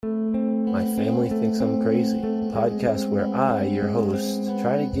My Family Thinks I'm Crazy, a podcast where I, your host,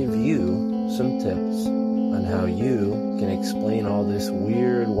 try to give you some tips on how you can explain all this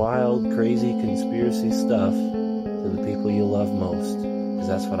weird, wild, crazy conspiracy stuff to the people you love most. Because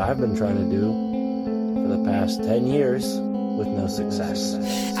that's what I've been trying to do for the past 10 years with no success.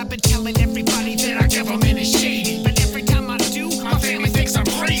 I've been telling everybody that our government is shady, but every time I do, my family thinks I'm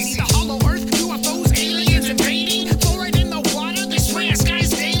crazy. The hollow earth, UFOs, aliens invading, fluoride in the water, they swear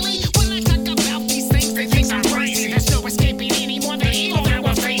skies daily. When I talk about these things, they think I'm crazy. There's no escaping anymore the evil that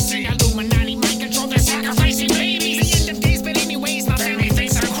we're facing. Illuminati mind control, they're sacrificing babies. The end of days, but anyways, my family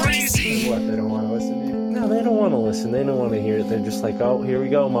thinks I'm crazy. What, they don't want to listen to you? No, they don't want to listen. They don't want to hear it. They're just like, oh, here we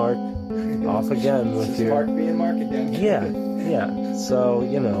go, Mark. Off again with your... Mark being Mark again. Yeah. So,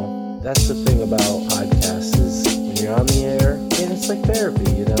 that's the thing about podcasts is when you're on the air, and it's like therapy,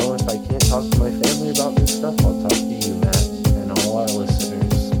 If I can't talk to my family about this stuff, I'll talk to you, Matt, and all our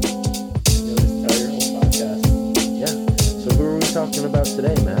listeners. You'll just tell your whole podcast. Yeah. So who are we talking about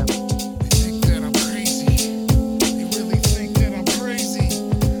today, Matt? They think that I'm crazy. They really think that I'm crazy.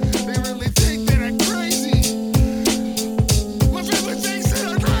 They really think that I'm crazy. My family thinks that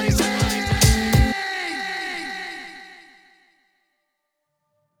I'm crazy.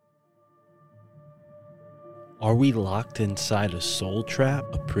 Are we locked inside a soul trap,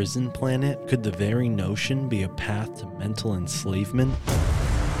 a prison planet? Could the very notion be a path to mental enslavement?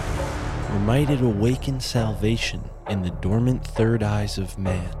 Or might it awaken salvation in the dormant third eyes of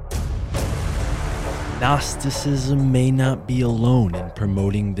man? Gnosticism may not be alone in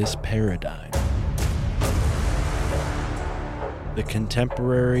promoting this paradigm. The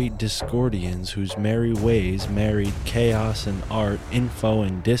contemporary Discordians, whose merry ways married chaos and art, info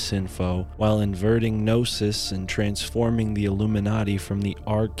and disinfo, while inverting gnosis and transforming the Illuminati from the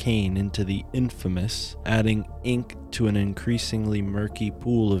arcane into the infamous, adding ink to an increasingly murky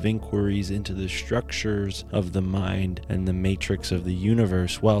pool of inquiries into the structures of the mind and the matrix of the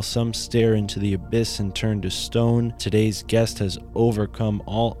universe. While some stare into the abyss and turn to stone, today's guest has overcome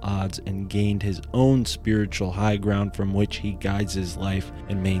all odds and gained his own spiritual high ground from which he guides his life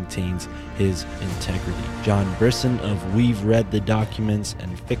and maintains his integrity. John Brisson of We've Read the Documents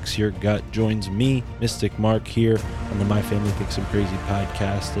and Fix Your Gut joins me, Mystic Mark, here on the My Family Thinks I'm Crazy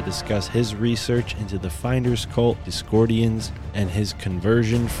podcast to discuss his research into the Finders Cult, Discordians, and his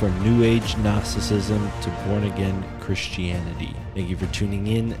conversion from New Age Gnosticism to born-again Christianity. Thank you for tuning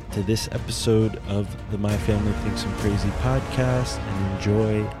in to this episode of the My Family Thinks I'm Crazy podcast and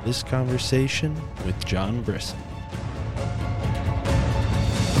enjoy this conversation with John Brisson.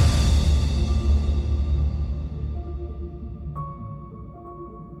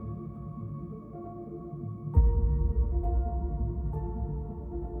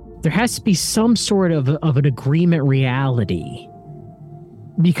 There has to be some sort of an agreement reality.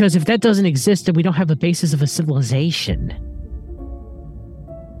 Because if that doesn't exist, then we don't have a basis of a civilization.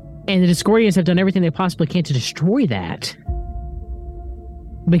 And the Discordians have done everything they possibly can to destroy that.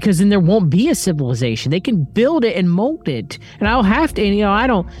 Because then there won't be a civilization. They can build it and mold it. And I'll have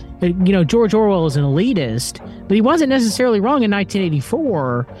to, George Orwell is an elitist, but he wasn't necessarily wrong in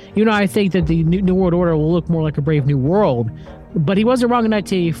 1984. I think that the New World Order will look more like a Brave New World. But he wasn't wrong in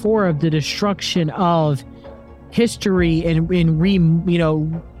 1984 of the destruction of history and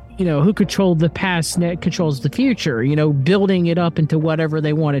who controlled the past controls the future, building it up into whatever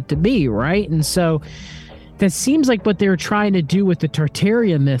they want it to be, right? And so that seems like what they're trying to do with the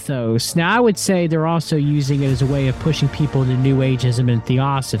Tartaria mythos. Now, I would say they're also using it as a way of pushing people into New Ageism and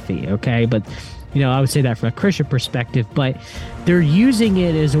Theosophy, okay? But, I would say that from a Christian perspective, but they're using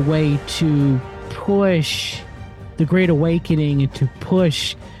it as a way to push the Great Awakening and to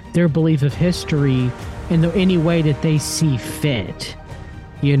push their belief of history in any way that they see fit,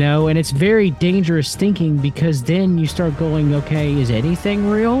 and it's very dangerous thinking because then you start going, okay, is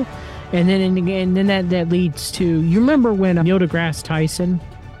anything real? And then that leads to, you remember when Neil deGrasse Tyson,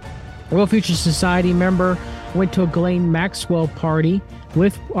 World Future Society member, went to a Ghislaine Maxwell party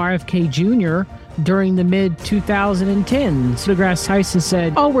with RFK Jr. during the mid-2010s. deGrasse Tyson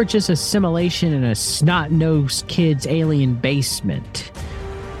said, oh, we're just a simulation in a snot-nosed kid's alien basement.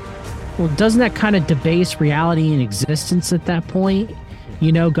 Well, doesn't that kind of debase reality and existence at that point?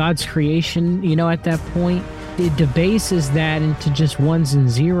 God's creation, at that point? It debases that into just ones and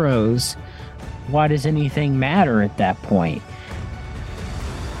zeros. Why does anything matter at that point?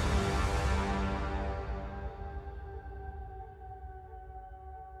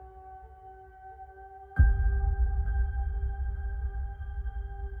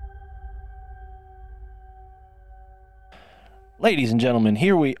 Ladies and gentlemen,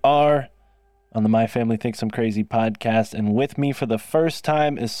 here we are on the My Family Thinks I'm Crazy podcast. And with me for the first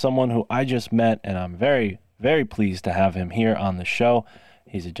time is someone who I just met, and I'm very, very pleased to have him here on the show.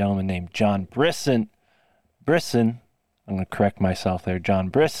 He's a gentleman named John Brisson. I'm going to correct myself there, John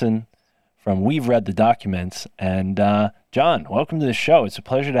Brisson from We've Read the Documents. And John, welcome to the show. It's a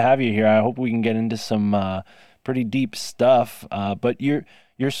pleasure to have you here. I hope we can get into some pretty deep stuff. But you're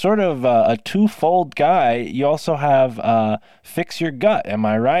sort of a twofold guy. You also have Fix Your Gut. Am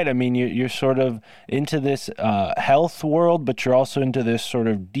I right? I mean, you're sort of into this health world, but you're also into this sort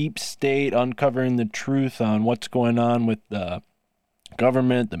of deep state, uncovering the truth on what's going on with the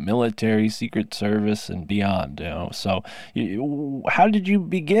government, the military, Secret Service, and beyond. So how did you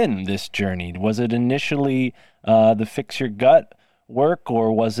begin this journey? Was it initially the Fix Your Gut work,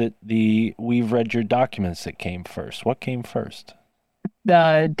 or was it the We've Read Your Documents that came first? What came first?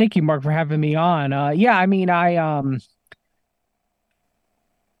 Thank you, Mark, for having me on. Yeah, I mean, I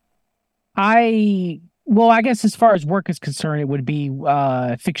guess as far as work is concerned, it would be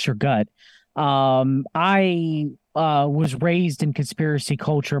Fix Your Gut. I was raised in conspiracy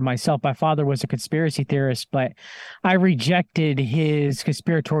culture myself. My father was a conspiracy theorist, but I rejected his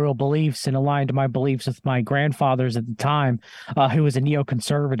conspiratorial beliefs and aligned my beliefs with my grandfather's at the time, who was a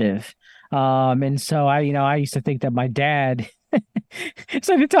neoconservative. And so I used to think that my dad.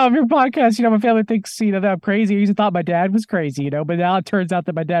 So at the time of your podcast, my family thinks, that I'm crazy. I used to thought my dad was crazy, but now it turns out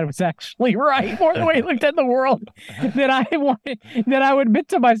that my dad was actually right, more the way he looked at the world than I would admit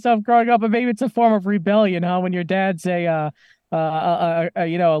to myself growing up. But maybe it's a form of rebellion, huh? When your dad's a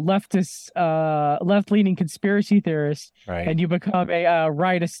leftist, left-leaning conspiracy theorist, Right. and you become a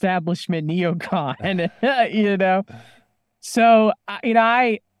right establishment neocon, So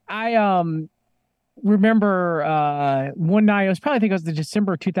I remember one night, I think it was the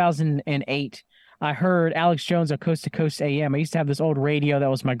December 2008. I heard Alex Jones on Coast to Coast AM. I used to have this old radio that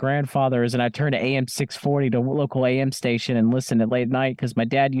was my grandfather's, and I turned to AM 640, to a local AM station, and listened at late night because my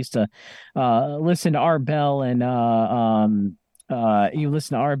dad used to listen to Art Bell and you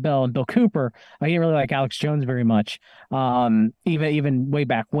listen to Art Bell and Bill Cooper. I didn't really like Alex Jones very much, even way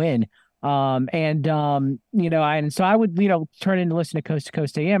back when. And so I would, turn in to listen to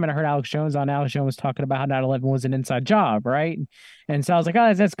Coast AM, and I heard Alex Jones on. Alex Jones was talking about how 9/11 was an inside job, right? And so I was like,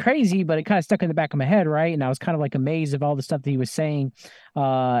 oh, that's crazy, but it kind of stuck in the back of my head, right? And I was kind of like amazed of all the stuff that he was saying,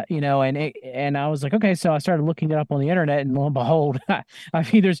 and I was like, okay, so I started looking it up on the internet, and lo and behold, I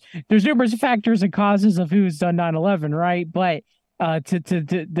mean, there's numerous factors and causes of who's done 9/11, right? But to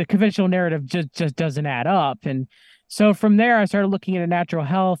the conventional narrative just doesn't add up. And so from there, I started looking into natural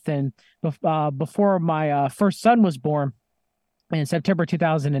health, and before my first son was born, in September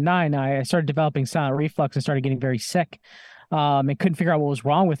 2009, I started developing silent reflux and started getting very sick, and couldn't figure out what was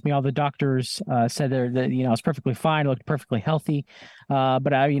wrong with me. All the doctors said that I was perfectly fine, looked perfectly healthy,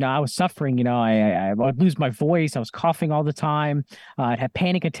 but I was suffering. I would lose my voice. I was coughing all the time. I'd have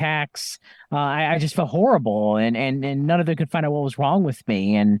panic attacks. I just felt horrible, and none of them could find out what was wrong with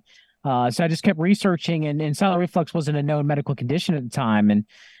me. And so I just kept researching, and silent reflux wasn't a known medical condition at the time. And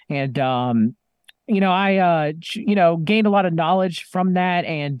I gained a lot of knowledge from that.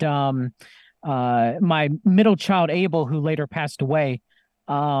 And my middle child, Abel, who later passed away,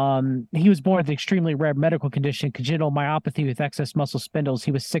 he was born with an extremely rare medical condition, congenital myopathy with excess muscle spindles.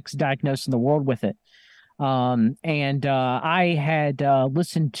 He was 6th diagnosed in the world with it. I had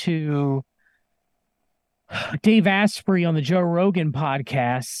listened to Dave Asprey on the Joe Rogan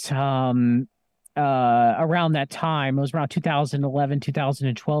podcast around that time. It was around 2011,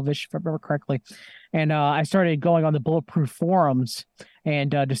 2012-ish, if I remember correctly. And I started going on the Bulletproof forums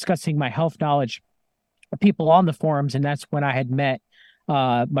and discussing my health knowledge with people on the forums. And that's when I had met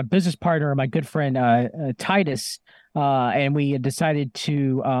my business partner, my good friend Titus, and we had decided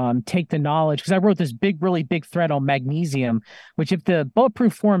to take the knowledge, because I wrote this really big thread on magnesium, which, if the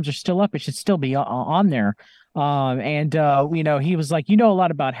Bulletproof forums are still up, it should still be on there. He was like, a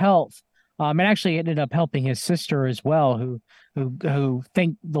lot about health, and actually ended up helping his sister as well, who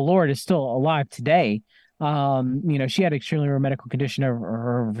thank the Lord is still alive today. She had an extremely rare medical condition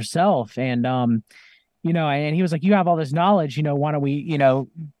of herself, and and he was like, you have all this knowledge, why don't we,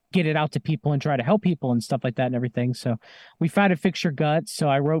 get it out to people and try to help people and stuff like that and everything. So we founded Fix Your Gut. So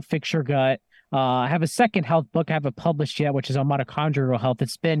I wrote Fix Your Gut. I have a second health book I haven't published yet, which is on mitochondrial health.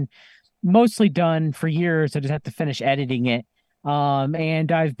 It's been mostly done for years. I just have to finish editing it. And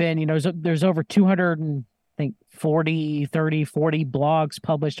I've been, there's over 200 and I think 40 blogs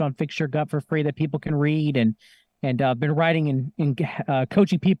published on Fix Your Gut for free that people can read. And I've been writing and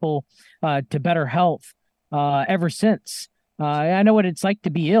coaching people to better health ever since. I know what it's like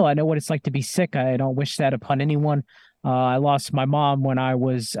to be ill. I know what it's like to be sick. I don't wish that upon anyone. I lost my mom when I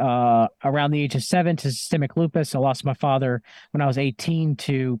was around the age of 7 to systemic lupus. I lost my father when I was 18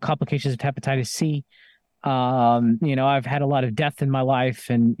 to complications of hepatitis C. I've had a lot of death in my life,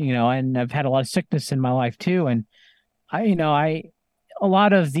 and I've had a lot of sickness in my life too. And a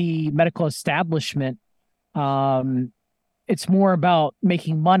lot of the medical establishment, it's more about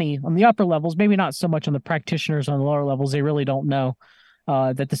making money on the upper levels, maybe not so much on the practitioners on the lower levels. They really don't know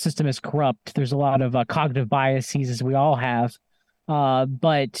that the system is corrupt. There's a lot of cognitive biases, as we all have.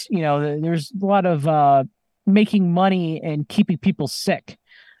 But there's a lot of making money and keeping people sick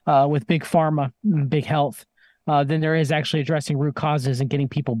with big pharma and big health than there is actually addressing root causes and getting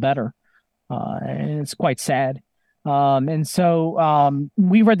people better. And it's quite sad. And so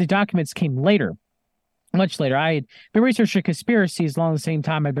we read the documents came later, much later. I had been researching conspiracies along the same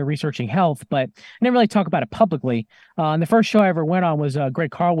time I'd been researching health, but I didn't really talk about it publicly. And the first show I ever went on was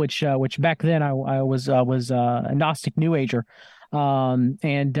Greg Carlwood show, which back then I was a Gnostic New Ager. I've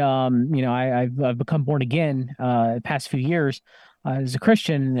become born again the past few years as a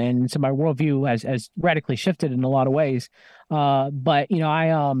Christian, and so my worldview has radically shifted in a lot of ways. But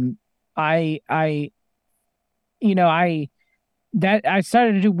I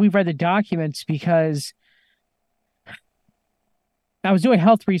started to do. We read the documents because I was doing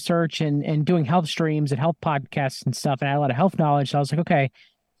health research and doing health streams and health podcasts and stuff, and I had a lot of health knowledge. So I was like, okay,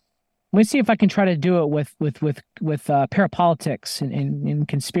 let me see if I can try to do it with parapolitics and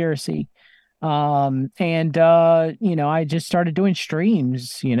conspiracy. I just started doing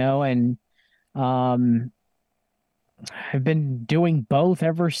streams, and I've been doing both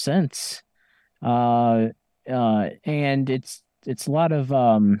ever since. And it's a lot of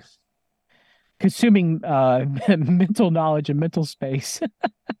consuming mental knowledge and mental space.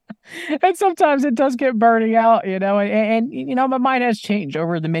 And sometimes it does get burning out, and my mind has changed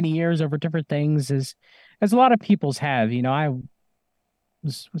over the many years over different things as a lot of people's have. I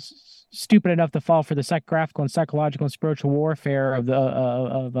was stupid enough to fall for the psychographical and psychological and spiritual warfare of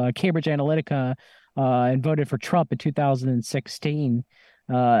Cambridge Analytica and voted for Trump in 2016.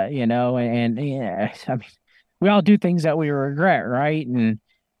 I mean, we all do things that we regret, right? And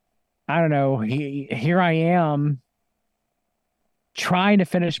I don't know, here I am trying to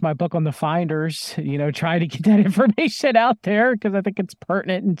finish my book on the finders, trying to get that information out there because I think it's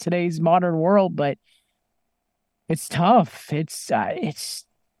pertinent in today's modern world, but it's tough. It's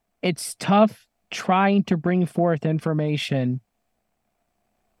tough trying to bring forth information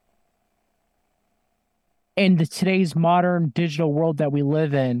in today's modern digital world that we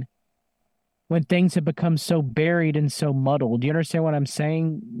live in, when things have become so buried and so muddled. Do you understand what I'm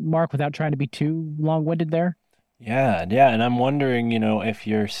saying, Mark, without trying to be too long-winded there? Yeah, and I'm wondering, if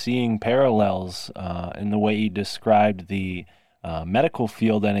you're seeing parallels in the way you described the medical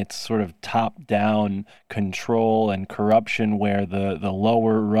field and its sort of top-down control and corruption, where the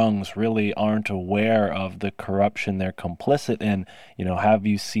lower rungs really aren't aware of the corruption they're complicit in. Have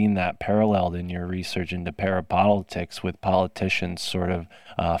you seen that paralleled in your research into parapolitics, with politicians sort of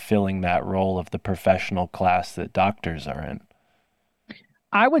filling that role of the professional class that doctors are in?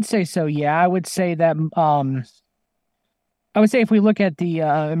 I would say so, yeah. I would say that if we look at the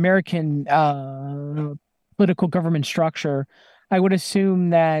American political government structure, I would assume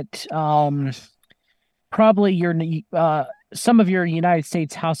that probably some of your United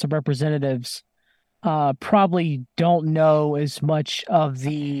States House of Representatives probably don't know as much of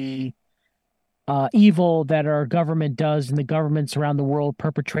the evil that our government does and the governments around the world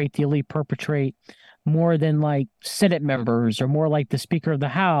perpetrate, the elite perpetrate, more than like Senate members, or more like the Speaker of the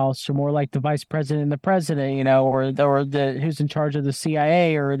House, or more like the Vice President and the President, or the who's in charge of the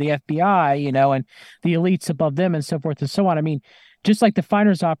CIA or the FBI, and the elites above them and so forth and so on. I mean, just like the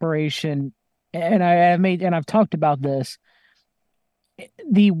Finders operation, and I've talked about this,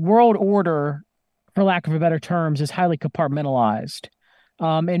 the world order, for lack of a better terms, is highly compartmentalized.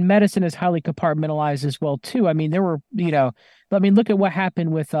 And medicine is highly compartmentalized as well too. I mean, look at what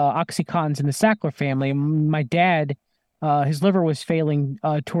happened with Oxycontins in the Sackler family. My dad, his liver was failing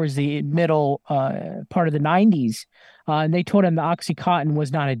towards the middle part of the 90s, and they told him the Oxycontin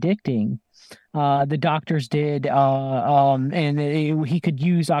was not addicting. The doctors did, and he could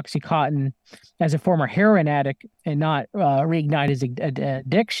use Oxycontin as a former heroin addict and not reignite his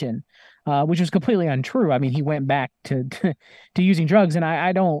addiction. Which was completely untrue. I mean, he went back to using drugs, and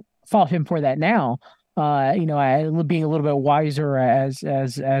I don't fault him for that now. I being a little bit wiser as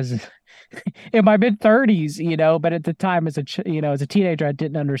in my mid-30s, but at the time as a teenager, I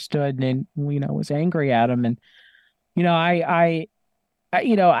didn't understood and was angry at him. And were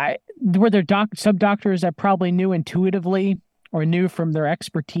there some doctors that probably knew intuitively or knew from their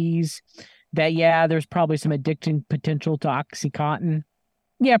expertise that, yeah, there's probably some addicting potential to OxyContin.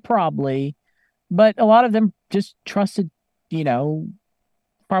 Yeah, probably. But a lot of them just trusted, you know,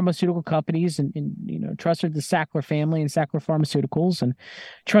 pharmaceutical companies and trusted the Sackler family and Sackler Pharmaceuticals and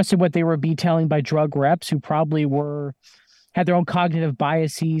trusted what they were be telling by drug reps who probably had their own cognitive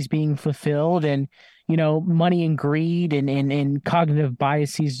biases being fulfilled, and money and greed and cognitive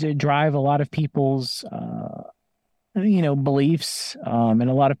biases drive a lot of people's beliefs and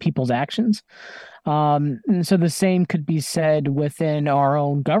a lot of people's actions. And so the same could be said within our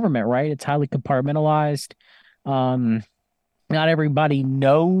own government, right? It's highly compartmentalized. Not everybody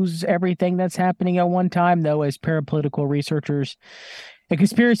knows everything that's happening at one time, though. As parapolitical researchers and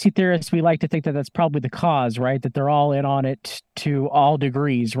conspiracy theorists, we like to think that that's probably the cause, right? That they're all in on it to all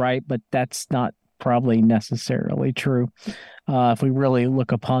degrees, right? But that's not probably necessarily true if we really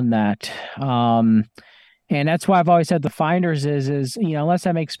look upon that. And that's why I've always said the finders is unless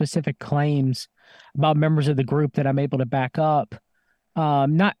I make specific claims about members of the group that I'm able to back up,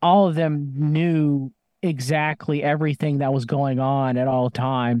 not all of them knew exactly everything that was going on at all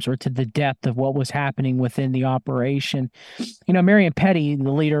times or to the depth of what was happening within the operation. Marion Petty,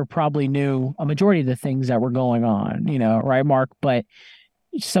 the leader, probably knew a majority of the things that were going on, right, Mark? But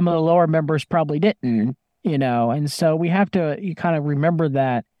some of the lower members probably didn't, and so we have to kind of remember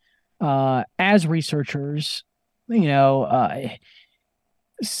that as researchers,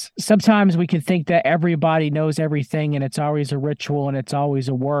 sometimes we can think that everybody knows everything and it's always a ritual and it's always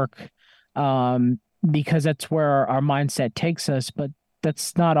a work, because that's where our mindset takes us, but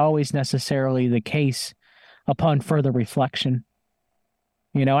that's not always necessarily the case upon further reflection.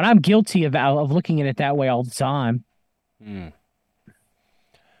 And I'm guilty of looking at it that way all the time. Mm.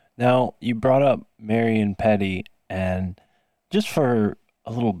 Now, you brought up Marion Petty, and just for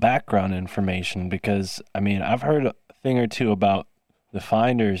a little background information, because I've heard a thing or two about the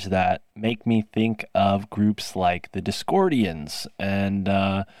finders that make me think of groups like the Discordians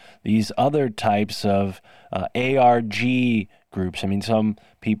and these other types of ARG groups. Some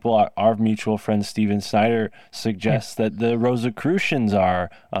people, our mutual friend Steven Snyder, suggests that the Rosicrucians are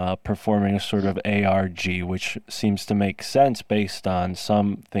performing a sort of ARG, which seems to make sense based on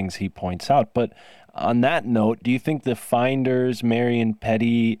some things he points out. But on that note, do you think the finders, Marion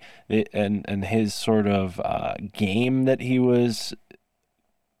Petty, and his sort of game that he was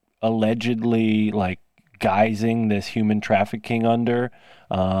allegedly guising this human trafficking under,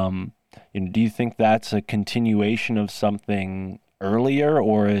 do you think that's a continuation of something earlier,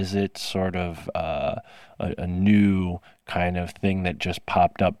 or is it sort of a new kind of thing that just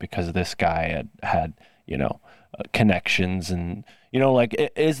popped up because this guy had connections and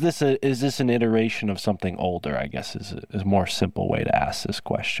is this an iteration of something older, I guess is a more simple way to ask this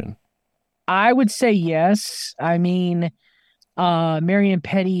question? I would say yes. Marion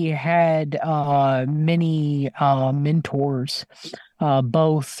Petty had many mentors,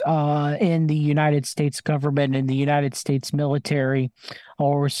 both in the United States government and the United States military,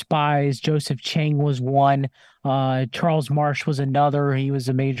 or spies. Joseph Chang was one. Charles Marsh was another. He was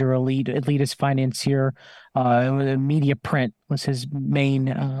a major elitist financier. Media print was his main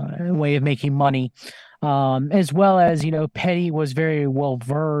way of making money, as well as Petty was very well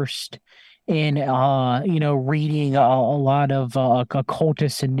versed in reading a lot of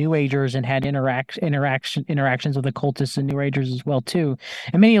occultists and New Agers, and had interactions with occultists and New Agers as well too.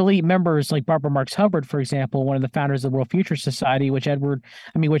 And many elite members like Barbara Marx Hubbard, for example, one of the founders of the World Future Society, with Edward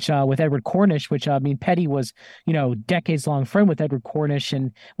Cornish, Petty was decades long friend with Edward Cornish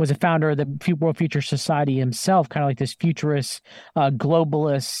and was a founder of the World Future Society himself, kind of like this futurist,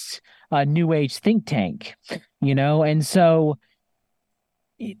 globalist, New Age think tank, and so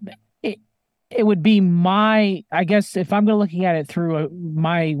it would be I guess if I'm looking at it through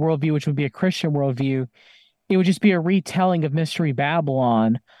my worldview, which would be a Christian worldview, it would just be a retelling of Mystery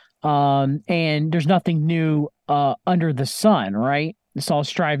Babylon. And there's nothing new under the sun, right? It's all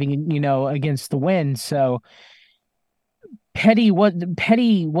striving, against the wind. So Petty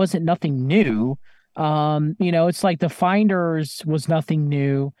wasn't nothing new. It's like the Finders was nothing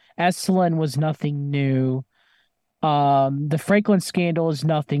new. Esalen was nothing new. The Franklin scandal is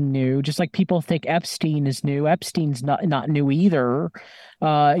nothing new. Just like people think Epstein is new. Epstein's not new either.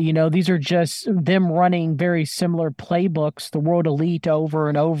 These are just them running very similar playbooks, the world elite over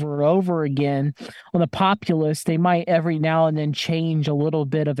and over and over again. On the populace, they might every now and then change a little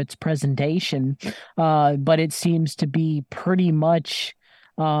bit of its presentation, but it seems to be pretty much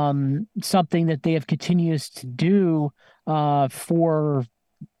something that they have continued to do for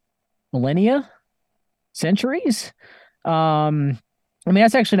millennia. Centuries.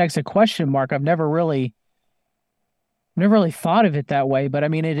 That's actually an excellent question, Mark. I've never really Never really thought of it that way, but I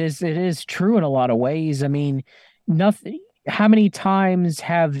mean, it is true in a lot of ways. I mean, nothing. How many times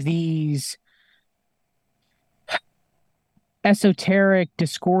have these esoteric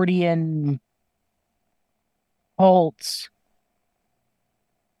Discordian cults,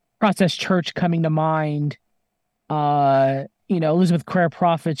 Process Church coming to mind? Elizabeth Clare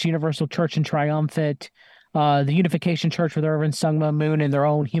Prophet's Universal Church and Triumphant, the Unification Church with Irvin Sungma Moon and their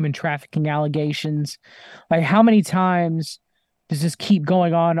own human trafficking allegations. Like, how many times does this keep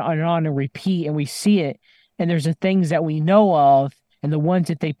going on and repeat, and we see it, and there's the things that we know of, and the ones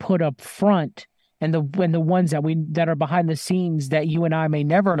that they put up front, and the ones that are behind the scenes that you and I may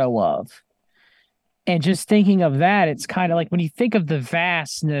never know of. And just thinking of that, it's kind of like when you think of the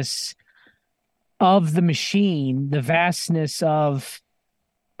vastness of the machine, the vastness of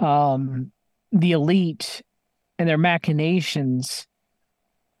the elite and their machinations,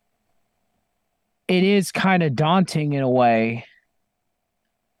 it is kind of daunting in a way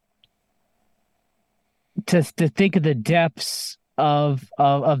to think of the depths of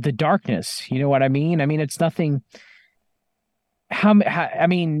the darkness. You know what I mean? I mean, it's nothing. I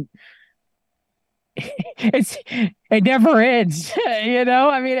mean, it never ends.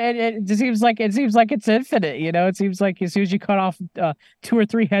 I mean, it just seems like it's infinite. It seems like as soon as you cut off 2 or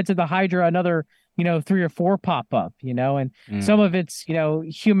 3 heads of the Hydra, another 3 or 4 pop up. And some of it's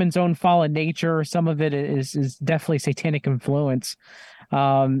human's own fallen nature. Some of it is definitely satanic influence.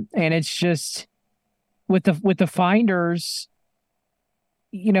 And it's just with the finders.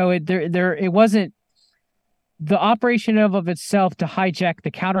 It wasn't the operation of itself to hijack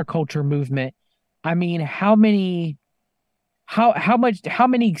the counterculture movement. I mean, how many was the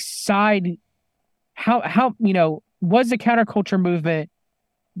counterculture movement,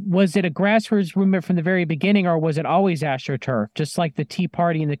 was it a grassroots movement from the very beginning, or was it always AstroTurf? Just like the Tea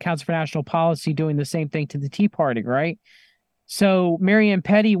Party and the Council for National Policy doing the same thing to the Tea Party, right? So Marion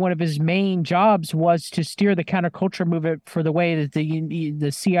Petty, one of his main jobs was to steer the counterculture movement for the way that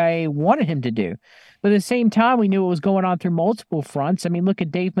the CIA wanted him to do. But at the same time, we knew it was going on through multiple fronts. I mean, look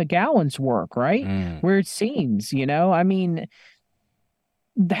at Dave McGowan's work, right? Where it seems, I mean,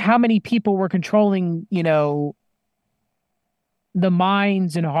 how many people were controlling, the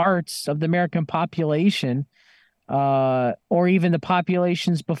minds and hearts of the American population, or even the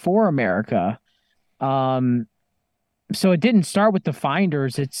populations before America. So it didn't start with the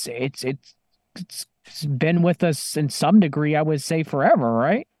finders. It's been with us in some degree, I would say, forever,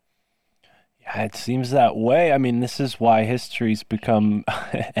 right? Yeah, it seems that way. I mean, this is why history's become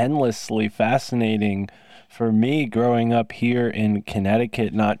endlessly fascinating for me growing up here in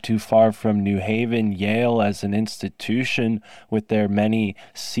Connecticut, not too far from New Haven. Yale as an institution with their many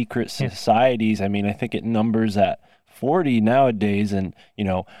secret societies. I mean, I think it numbers at 40 nowadays, and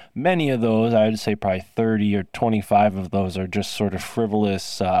many of those, I would say probably 30 or 25 of those are just sort of frivolous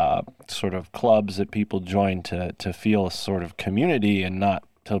sort of clubs that people join to feel a sort of community and not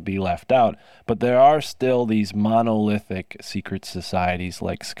to be left out. But there are still these monolithic secret societies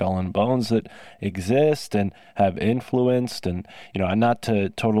like Skull and Bones that exist and have influenced, and not to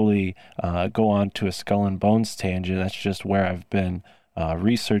totally go on to a Skull and Bones tangent, that's just where I've been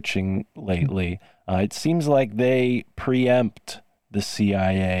researching lately. It seems like they preempt the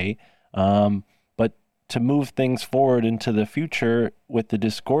CIA, but to move things forward into the future with the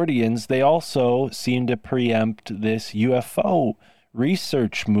Discordians, they also seem to preempt this UFO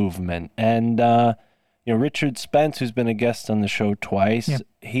research movement. And Richard Spence, who's been a guest on the show twice,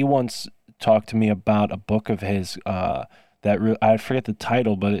 he once talked to me about a book of his I forget the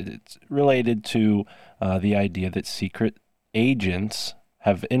title, but it's related to the idea that secret agents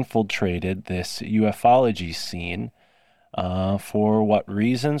have infiltrated this ufology scene. For what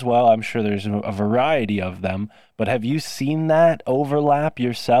reasons? Well, I'm sure there's a variety of them, but have you seen that overlap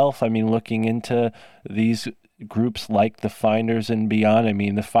yourself? I mean, looking into these groups like the Finders and beyond, I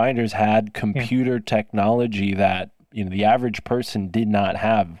mean, the Finders had computer technology that the average person did not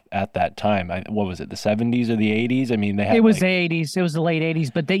have at that time. What was it, the 70s or the 80s? I mean, they had. It was the 80s. It was the late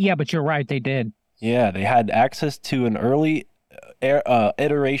 80s, but but you're right, they did. Yeah, they had access to an early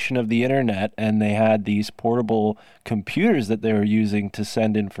iteration of the internet, and they had these portable computers that they were using to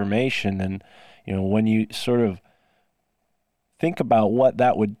send information. And when you sort of think about what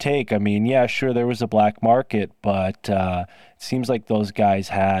that would take, I mean, yeah, sure, there was a black market, but it seems like those guys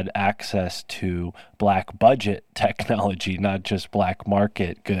had access to black budget technology, not just black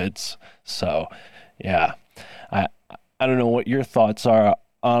market goods. So yeah, I don't know what your thoughts are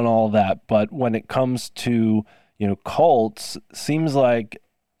on all that, but when it comes to cults, seems like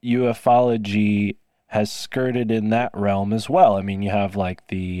ufology has skirted in that realm as well. I mean, you have like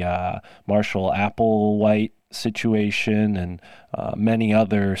the Marshall Applewhite situation and many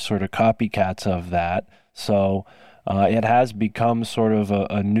other sort of copycats of that. So it has become sort of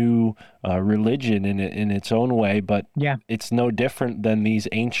a new religion in its own way, but Yeah. it's no different than these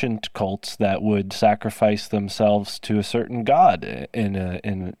ancient cults that would sacrifice themselves to a certain god in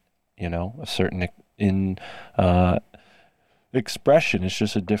a certain expression. It's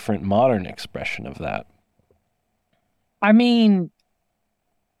just a different modern expression of that. I mean,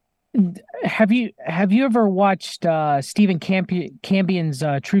 have you ever watched Stephen Cambion's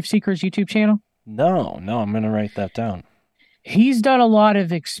Truth Seekers YouTube channel? No, I'm gonna write that down. He's done a lot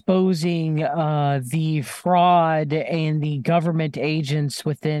of exposing the fraud and the government agents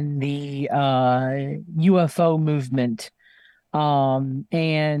within the UFO movement.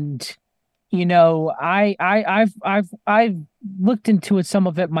 And I've looked into some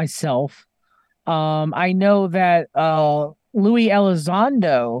of it myself. I know that Louis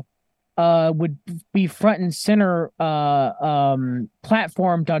Elizondo would be front and center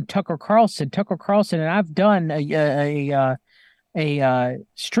platformed on Tucker Carlson. And I've done a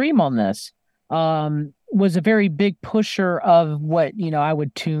stream on this. Was a very big pusher of what I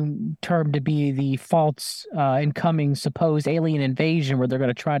would term to be the false incoming supposed alien invasion, where they're going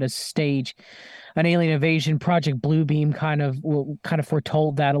to try to stage an alien invasion. Project Bluebeam kind of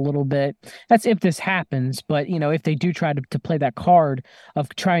foretold that a little bit. That's if this happens, but if they do try to play that card of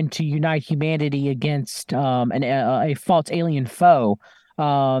trying to unite humanity against a false alien foe,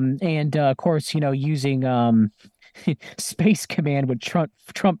 and of course using Space Command, which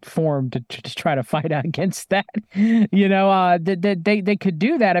Trump formed to try to fight out against that. They could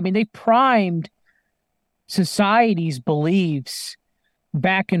do that. I mean, they primed society's beliefs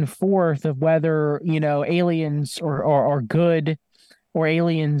back and forth of whether aliens are good or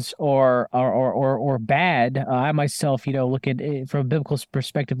aliens or bad. I myself, look at it from a biblical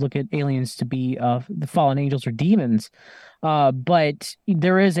perspective, look at aliens to be the fallen angels or demons. But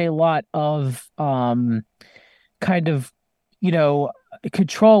there is a lot of kind of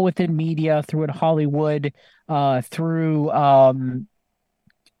control within media through Hollywood, through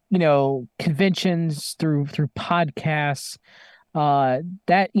conventions, through podcasts,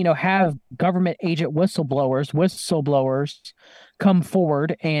 that have government agent whistleblowers come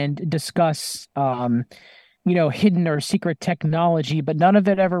forward and discuss hidden or secret technology, but none of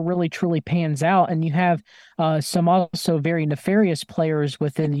it ever really truly pans out. And you have some also very nefarious players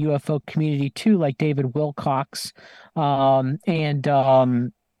within the UFO community too, like David Wilcox and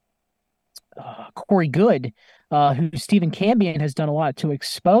Corey Good, who Stephen Cambion has done a lot to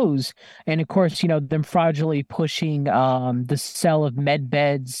expose. And of course, them fraudulently pushing the sale of med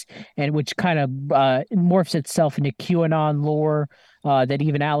beds, and which kind of morphs itself into QAnon lore. That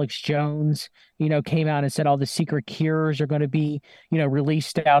even Alex Jones, came out and said all the secret cures are going to be,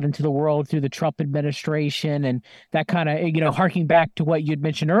 released out into the world through the Trump administration. And that kind of, harking back to what you'd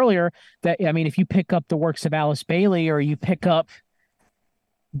mentioned earlier, that, I mean, if you pick up the works of Alice Bailey, or you pick up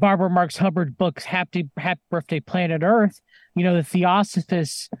Barbara Marx Hubbard books, Happy Birthday Planet Earth, the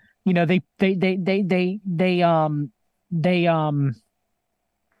Theosophists, they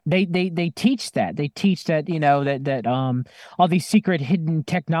teach that. They teach that, that all these secret hidden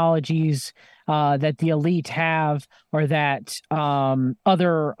technologies that the elite have, or that other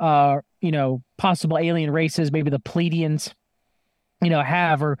possible alien races, maybe the Pleiadians,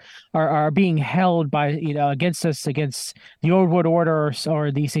 have or are being held by against us, against the Old World Order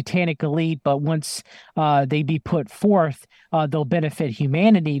or the Satanic elite. But once they be put forth, they'll benefit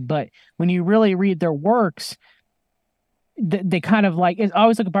humanity. But when you really read their works, they kind of like, I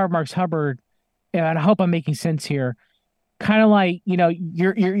always look at Barbara Marx Hubbard, and I hope I'm making sense here. Kind of like, you got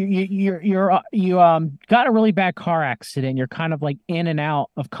a really bad car accident. You're kind of like in and out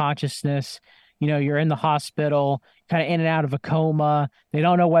of consciousness. You're in the hospital, kind of in and out of a coma. They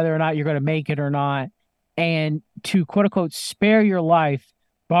don't know whether or not you're going to make it or not. And to quote unquote spare your life,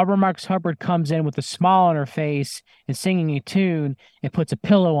 Barbara Marx Hubbard comes in with a smile on her face and singing a tune and puts a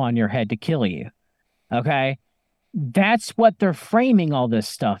pillow on your head to kill you. Okay. That's what they're framing all this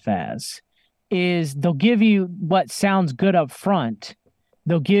stuff as, is they'll give you what sounds good up front.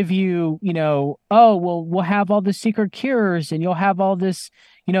 They'll give you, oh, well, we'll have all the secret cures, and you'll have all this,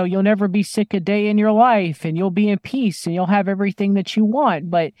 you'll never be sick a day in your life, and you'll be in peace, and you'll have everything that you want.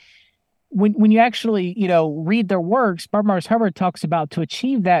 But when you actually, read their works, Barbara Marx Hubbard talks about, to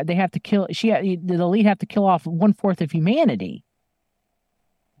achieve that, they have to kill, the elite have to kill off 1/4 of humanity.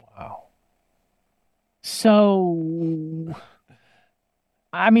 Wow. So,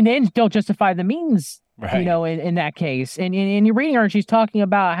 I mean, they don't justify the means, Right. in that case. And in your reading her, she's talking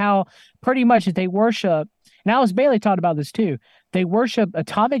about how pretty much they worship, and Alice Bailey talked about this too, they worship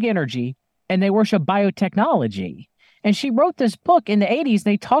atomic energy and they worship biotechnology. And she wrote this book in the 80s.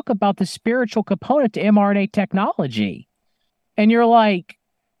 They talk about the spiritual component to mRNA technology. And you're like,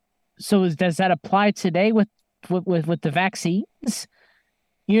 so does that apply today with the vaccines?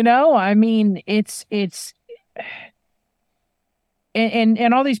 I mean, it's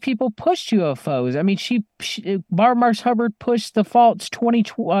and all these people pushed UFOs. I mean, Barbara Marx Hubbard pushed the false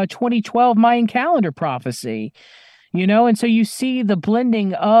 2012 Mayan calendar prophecy, and so you see the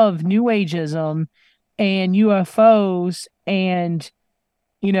blending of New Ageism and UFOs and,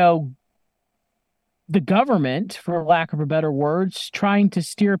 the government, for lack of a better words, trying to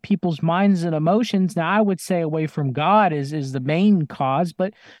steer people's minds and emotions. Now, I would say away from God is the main cause,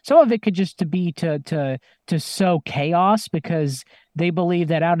 but some of it could just be to sow chaos, because they believe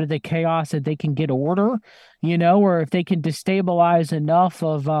that out of the chaos that they can get order, or if they can destabilize enough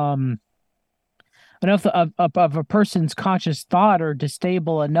of a person's conscious thought, or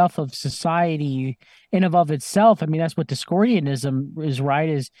destable enough of society in and of itself. I mean, that's what Discordianism is, right?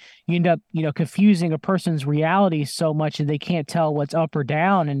 Is you end up, confusing a person's reality so much that they can't tell what's up or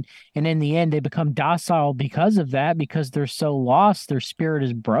down. And in the end, they become docile because of that, because they're so lost. Their spirit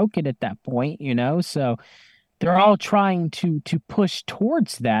is broken at that point, so they're all trying to push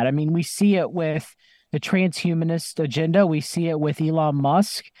towards that. I mean, we see it with the transhumanist agenda. We see it with Elon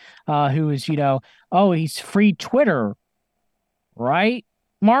Musk, who is, he's free Twitter, right?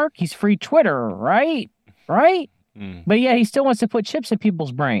 Mark, he's free Twitter, right? Right? Mm. But yeah, he still wants to put chips in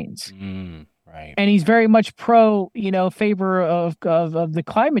people's brains. Right. And he's very much pro, favor of the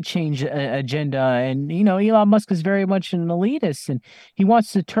climate change agenda. And, Elon Musk is very much an elitist, and he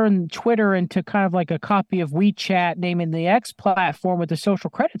wants to turn Twitter into kind of like a copy of WeChat, naming the X platform with a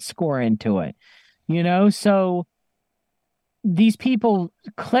social credit score into it. So these people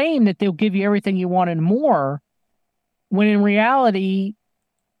claim that they'll give you everything you want and more, when in reality,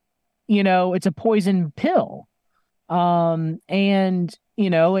 it's a poison pill. And,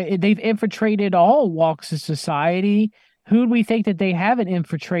 they've infiltrated all walks of society. Who do we think that they haven't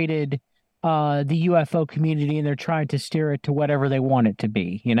infiltrated the UFO community, and they're trying to steer it to whatever they want it to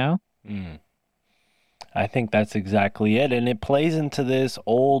be, I think that's exactly it. And it plays into this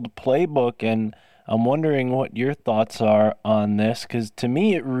old playbook, and I'm wondering what your thoughts are on this, because to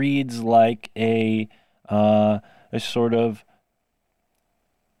me it reads like a sort of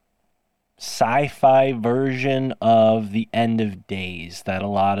sci-fi version of the end of days that a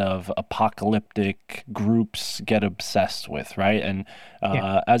lot of apocalyptic groups get obsessed with, right? And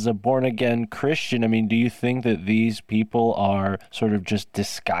as a born-again Christian, I mean, do you think that these people are sort of just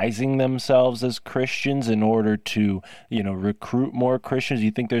disguising themselves as Christians in order to, recruit more Christians? Do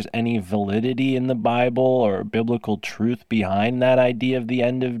you think there's any validity in the Bible or biblical truth behind that idea of the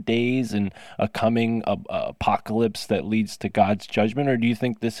end of days and a coming apocalypse that leads to God's judgment? Or do you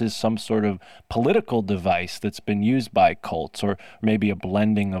think this is some sort of political device that's been used by cults, or maybe a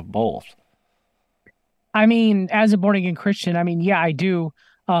blending of both? I mean, as a born-again Christian, I mean, yeah, I do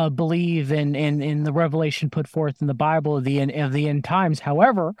believe in the revelation put forth in the Bible of the end times.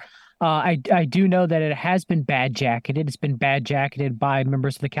 However, I do know that it has been bad-jacketed. It's been bad-jacketed by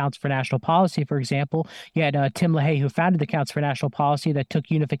members of the Council for National Policy, for example. You had Tim LaHaye, who founded the Council for National Policy, that took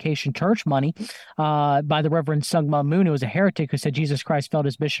Unification Church money by the Reverend Sung Ma Moon, who was a heretic, who said Jesus Christ failed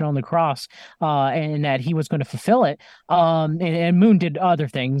his mission on the cross, and that he was going to fulfill it. And Moon did other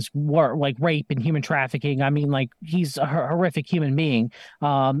things, like rape and human trafficking. I mean, like, he's a horrific human being.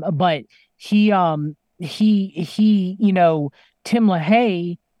 But he Tim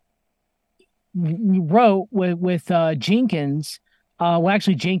LaHaye wrote with Jenkins. Well,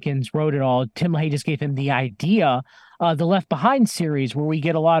 actually, Jenkins wrote it all. Tim LaHaye just gave him the idea. The Left Behind series, where we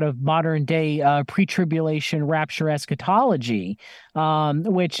get a lot of modern day pre-tribulation rapture eschatology,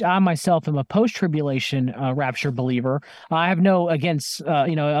 which I myself am a post-tribulation rapture believer. I have no against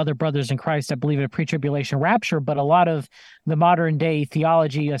other brothers in Christ that believe in a pre-tribulation rapture, but a lot of the modern day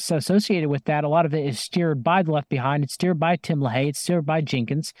theology associated with that, a lot of it is steered by the Left Behind. It's steered by Tim LaHaye. It's steered by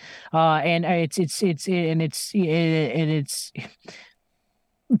Jenkins, and it's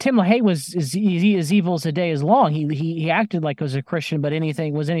Tim LaHaye was as evil as the day is long. He acted like he was a Christian, but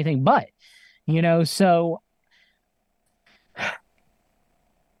anything but, so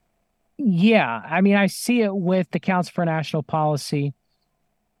yeah, I mean, I see it with the Council for National Policy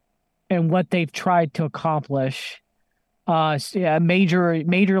and what they've tried to accomplish, majorly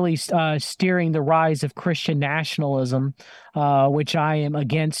steering the rise of Christian nationalism, which I am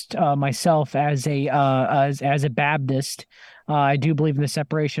against myself as a Baptist. I do believe in the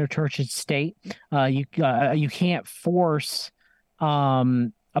separation of church and state. You can't force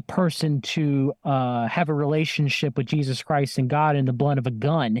a person to have a relationship with Jesus Christ and God in the blunt of a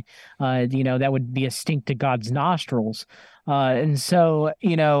gun. That would be a stink to God's nostrils. And so,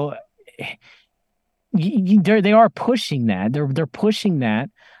 they are pushing that. They're pushing that.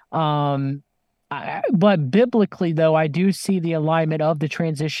 But biblically, though, I do see the alignment of the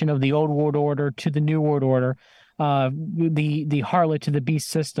transition of the old world order to the new world order, the harlot to the beast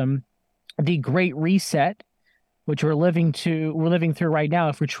system, the great reset, which we're living through right now.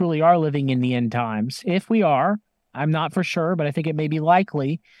 If we truly are living in the end times, if we are, I'm not for sure, but I think it may be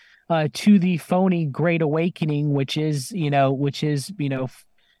likely, to the phony great awakening, which is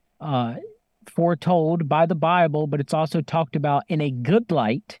foretold by the Bible, but it's also talked about in a good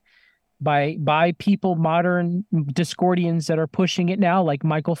light by people, modern Discordians that are pushing it now, like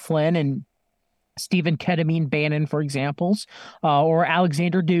Michael Flynn and Stephen Ketamine Bannon, for examples, or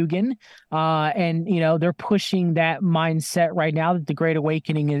Alexander Dugan. They're pushing that mindset right now that the Great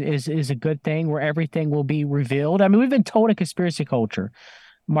Awakening is a good thing, where everything will be revealed. I mean, we've been told in conspiracy culture,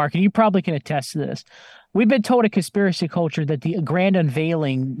 Mark, and you probably can attest to this. We've been told in conspiracy culture that the grand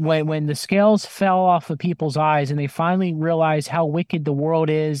unveiling, when the scales fell off of people's eyes and they finally realized how wicked the world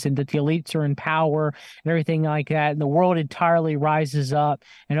is and that the elites are in power and everything like that, and the world entirely rises up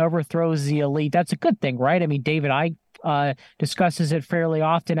and overthrows the elite, that's a good thing, right? I mean, David Icke discusses it fairly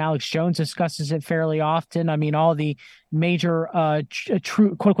often. Alex Jones discusses it fairly often. I mean, all the major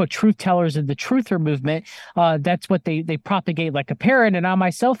quote unquote truth tellers of the truther movement, that's what they propagate like a parrot. And I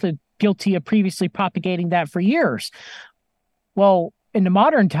myself am guilty of previously propagating that for years. Well, in the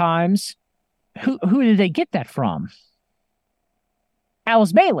modern times, who did they get that from?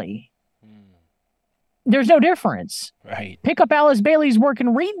 Alice Bailey. There's no difference. Right. Pick up Alice Bailey's work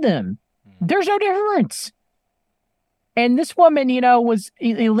and read them. There's no difference. And this woman, was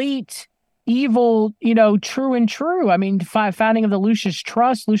elite, evil, true and true. I mean, founding of the Lucis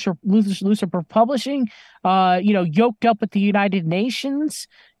Trust, Lucifer Publishing, yoked up with the United Nations.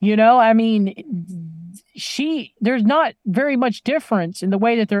 I mean, there's not very much difference in the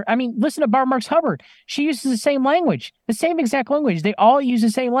way that listen to Barbara Marx Hubbard. She uses the same language, the same exact language. They all use the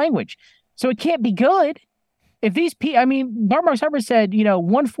same language. So it can't be good. If these people, Barbara Marx Hubbard said,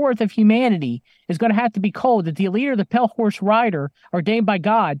 1/4 of humanity is going to have to be cold, that the elite or the pale horse rider are ordained by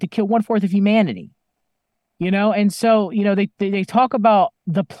God to kill 1/4 of humanity. And so, they talk about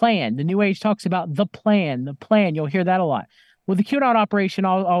the plan. The New Age talks about the plan. You'll hear that a lot. Well, the QAnon operation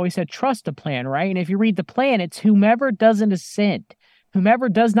always said, trust the plan, right? And if you read the plan, it's whomever doesn't assent, whomever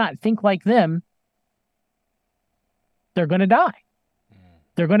does not think like them, they're going to die.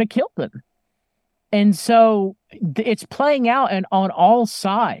 They're going to kill them. And so it's playing out on all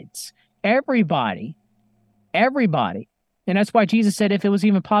sides. Everybody. And that's why Jesus said, if it was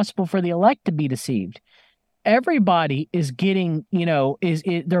even possible for the elect to be deceived, everybody is getting,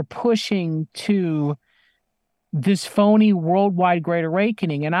 they're pushing to this phony worldwide great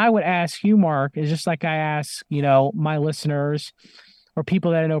awakening. And I would ask you, Mark, is just like I ask, my listeners or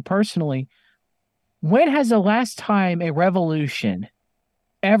people that I know personally, when has the last time a revolution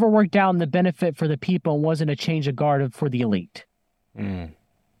ever worked out in the benefit for the people and wasn't a change of guard for the elite? Yeah,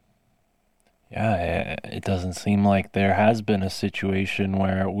 it doesn't seem like there has been a situation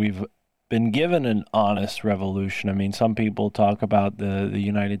where we've been given an honest revolution. I mean, some people talk about the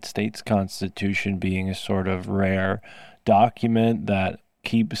United States Constitution being a sort of rare document that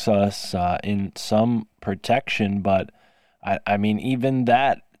keeps us in some protection, but I mean, even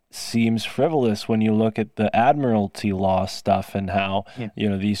that seems frivolous when you look at the admiralty law stuff and how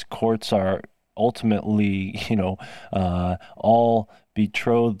these courts are ultimately all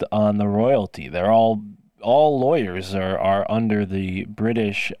betrothed on the royalty. They're all lawyers are under the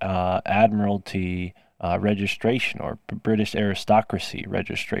British admiralty registration, or British aristocracy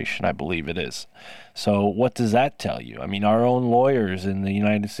registration, I believe it is. So what does that tell you? I mean, our own lawyers in the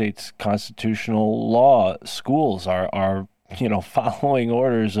United States constitutional law schools are following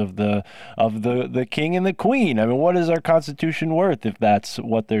orders of the king and the queen. I mean, what is our Constitution worth if that's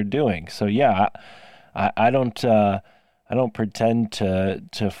what they're doing? So yeah, I don't pretend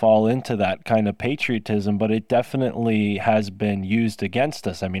to fall into that kind of patriotism, but it definitely has been used against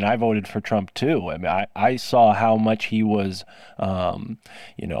us. I mean, I voted for Trump too. I mean, I saw how much he was,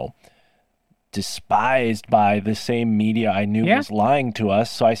 despised by the same media I knew was lying to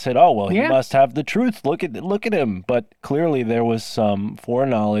us. So I said, oh, well, he must have the truth. Look at him. But clearly there was some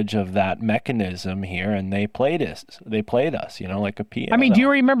foreknowledge of that mechanism here, and they played us, like a piano. I mean, do you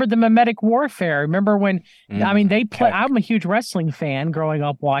remember the mimetic warfare? Remember when, they play, I'm a huge wrestling fan growing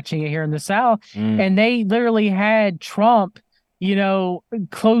up watching it here in the South, and they literally had Trump,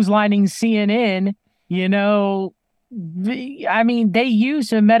 clotheslining CNN, I mean, they used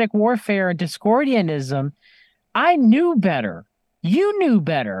Semitic warfare and Discordianism. I knew better. You knew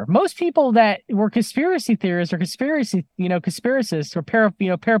better. Most people that were conspiracy theorists or conspiracists or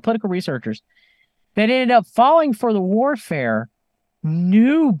parapolitical researchers that ended up falling for the warfare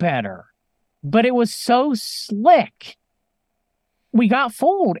knew better. But it was so slick. We got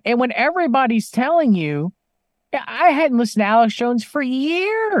fooled. And when everybody's telling you, I hadn't listened to Alex Jones for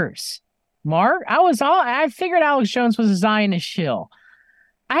years. Mark, I figured Alex Jones was a Zionist shill.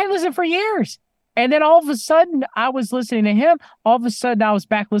 I had listened for years. And then all of a sudden, I was listening to him. All of a sudden, I was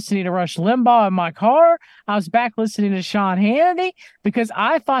back listening to Rush Limbaugh in my car. I was back listening to Sean Hannity because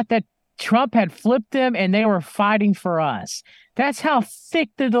I thought that Trump had flipped them and they were fighting for us. That's how thick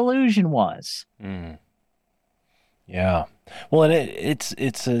the delusion was. Mm. Yeah. Well, and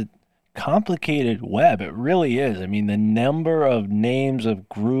it's a complicated web. It really is. I mean, the number of names of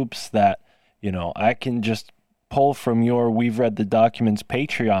groups that, I can just pull from your We've Read the Documents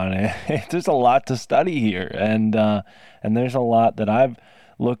Patreon. There's a lot to study here, and there's a lot that I've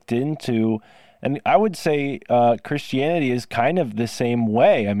looked into. And I would say Christianity is kind of the same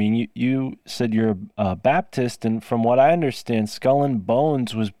way. I mean, you said you're a Baptist, and from what I understand, Skull and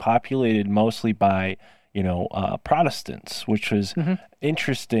Bones was populated mostly by, Protestants, which was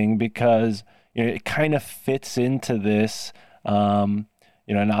interesting because it kind of fits into this.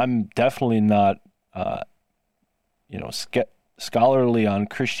 And I'm definitely not, scholarly on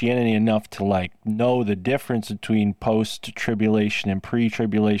Christianity enough to know the difference between post-tribulation and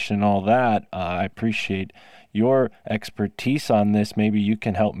pre-tribulation and all that. I appreciate your expertise on this. Maybe you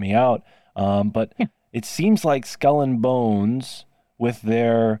can help me out. But it seems like Skull and Bones, with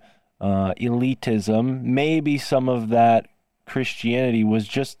their elitism, maybe some of that Christianity was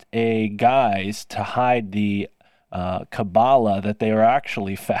just a guise to hide the Kabbalah that they are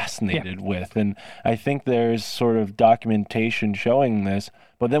actually fascinated with. And I think there's sort of documentation showing this.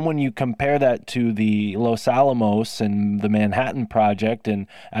 But then when you compare that to the Los Alamos and the Manhattan Project, and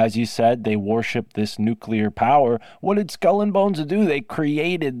as you said, they worship this nuclear power, what did Skull and Bones do? They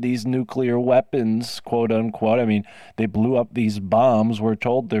created these nuclear weapons, quote unquote. I mean, they blew up these bombs. We're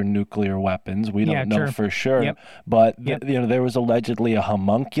told they're nuclear weapons. We don't know for sure. But there was allegedly a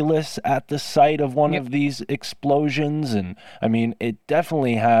homunculus at the site of one of these explosions. And I mean, it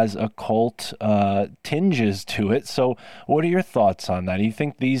definitely has occult tinges to it. So what are your thoughts on that? Do you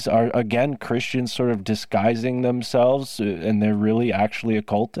think these are, again, Christians sort of disguising themselves and they're really actually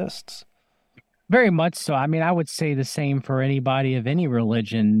occultists? Very much so. I mean, I would say the same for anybody of any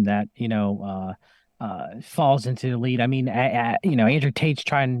religion that, falls into the lead. I mean, Andrew Tate's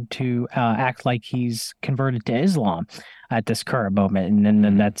trying to act like he's converted to Islam at this current moment. And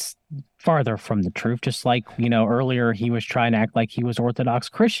then that's farther from the truth. Just like, earlier he was trying to act like he was Orthodox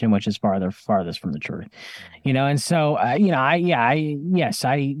Christian, which is farthest from the truth, And so, I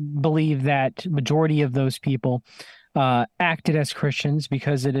believe that majority of those people acted as Christians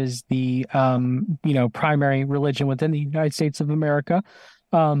because it is the, primary religion within the United States of America.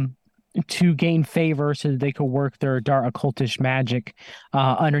 To gain favor so that they could work their dark occultish magic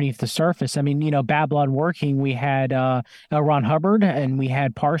underneath the surface. I mean, Babylon Working, we had L. Ron Hubbard and we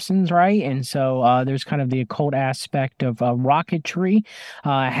had Parsons, right? And so there's kind of the occult aspect of rocketry.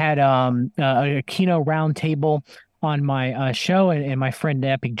 I had a Kino roundtable on my show, and my friend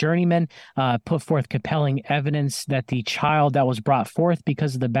Epic Journeyman put forth compelling evidence that the child that was brought forth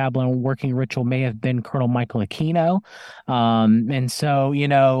because of the Babylon working ritual may have been Colonel Michael Aquino. And so,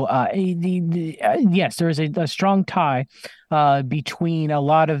 yes, there is a strong tie between a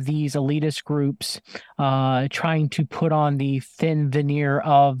lot of these elitist groups trying to put on the thin veneer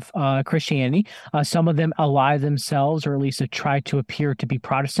of Christianity. Some of them ally themselves, or at least try to appear to be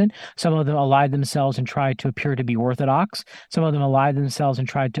Protestant. Some of them ally themselves and try to appear to be Orthodox. Some of them ally themselves and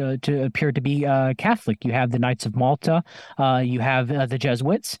try to appear to be Catholic. You have the Knights of Malta. You have the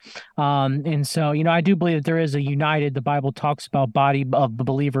Jesuits. And so, I do believe that there is the Bible talks about body of the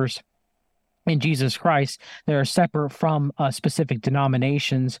believers in Jesus Christ. They are separate from specific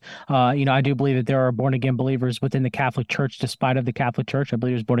denominations. I do believe that there are born again believers within the Catholic Church, despite of the Catholic Church. I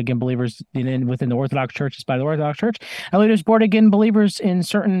believe there's born again believers within the Orthodox Church, despite of the Orthodox Church. I believe there's born again believers in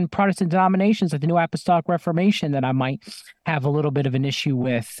certain Protestant denominations, like the New Apostolic Reformation, that I might have a little bit of an issue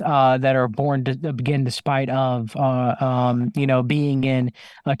with, that are born again despite of being in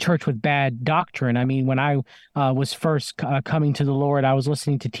a church with bad doctrine. I mean, when I was first coming to the Lord, I was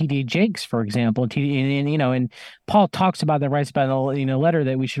listening to T.D. Jakes, for example, and Paul talks about that, writes about in a letter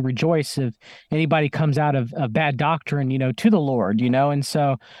that we should rejoice if anybody comes out of bad doctrine, to the Lord, and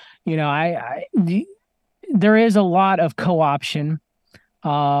so, there is a lot of co-option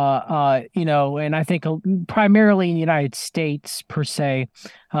And I think primarily in the United States per se,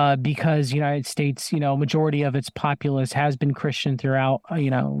 because United States, majority of its populace has been Christian throughout,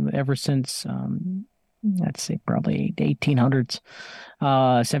 ever since, let's say probably 1800s,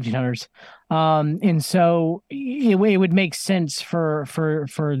 1700s. And so it would make sense for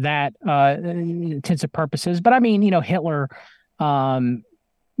that, intensive purposes. But I mean, Hitler,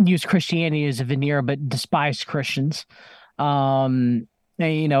 used Christianity as a veneer, but despised Christians.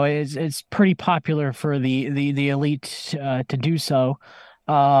 It's pretty popular for the elite to do so.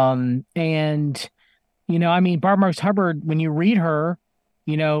 And I mean, Barbara Marx Hubbard, when you read her,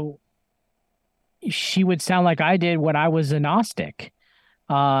 she would sound like I did when I was a Gnostic.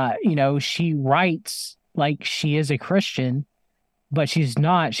 She writes like she is a Christian, but she's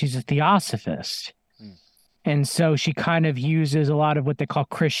not. She's a theosophist. And so she kind of uses a lot of what they call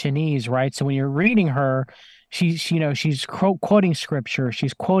Christianese, right? So when you're reading her, she's quoting scripture,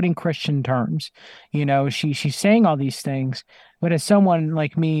 she's quoting Christian terms, she's saying all these things. But as someone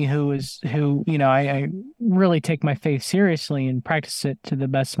like me I really take my faith seriously and practice it to the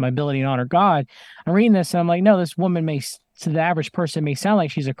best of my ability and honor God, I'm reading this and I'm like, no, this woman to the average person may sound like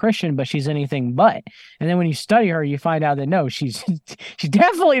she's a Christian, but she's anything but. And then when you study her, you find out that no, she's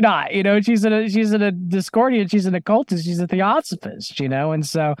definitely not. She's in a Discordian, she's an occultist, she's a theosophist. And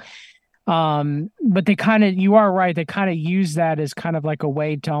so, but you are right. They kind of use that as kind of like a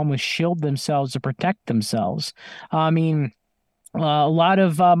way to almost shield themselves, to protect themselves. I mean, a lot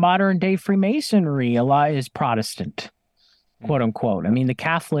of modern day Freemasonry, a lot is Protestant, quote unquote. I mean, the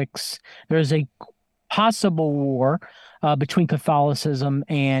Catholics, there's a possible war between Catholicism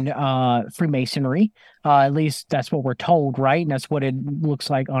and Freemasonry. At least that's what we're told, right? And that's what it looks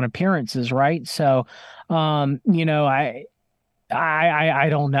like on appearances, right? So, I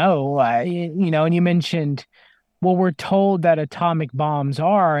don't know. And you mentioned, well, we're told that atomic bombs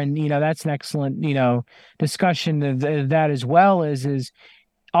are, and that's an excellent discussion of that as well. Is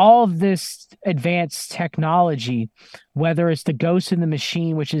all of this advanced technology, whether it's the ghost in the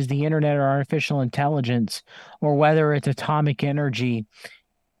machine, which is the internet or artificial intelligence, or whether it's atomic energy,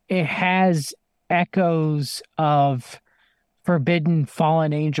 it has echoes of forbidden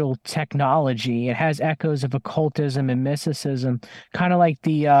fallen angel technology. It has echoes of occultism and mysticism, kind of like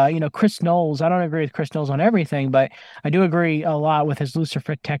the Chris Knowles. I don't agree with Chris Knowles on everything, but I do agree a lot with his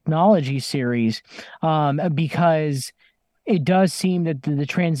Lucifer Technology series, because it does seem that the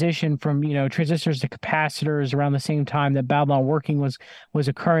transition from transistors to capacitors around the same time that Babylon working was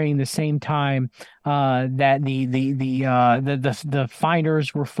occurring, the same time that the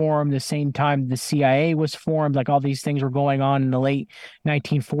finders were formed, the same time the CIA was formed. Like all these things were going on in the late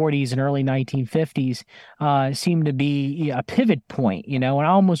 1940s and early 1950s, seemed to be a pivot point. And I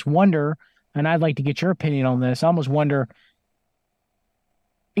almost wonder, and I'd like to get your opinion on this. I almost wonder,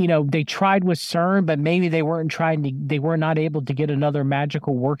 they tried with CERN, but maybe they were not able to get another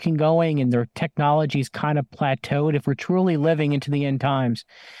magical working going, and their technology's kind of plateaued. If we're truly living into the end times,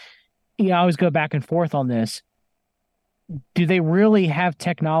 I always go back and forth on this. Do they really have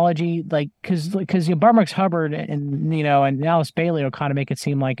technology? Like, because Barbara Marx Hubbard and Alice Bailey will kind of make it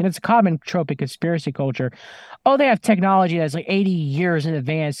seem like, and it's a common trope in conspiracy culture, oh, they have technology that's like 80 years in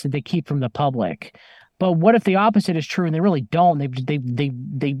advance that they keep from the public. But what if the opposite is true and they really don't?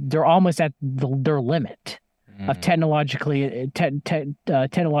 They're almost at their limit of technological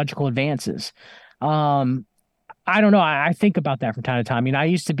advances. I don't know. I think about that from time to time. I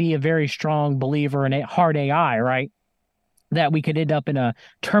used to be a very strong believer in hard AI, right? That we could end up in a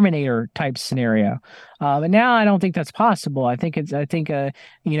Terminator type scenario. But now I don't think that's possible. And I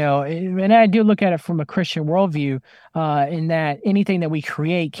do look at it from a Christian worldview, in that anything that we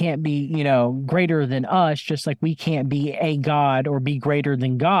create can't be, greater than us, just like we can't be a God or be greater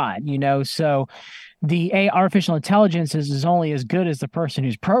than God, so the artificial intelligence is only as good as the person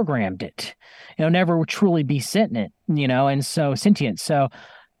who's programmed it. It'll never truly be sentient, and so sentient. So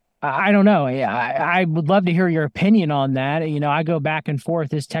I don't know. I would love to hear your opinion on that. I go back and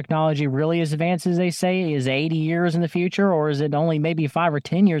forth. Is technology really as advanced as they say? Is 80 years in the future, or is it only maybe 5 or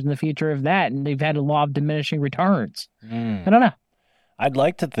 10 years in the future of that? And they've had a law of diminishing returns. I don't know. I'd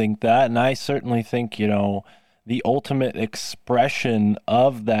like to think that, and I certainly think, the ultimate expression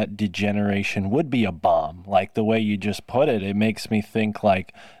of that degeneration would be a bomb. Like the way you just put it, it makes me think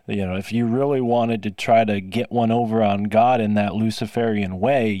like, if you really wanted to try to get one over on God in that Luciferian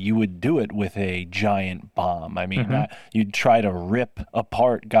way, you would do it with a giant bomb. I mean, you'd try to rip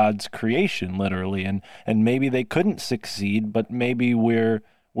apart God's creation, literally, and maybe they couldn't succeed, but maybe we're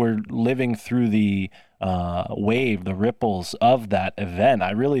living through the wave, the ripples of that event. I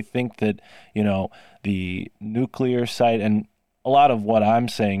really think that, the nuclear site, and a lot of what I'm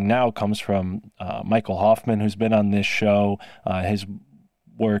saying now comes from Michael Hoffman, who's been on this show. His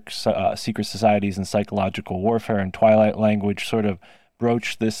work, Secret Societies and Psychological Warfare and Twilight Language, sort of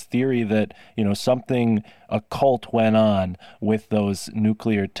broached this theory that, something occult went on with those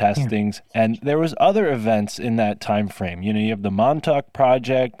nuclear testings. Yeah. And there was other events in that time frame. You have the Montauk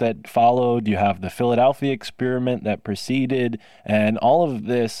Project that followed, you have the Philadelphia experiment that preceded, and all of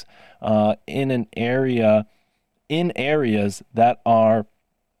this in areas that are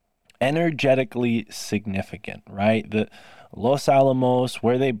energetically significant, right? The Los Alamos,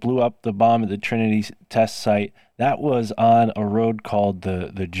 where they blew up the bomb at the Trinity test site, that was on a road called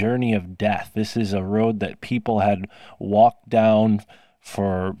the Journey of Death. This is a road that people had walked down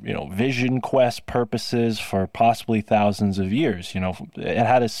for, vision quest purposes for possibly thousands of years. It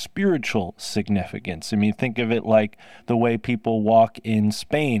had a spiritual significance. I mean, think of it like the way people walk in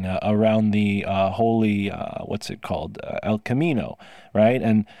Spain around the holy, what's it called? El Camino, right?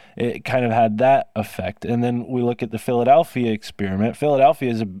 And it kind of had that effect. And then we look at the Philadelphia experiment.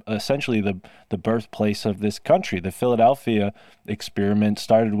 Philadelphia is essentially the birthplace of this country. The Philadelphia experiment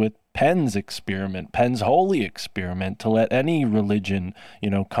started with Penn's experiment, Penn's holy experiment, to let any religion,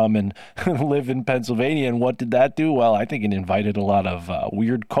 come and live in Pennsylvania. And what did that do? Well, I think it invited a lot of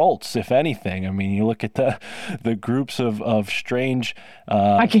weird cults, if anything. I mean, you look at the groups of strange...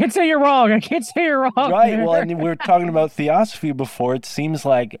 I can't say you're wrong. I can't say you're wrong. Right. Well, and we were talking about theosophy before. It seems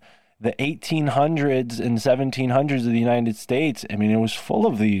like the 1800s and 1700s of the United States, I mean, it was full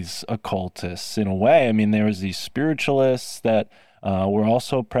of these occultists in a way. I mean, there was these spiritualists that... we're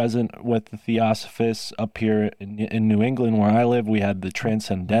also present with the Theosophists up here in New England, where I live. We had the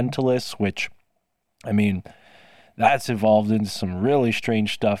Transcendentalists, which, I mean, that's evolved into some really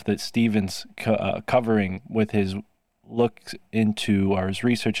strange stuff that Stephen's covering with his look into, or his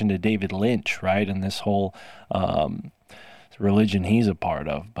research into David Lynch, right? And this whole religion he's a part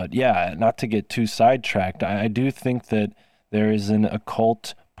of. But yeah, not to get too sidetracked, I do think that there is an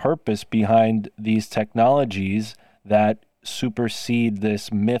occult purpose behind these technologies that supersede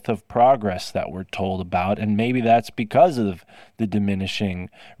this myth of progress that we're told about. And maybe that's because of the diminishing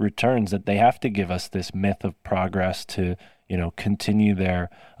returns, that they have to give us this myth of progress to, continue their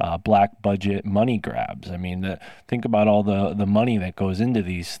black budget money grabs. I mean, think about all the money that goes into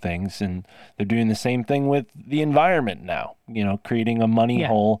these things, and they're doing the same thing with the environment now, creating a money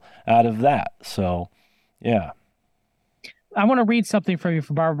hole out of that. So, yeah. I want to read something from you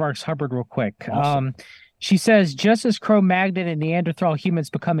from Barbara Marx Hubbard real quick. Awesome. She says, just as Cro-Magnon and Neanderthal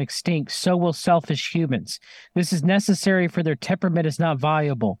humans become extinct, so will selfish humans. This is necessary, for their temperament is not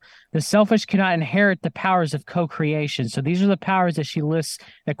viable. The selfish cannot inherit the powers of co-creation. So these are the powers that she lists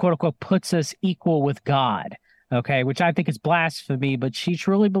that, quote unquote, puts us equal with God. Okay, which I think is blasphemy, but she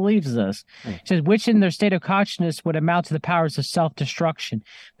truly believes this. She says, which in their state of consciousness would amount to the powers of self-destruction.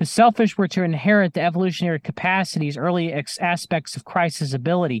 The selfish were to inherit the evolutionary capacities, early aspects of Christ's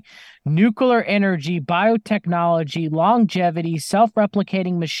ability, nuclear energy, biotechnology, longevity,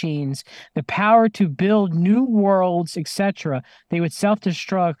 self-replicating machines, the power to build new worlds, etc. They would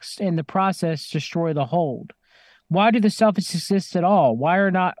self-destruct, in the process destroy the whole. Why do the selfish exist at all? Why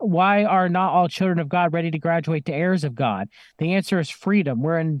are not all children of God ready to graduate to heirs of God? The answer is freedom.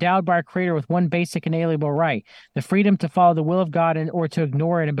 We're endowed by our Creator with one basic inalienable right: the freedom to follow the will of God or to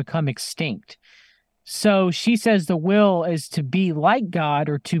ignore it and become extinct. So she says the will is to be like God,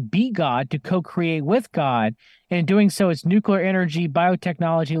 or to be God, to co-create with God. And in doing so, it's nuclear energy,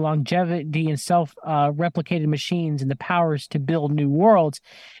 biotechnology, longevity, and self-replicated machines, and the powers to build new worlds.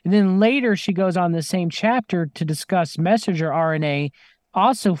 And then later she goes on the same chapter to discuss messenger RNA,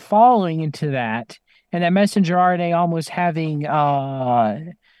 also following into that. And that messenger RNA almost having,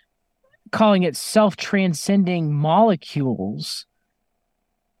 calling it self-transcending molecules,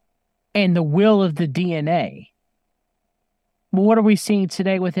 and the will of the DNA. Well, what are we seeing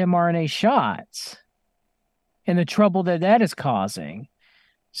today with mRNA shots and the trouble that is causing?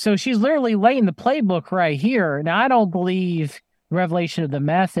 So she's literally laying the playbook right here. Now, I don't believe revelation of the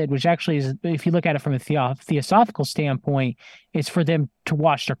method, which actually is, if you look at it from a theosophical standpoint, is for them to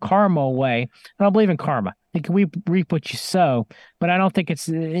wash their karma away. I don't believe in karma. I think we reap what you sow, but I don't think it's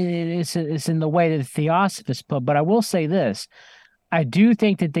in the way that the theosophists put. But I will say this: I do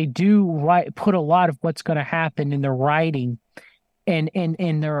think that they do put a lot of what's going to happen in their writing, and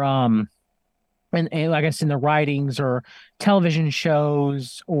in their and I guess in the writings or television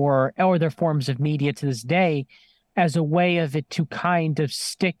shows or their forms of media to this day, as a way of it to kind of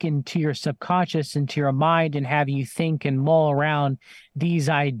stick into your subconscious, into your mind, and have you think and mull around these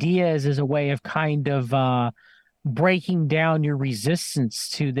ideas as a way of kind of breaking down your resistance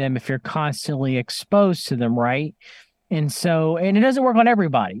to them if you're constantly exposed to them, right? And so, and it doesn't work on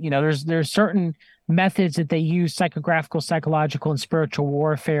everybody. There's certain methods that they use, psychographical, psychological, and spiritual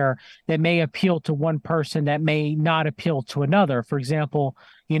warfare, that may appeal to one person that may not appeal to another. For example,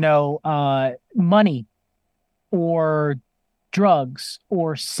 money or drugs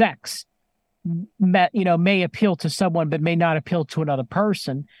or sex, may appeal to someone but may not appeal to another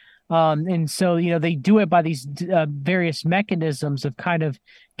person. And so, they do it by these various mechanisms of kind of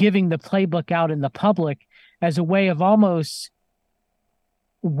giving the playbook out in the public as a way of almost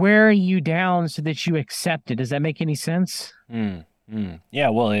wearing you down so that you accept it. Does that make any sense? Yeah,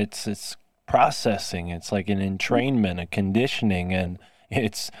 well, it's processing. It's like an entrainment, a conditioning, and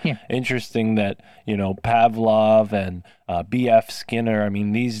it's interesting that, Pavlov and B.F. Skinner, I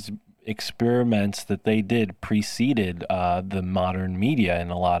mean, these experiments that they did preceded the modern media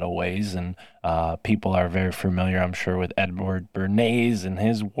in a lot of ways, and people are very familiar, I'm sure, with Edward Bernays and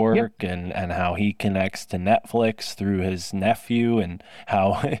his work, and how he connects to Netflix through his nephew, and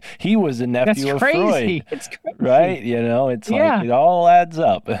how he was a nephew of Freud. It's crazy. Right? It's like it all adds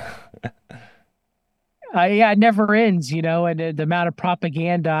up. It never ends, and the amount of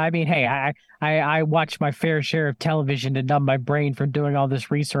propaganda. I mean, hey, I watch my fair share of television to numb my brain from doing all this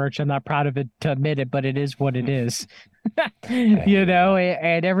research. I'm not proud of it to admit it, but it is what it is.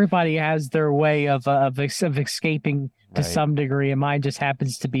 And everybody has their way of escaping to some degree, and mine just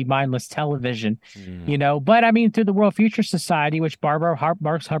happens to be mindless television. But I mean, through the World Future Society, which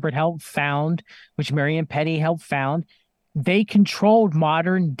Marx Hubbard helped found, which Marion Petty helped found, they controlled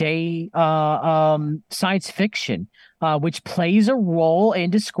modern day science fiction, which plays a role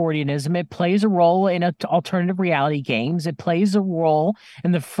in Discordianism. It plays a role in alternative reality games. It plays a role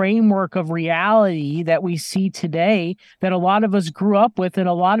in the framework of reality that we see today, that a lot of us grew up with and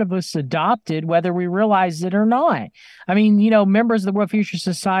a lot of us adopted, whether we realize it or not. I mean, members of the World Future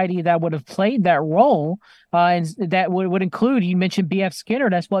Society that would have played that role, and that would include, you mentioned B.F. Skinner.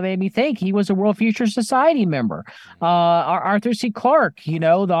 That's what made me think he was a World Future Society member. Arthur C. Clarke, the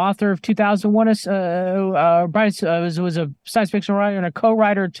author of 2001, was a science fiction writer and a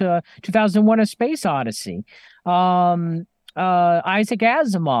co-writer to 2001: A Space Odyssey. Isaac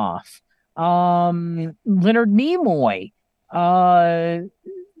Asimov, Leonard Nimoy, Neil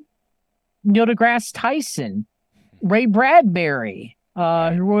deGrasse Tyson, Ray Bradbury, who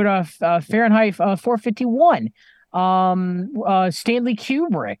wrote Fahrenheit 451, Stanley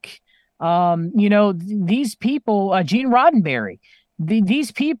Kubrick, these people, Gene Roddenberry,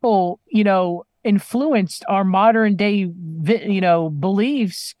 these people, influenced our modern day,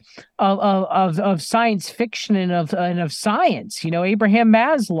 beliefs of science fiction and of science. Abraham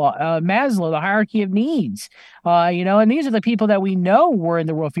Maslow, the hierarchy of needs. And these are the people that we know were in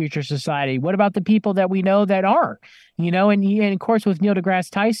the World Future Society. What about the people that we know that aren't? And of course, with Neil deGrasse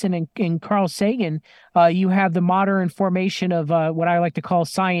Tyson and Carl Sagan, you have the modern formation of what I like to call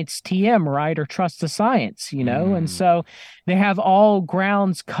science TM, right? Or trust the science, and so they have all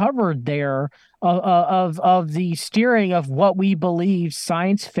grounds covered there of the steering of what we believe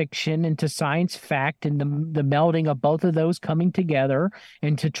science fiction into science fact, and the melding of both of those coming together,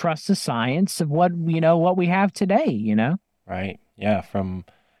 and to trust the science of what we have today. Right. Yeah. From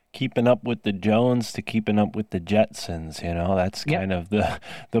keeping up with the Jones to keeping up with the Jetsons, that's kind of the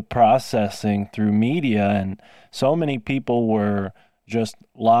processing through media. And so many people were just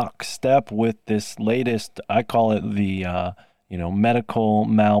lockstep with this latest, I call it the, medical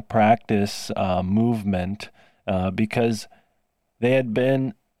malpractice movement, because they had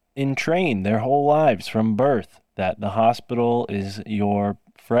been entrained their whole lives from birth that the hospital is your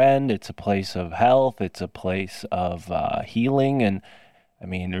friend. It's a place of health. It's a place of healing. And I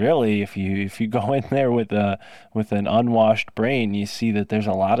mean, really, if you go in there with an unwashed brain, you see that there's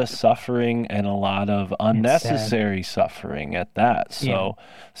a lot of suffering and a lot of unnecessary suffering at that. So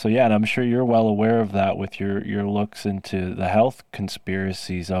and I'm sure you're well aware of that with your looks into the health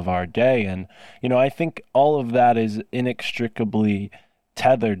conspiracies of our day. And I think all of that is inextricably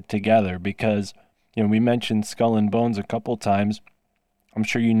tethered together, because we mentioned Skull and Bones a couple times. I'm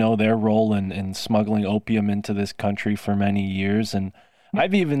sure their role in smuggling opium into this country for many years, and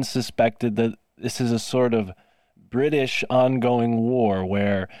I've even suspected that this is a sort of British ongoing war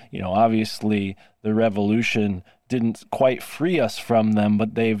where, obviously the revolution didn't quite free us from them,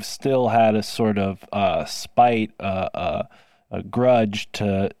 but they've still had a sort of spite, a grudge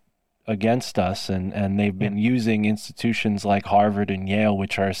against us, and they've been using institutions like Harvard and Yale,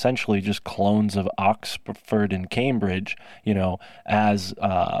 which are essentially just clones of Oxford and Cambridge, as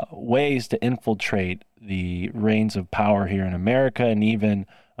ways to infiltrate the reins of power here in America, and even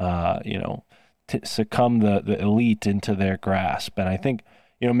to succumb the elite into their grasp. And I think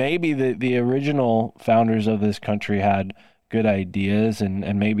maybe the original founders of this country had good ideas,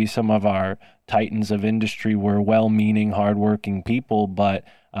 and maybe some of our titans of industry were well-meaning, hardworking people, but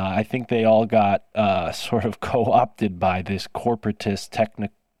I think they all got sort of co-opted by this corporatist,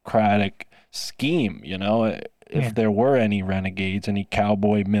 technocratic scheme. If there were any renegades, any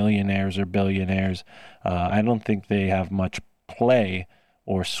cowboy millionaires or billionaires, I don't think they have much play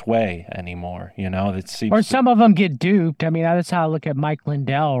or sway anymore. That seems Or some of them get duped. I mean, that's how I look at Mike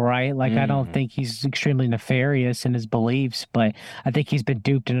Lindell, right? Like, I don't think he's extremely nefarious in his beliefs, but I think he's been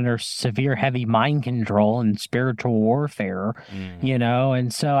duped under severe, heavy mind control and spiritual warfare,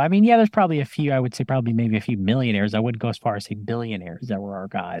 And so, I mean, yeah, there's probably a few, I would say probably maybe a few millionaires. I wouldn't go as far as say billionaires that were our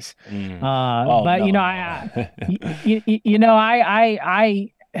guys. But,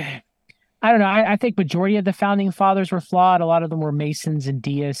 I don't know. I think majority of the founding fathers were flawed. A lot of them were Masons and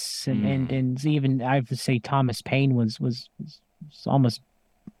deists, and even I would say Thomas Paine was almost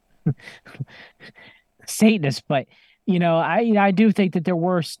Satanist. But I do think that there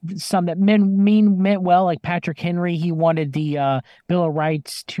were some that meant well, like Patrick Henry. He wanted the Bill of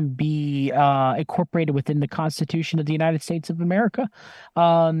Rights to be incorporated within the Constitution of the United States of America.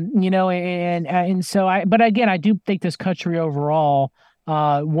 And so but again, I do think this country overall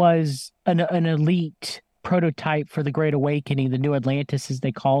was an elite prototype for the Great Awakening, the New Atlantis, as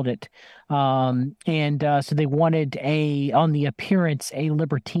they called it. So they wanted on the appearance, a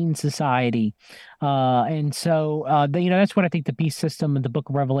libertine society. That's what I think the beast system in the Book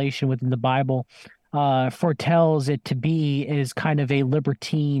of Revelation within the Bible foretells it to be, is kind of a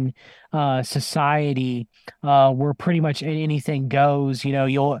libertine society where pretty much anything goes.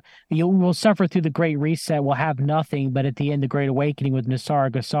 We'll suffer through the Great Reset, we'll have nothing, but at the end, the Great Awakening with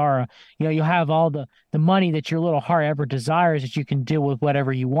Nasara Gassara, you'll have all the money that your little heart ever desires, that you can do with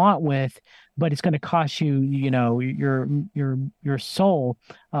whatever you want with, but it's going to cost you, your soul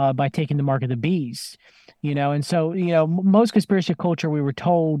by taking the mark of the beast. And so most conspiracy culture, we were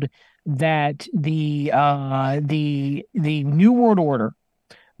told that the New World Order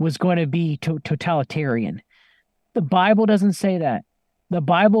was going to be totalitarian. The Bible doesn't say that. The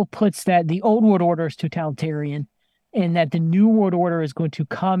Bible puts that the Old World Order is totalitarian, and that the New World Order is going to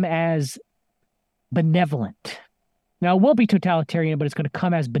come as benevolent. Now, it will be totalitarian, but it's going to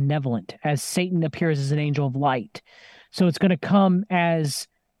come as benevolent, as Satan appears as an angel of light. So it's going to come as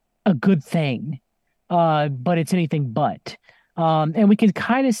a good thing, but it's anything but. And we can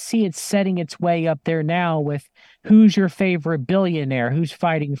kind of see it setting its way up there now with who's your favorite billionaire, who's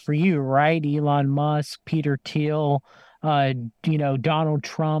fighting for you, right? Elon Musk, Peter Thiel, Donald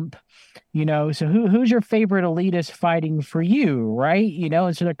Trump, so who's your favorite elitist fighting for you, right?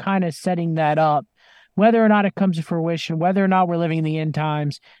 And so they're kind of setting that up. Whether or not it comes to fruition, whether or not we're living in the end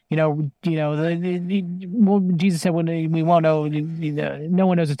times, Jesus said, when we won't know, no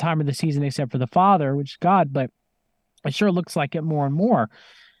one knows the time of the season except for the Father, which is God, but it sure looks like it more and more.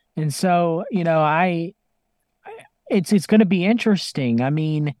 And so, it's going to be interesting. I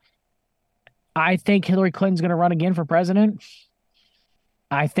mean, I think Hillary Clinton's going to run again for president.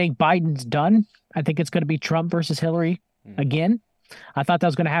 I think Biden's done. I think it's going to be Trump versus Hillary again. I thought that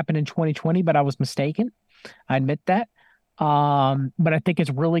was going to happen in 2020, but I was mistaken. I admit that. But I think it's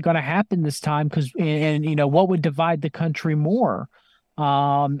really going to happen this time because, what would divide the country more?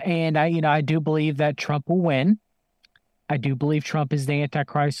 I do believe that Trump will win. I do believe Trump is the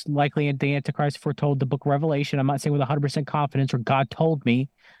Antichrist, likely the Antichrist foretold the Book of Revelation. I'm not saying with 100% confidence or God told me.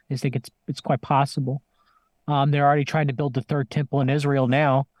 I just think it's quite possible. They're already trying to build the third temple in Israel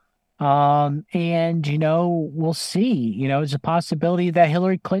now. We'll see. There's a possibility that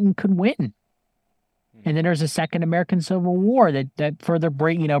Hillary Clinton could win. And then there's a second American Civil War that further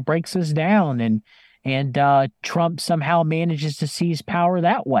breaks us down, and Trump somehow manages to seize power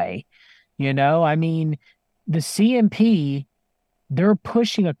that way. I mean, the CMP, they're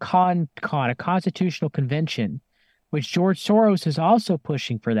pushing a constitutional convention, which George Soros is also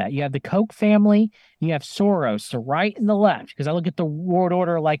pushing for that. You have the Koch family, you have Soros, the right and the left, because I look at the world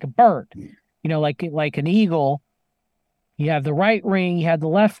order like a bird, like an eagle. You have the right wing, you have the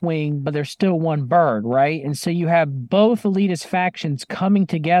left wing, but there's still one bird, right? And so you have both elitist factions coming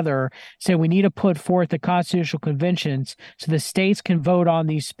together, saying we need to put forth the constitutional conventions so the states can vote on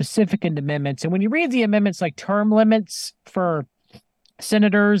these specific amendments. And when you read the amendments like term limits for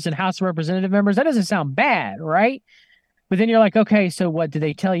senators and House of Representative members, that doesn't sound bad, right? But then you're like, okay, so what, do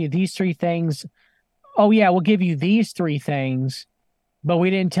they tell you these three things? Oh, yeah, we'll give you these three things, but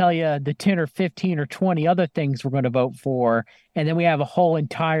we didn't tell you the 10 or 15 or 20 other things we're going to vote for. And then we have a whole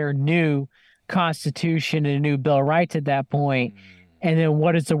entire new constitution and a new Bill of Rights at that point. And then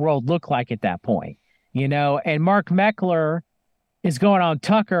what does the world look like at that point? And Mark Meckler is going on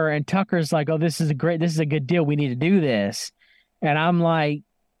Tucker, and Tucker's like, "Oh, this is a good deal. We need to do this," and I'm like,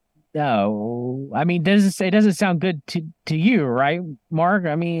 "No, I mean, it doesn't sound good to you, right, Mark?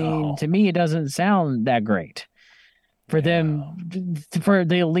 I mean, No. to me, it doesn't sound that great for for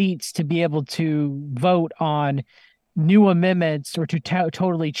the elites to be able to vote on new amendments or to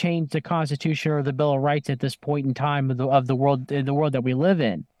totally change the Constitution or the Bill of Rights at this point in time of the world that we live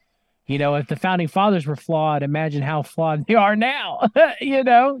in. You know, if the founding fathers were flawed, imagine how flawed they are now. You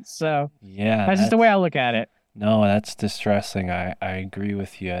know, so Yeah, that's just the way I look at it. no, that's distressing. I agree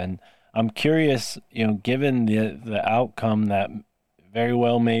with you, and I'm curious. Given the outcome that very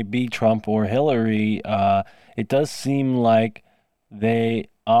well may be Trump or Hillary, it does seem like they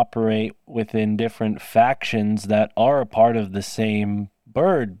operate within different factions that are a part of the same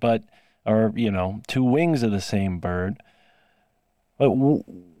bird, but or two wings of the same bird. But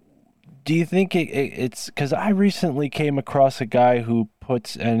do you think it's because I recently came across a guy who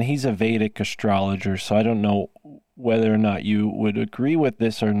puts, and he's a Vedic astrologer, so I don't know whether or not you would agree with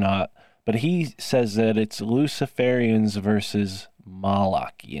this or not, but he says that it's Luciferians versus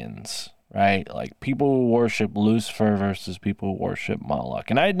Malachians, right? Like people who worship Lucifer versus people who worship Moloch.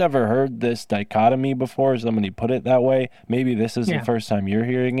 And I'd never heard this dichotomy before. Somebody put it that way. Maybe this is the first time you're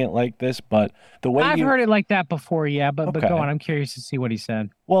hearing it like this, but the way I've heard it like that before, yeah, but Okay. go on. I'm curious to see what he said.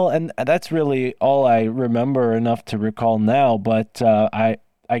 Well, and that's really all I remember enough to recall now, but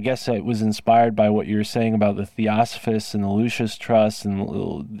I guess it was inspired by what you were saying about the Theosophists and the Lucis Trust,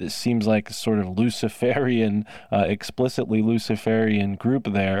 and this seems like a sort of Luciferian, explicitly Luciferian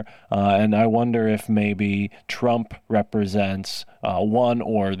group there, and I wonder if maybe Trump represents one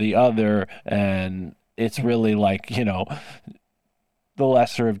or the other, and it's really like, the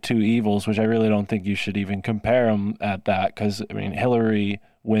lesser of two evils, which I really don't think you should even compare them at that, because, I mean, Hillary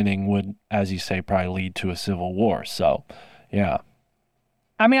winning would, as you say, probably lead to a civil war, so, yeah.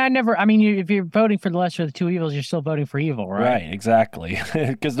 I mean, if you're voting for the lesser of the two evils, you're still voting for evil, right? Right, exactly.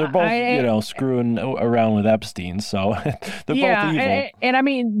 Because they're both, screwing around with Epstein, so they're both evil. And I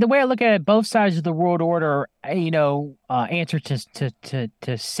mean, the way I look at it, both sides of the world order, answer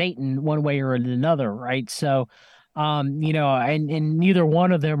to Satan one way or another, right? So, and neither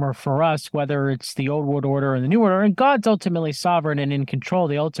one of them are for us, whether it's the old world order or the new world order. And God's ultimately sovereign and in control.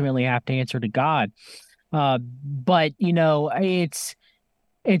 They ultimately have to answer to God. But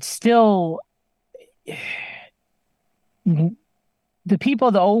it's still the people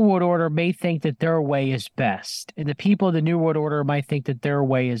of the old world order may think that their way is best, and the people of the new world order might think that their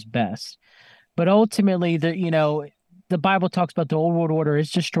way is best. But ultimately, the Bible talks about the old world order is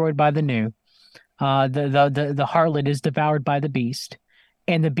destroyed by the new. The harlot is devoured by the beast,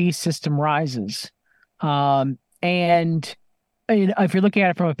 and the beast system rises. And if you're looking at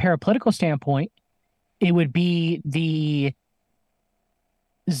it from a parapolitical standpoint, it would be the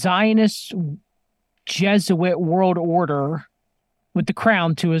Zionist Jesuit world order with the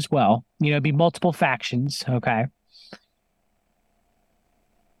crown too as well. It'd be multiple factions, okay?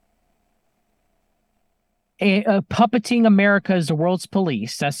 Puppeting America as the world's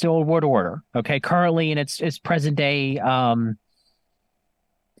police. That's the old world order, okay? Currently in its present day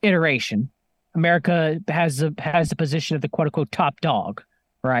iteration, America has the position of the quote unquote top dog,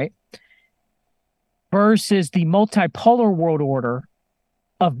 right? Versus the multipolar world order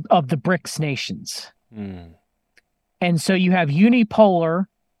of the BRICS nations. And so you have unipolar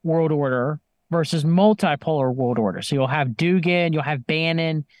world order versus multipolar world order. So you'll have Dugan, you'll have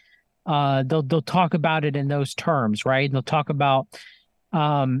Bannon. They'll talk about it in those terms, right? And they'll talk about.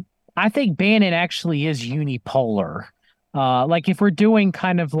 I think Bannon actually is unipolar. Like if we're doing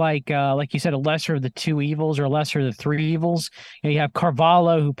kind of like you said, a lesser of the two evils or a lesser of the three evils. You have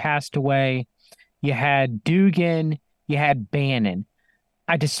Carvalho who passed away. You had Dugan. You had Bannon.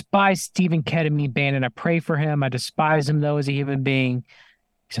 I despise Stephen Ketamine Bannon. I pray for him. I despise him, though, as a human being.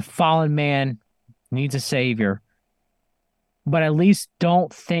 He's a fallen man, needs a savior. But at least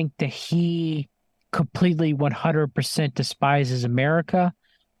don't think that he completely 100% despises America,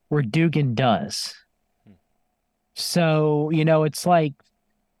 where Dugan does. So, it's like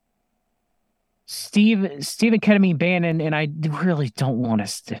Stephen Ketamine Bannon, and I really don't want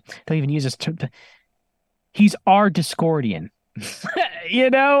to don't even use this term. He's our Discordian.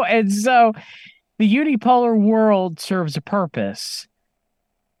 And so the unipolar world serves a purpose.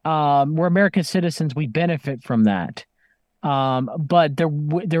 We're American citizens, we benefit from that. But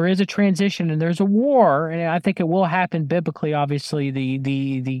there is a transition and there's a war, and I think it will happen biblically. Obviously,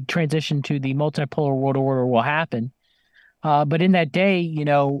 the transition to the multipolar world order will happen. But in that day,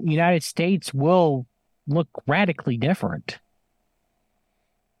 United States will look radically different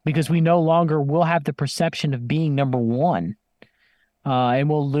because we no longer will have the perception of being number one. And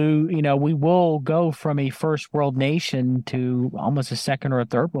we'll lose, we will go from a first world nation to almost a second or a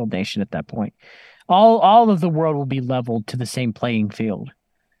third world nation at that point. All of the world will be leveled to the same playing field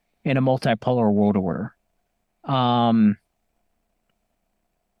in a multipolar world order.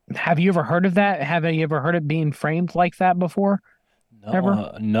 Have you ever heard of that? Have you ever heard it being framed like that before? No,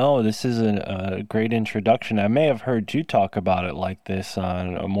 Ever? no, this is a great introduction. I may have heard you talk about it like this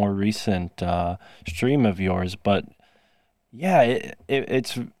on a more recent stream of yours, but yeah,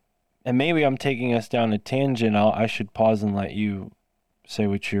 it's, and maybe I'm taking us down a tangent. I should pause and let you say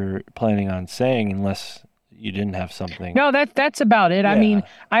what you're planning on saying, unless you didn't have something. No, that's about it. I mean,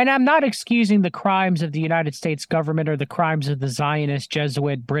 Yeah. and I'm not excusing the crimes of the United States government or the crimes of the Zionist,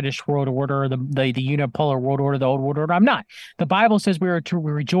 Jesuit, British world order, or the unipolar world order, the old world order. I'm not. The Bible says we are to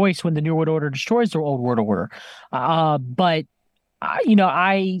rejoice when the new world order destroys the old world order. But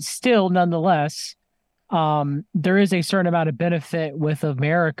I still, nonetheless, there is a certain amount of benefit with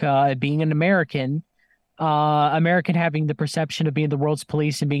America being an American. American having the perception of being the world's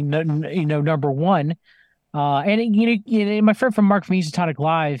police and being number one. My friend from Mark from Musitonic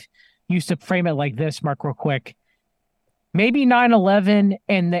Live used to frame it like this, Mark, real quick. Maybe 9/11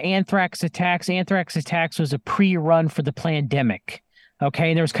 and the anthrax attacks. Anthrax attacks was a pre-run for the pandemic.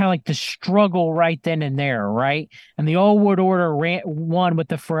 Okay, and there was kind of like the struggle right then and there, right? And the old world order won with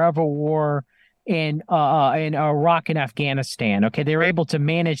the forever war in Iraq and Afghanistan. Okay, they were able to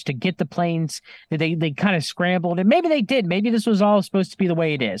manage to get the planes. They kind of scrambled, and maybe they did. Maybe this was all supposed to be the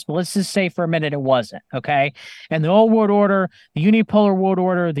way it is. But let's just say for a minute it wasn't. Okay, and the old world order, the unipolar world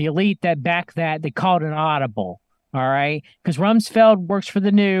order, the elite that backed that, they called an audible. All right, because Rumsfeld works for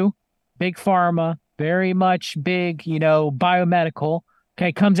the new big pharma, very much big, biomedical.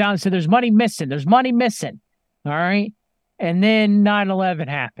 Okay, comes out and said there's money missing. There's money missing. All right, and then 9/11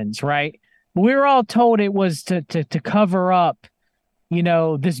 happens. Right. We were all told it was to cover up,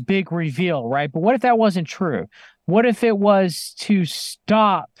 this big reveal, right? But what if that wasn't true? What if it was to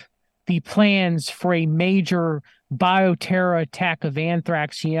stop the plans for a major bioterror attack of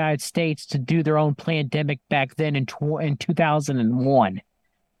anthrax in the United States to do their own pandemic back then in 2001?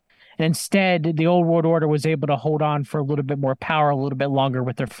 And instead, the old world order was able to hold on for a little bit more power, a little bit longer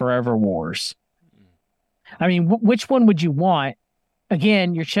with their forever wars. I mean, which one would you want?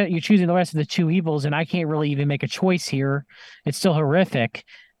 Again, you're choosing the rest of the two evils, and I can't really even make a choice here. It's still horrific.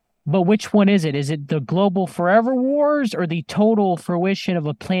 But which one is it? Is it the global forever wars or the total fruition of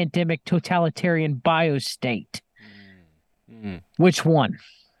a pandemic totalitarian biostate? Which one?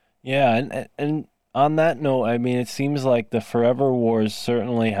 Yeah, and on that note, I mean, it seems like the forever wars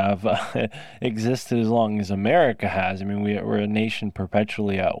certainly have existed as long as America has. I mean, we're a nation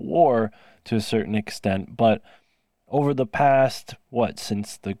perpetually at war to a certain extent, but over the past,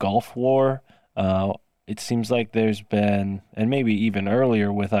 since the Gulf War, it seems like there's been, and maybe even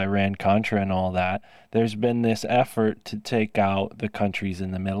earlier with Iran-Contra and all that, there's been this effort to take out the countries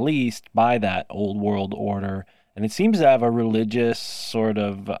in the Middle East by that old world order. And it seems to have a religious sort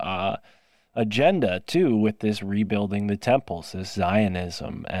of agenda, too, with this rebuilding the temples, this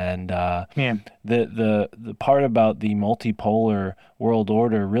Zionism. And the part about the multipolar world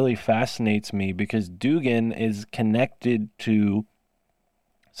order really fascinates me because Dugin is connected to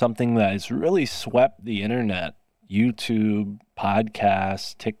something that has really swept the internet, YouTube,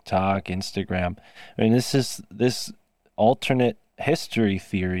 podcasts, TikTok, Instagram. I mean, this alternate history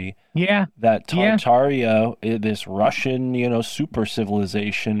theory that Tartaria, this Russian, super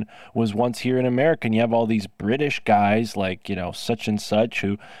civilization, was once here in America. And you have all these British guys like, such and such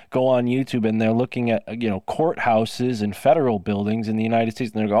who go on YouTube and they're looking at, courthouses and federal buildings in the United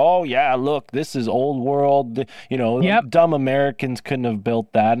States. And they go, oh, yeah, look, this is old world. Dumb Americans couldn't have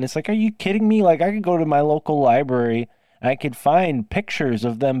built that. And it's like, are you kidding me? Like, I could go to my local library. I could find pictures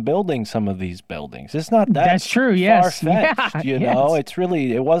of them building some of these buildings. It's not that That's true, yes. far-fetched, Yeah,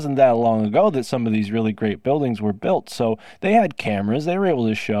 it wasn't that long ago that some of these really great buildings were built. So they had cameras, they were able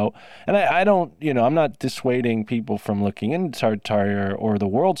to show. And I don't, I'm not dissuading people from looking into Tartaria or the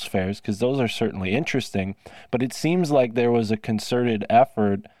World's Fairs because those are certainly interesting. But it seems like there was a concerted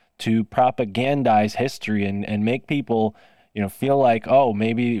effort to propagandize history and make people feel like, oh,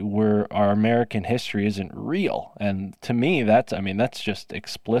 maybe our American history isn't real. And to me, that's just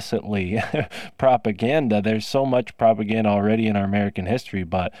explicitly propaganda. There's so much propaganda already in our American history,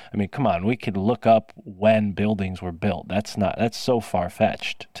 but I mean, come on, we could look up when buildings were built. That's so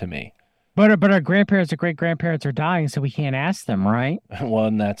far-fetched to me. But our grandparents or great-grandparents are dying, so we can't ask them, right? Well,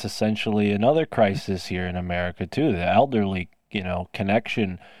 and that's essentially another crisis here in America, too. The elderly,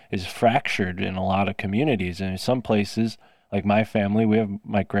 connection is fractured in a lot of communities. And in some places, like my family, we have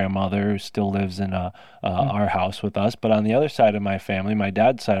my grandmother who still lives in our house with us. But on the other side of my family, my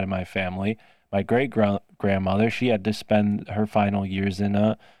dad's side of my family, my grandmother, she had to spend her final years in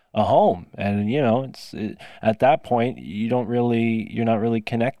a home. And, at that point, you're not really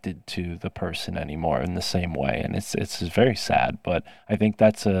connected to the person anymore in the same way. And it's very sad. But I think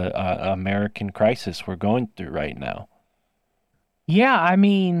that's a American crisis we're going through right now. Yeah, I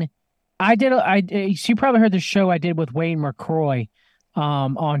mean, so you probably heard the show I did with Wayne McCroy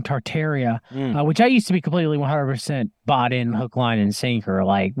on Tartaria, which I used to be completely 100% bought in, hook, line, and sinker,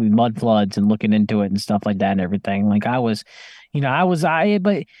 like mud floods and looking into it and stuff like that and everything. Like but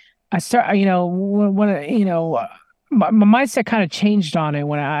I start, my mindset kind of changed on it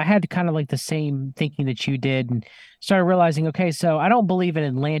when I had kind of like the same thinking that you did and started realizing, okay, so I don't believe in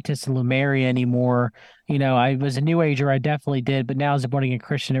Atlantis and Lemuria anymore. I was a New Ager, I definitely did, but now as a born again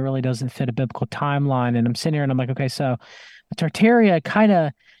Christian, it really doesn't fit a biblical timeline. And I'm sitting here and I'm like, okay, so the Tartaria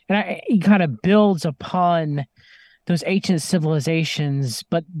kind of builds upon those ancient civilizations,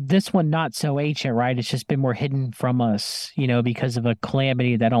 but this one not so ancient, right? It's just been more hidden from us, because of a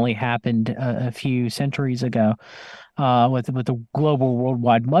calamity that only happened a few centuries ago, with the global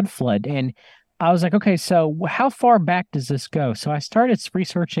worldwide mud flood. And I was like, okay, so how far back does this go? So I started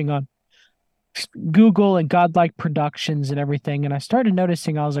researching on Google and Godlike Productions and everything, and I started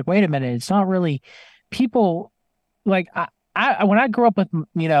noticing, I was like, wait a minute, it's not really people like I when I grew up with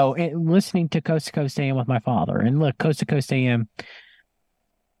listening to Coast to Coast AM with my father, and look, Coast to Coast AM,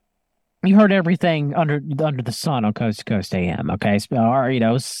 you heard everything under the sun on Coast to Coast AM. Okay,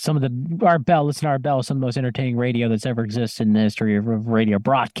 so some of our Bell, listen to our Bell, some of the most entertaining radio that's ever existed in the history of radio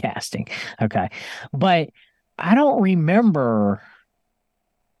broadcasting. Okay, but I don't remember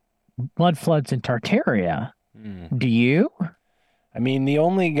mud floods in Tartaria. Do you? I mean, the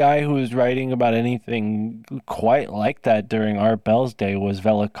only guy who was writing about anything quite like that during Art Bell's day was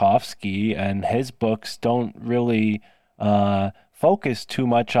Velikovsky, and his books don't really focus too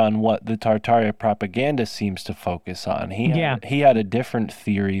much on what the Tartaria propaganda seems to focus on. He had a different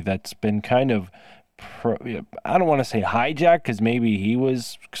theory that's been kind of, I don't want to say hijacked, because maybe he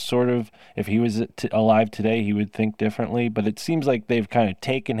was sort of, if he was alive today, he would think differently, but it seems like they've kind of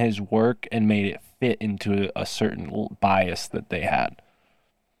taken his work and made it fit into a certain bias that they had.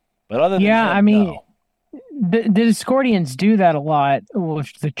 But other than that, I mean, the Discordians do that a lot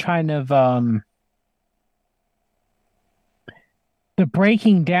with the kind of the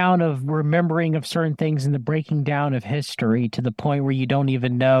breaking down of remembering of certain things and the breaking down of history to the point where you don't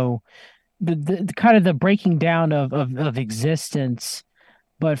even know the kind of the breaking down of existence,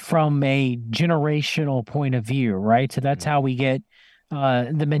 but from a generational point of view, right? So that's how we get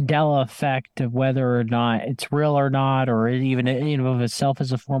the Mandela effect of whether or not it's real or not, or even of itself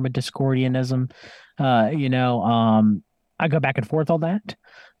as a form of Discordianism. I go back and forth on that.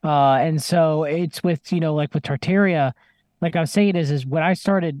 And so it's with, like with Tartaria, like I was saying is when I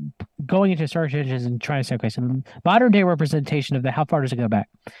started going into search engines and trying to say, okay, so modern day representation of how far does it go back?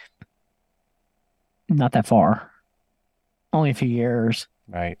 Not that far. Only a few years.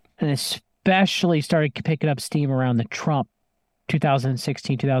 Right. And especially started picking up steam around the Trump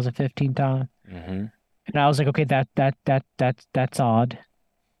 2016, 2015 time. Mm-hmm. And I was like, okay, that's odd.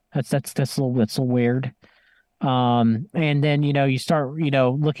 That's a little weird. And then, you start,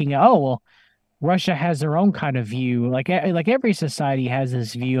 looking at, Russia has their own kind of view. Like every society has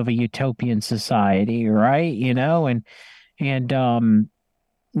this view of a utopian society, right? And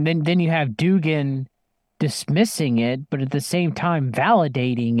then you have Dugin dismissing it, but at the same time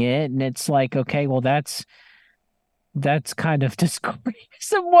validating it. And it's like, okay, well, that's kind of discouraging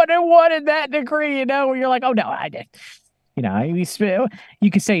one in that degree, where you're like, oh no, I did.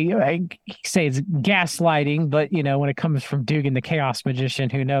 You could say it's gaslighting, but when it comes from Dugin, the chaos magician,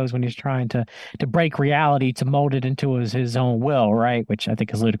 who knows when he's trying to break reality to mold it into his own will, right? Which I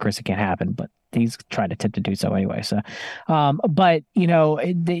think is ludicrous. It can't happen, but he's trying to attempt to do so anyway. So, but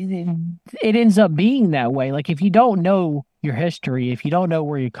it ends up being that way. Like if you don't know your history, if you don't know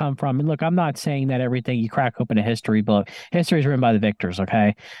where you come from, and look, I'm not saying that everything you crack open a history book, history is written by the victors,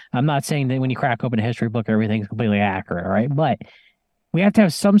 okay? I'm not saying that when you crack open a history book, everything's completely accurate, right? But we have to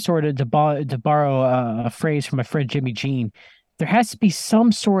have some sort of, to borrow a phrase from my friend Jimmy Jean, there has to be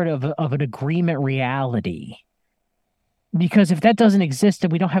some sort of an agreement reality. Because if that doesn't exist, then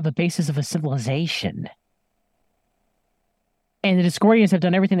we don't have a basis of a civilization. And the Discordians have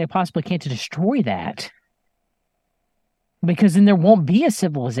done everything they possibly can to destroy that. Because then there won't be a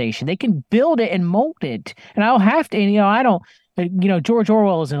civilization. They can build it and mold it. And I'll have to, I don't, George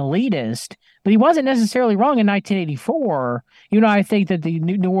Orwell is an elitist, but he wasn't necessarily wrong in 1984. I think that the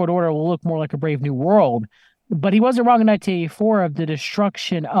New World Order will look more like a Brave New World. But he wasn't wrong in 1984 of the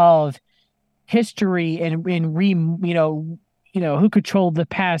destruction of history and who controlled the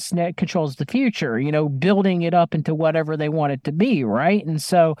past net controls the future, building it up into whatever they want it to be, right? And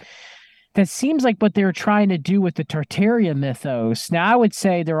so that seems like what they're trying to do with the Tartaria mythos. Now, I would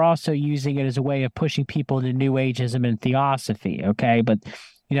say they're also using it as a way of pushing people into New Ageism and Theosophy, okay? But,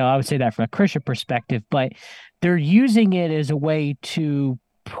 I would say that from a Christian perspective, but they're using it as a way to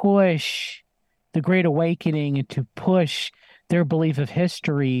push the Great Awakening and to push their belief of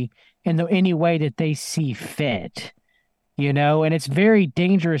history in any way that they see fit. And it's very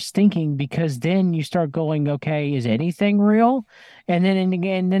dangerous thinking, because then you start going, okay, is anything real? And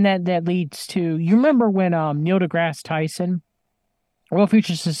then that leads to, you remember when Neil deGrasse Tyson, World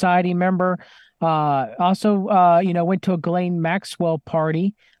Future Society member, also went to a Ghislaine Maxwell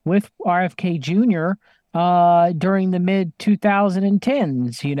party with RFK Jr. During the mid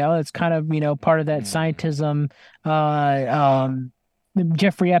 2010s. It's kind of part of that scientism,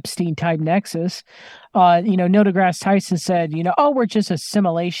 Jeffrey Epstein type nexus. Neil deGrasse Tyson said, we're just a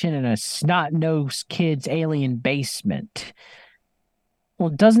simulation in a snot-nosed kid's alien basement. Well,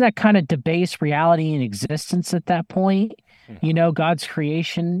 doesn't that kind of debase reality and existence at that point? God's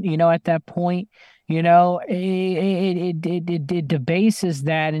creation, at that point, it debases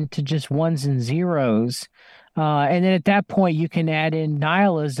that into just ones and zeros. And then at that point, you can add in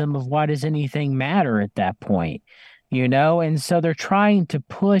nihilism of why does anything matter at that point? And so they're trying to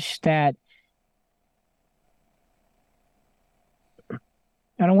push that.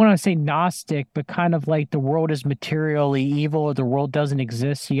 I don't want to say Gnostic, but kind of like the world is materially evil, or the world doesn't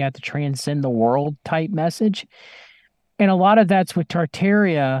exist, so you have to transcend the world type message. And a lot of that's with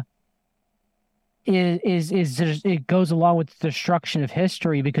Tartaria is it goes along with the destruction of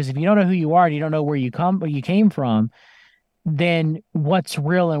history, because if you don't know who you are and you don't know where you came from, then what's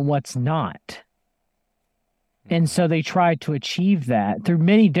real and what's not. And so they tried to achieve that through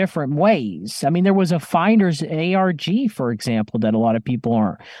many different ways. I mean, there was a Finders ARG, for example, that a lot of people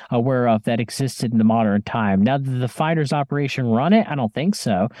aren't aware of that existed in the modern time. Now, did the Finders operation run it? I don't think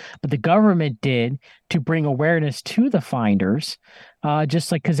so. But the government did, to bring awareness to the Finders,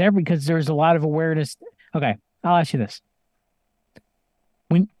 just like because there's a lot of awareness. Okay, I'll ask you this.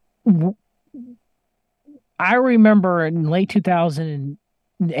 I remember in late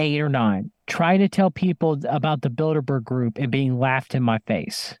 2008 or 9, trying to tell people about the Bilderberg Group and being laughed in my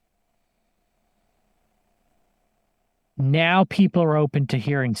face. Now people are open to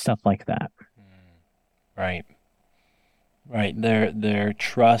hearing stuff like that. Right. Their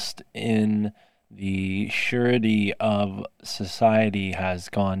trust in the surety of society has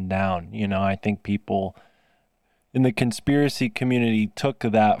gone down. I think people in the conspiracy community took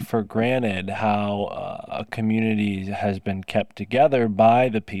that for granted, how a community has been kept together by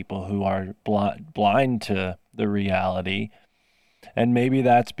the people who are blind to the reality. And maybe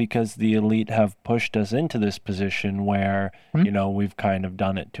that's because the elite have pushed us into this position where, we've kind of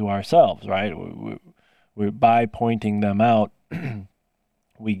done it to ourselves, right? We by pointing them out,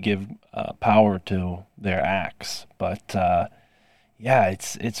 we give power to their acts. But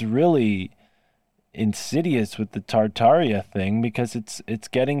it's really insidious with the Tartaria thing, because it's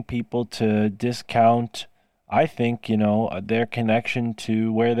getting people to discount, I think, their connection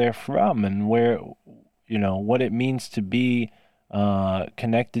to where they're from and where, what it means to be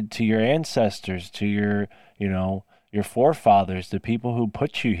connected to your ancestors, to your forefathers, the people who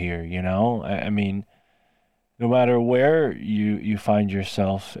put you here. I mean, no matter where you find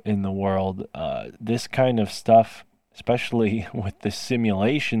yourself in the world, this kind of stuff, especially with the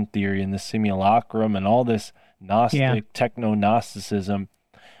simulation theory and the simulacrum and all this Gnostic, techno-Gnosticism,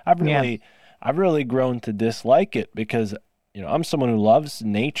 I've really grown to dislike it, because, I'm someone who loves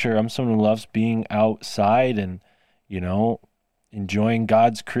nature. I'm someone who loves being outside and, enjoying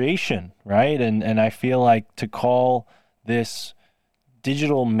God's creation, right? And I feel like to call this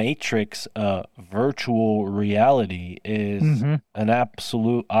digital matrix virtual reality is an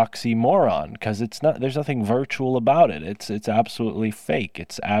absolute oxymoron, because there's nothing virtual about it. It's absolutely fake.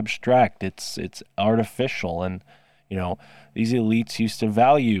 It's abstract. It's artificial. And these elites used to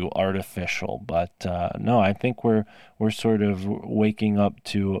value artificial, but no, I think we're sort of waking up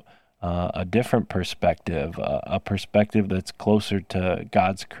to a different perspective, a perspective that's closer to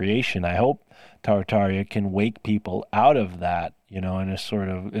God's creation. I hope Tartaria can wake people out of that, in a sort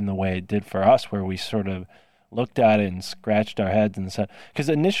of, in the way it did for us, where we sort of looked at it and scratched our heads and said, because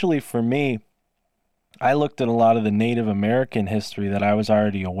initially for me, I looked at a lot of the Native American history that I was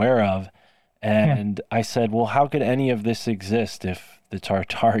already aware of, and I said, well, how could any of this exist if the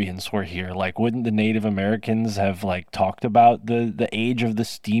Tartarians were here? Like, wouldn't the Native Americans have like talked about the age of the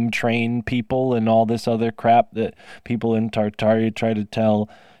steam train people and all this other crap that people in Tartaria try to tell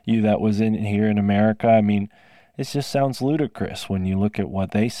you that was in here in America? I mean, it just sounds ludicrous when you look at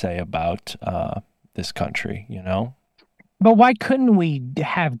what they say about this country, you know? But why couldn't we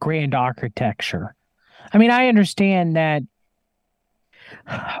have grand architecture? I mean, I understand that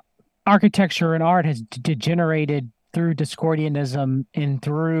architecture and art has degenerated through Discordianism and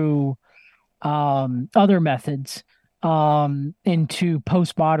through other methods into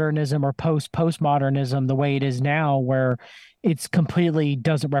postmodernism or postmodernism the way it is now, where it's completely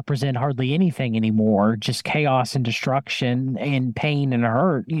doesn't represent hardly anything anymore, just chaos and destruction and pain and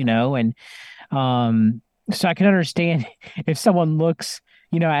hurt, you know. And so I can understand if someone looks,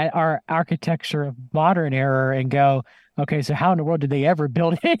 you know, at our architecture of modern era and go, okay, so how in the world did they ever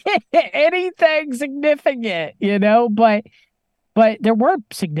build anything significant, you know? But there were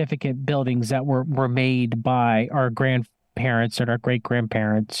significant buildings that were made by our grandparents and our great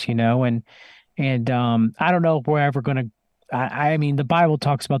grandparents, you know, and I don't know if we're ever going to. I mean, the Bible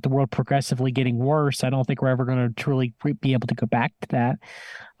talks about the world progressively getting worse. I don't think we're ever going to truly be able to go back to that.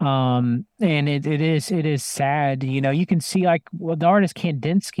 And it is sad, you know. You can see like the artist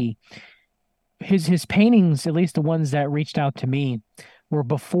Kandinsky, his paintings, at least the ones that reached out to me, were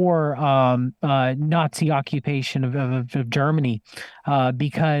before Nazi occupation of Germany,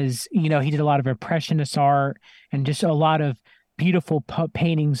 because, you know, he did a lot of impressionist art and just a lot of beautiful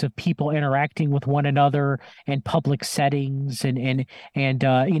paintings of people interacting with one another in public settings and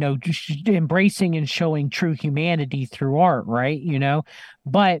you know, just embracing and showing true humanity through art, right? You know,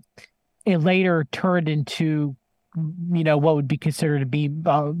 but it later turned into, you know, what would be considered to be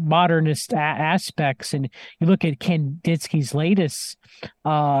modernist aspects. And you look at Kandinsky's latest,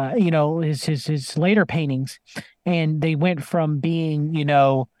 you know, his later paintings, and they went from being, you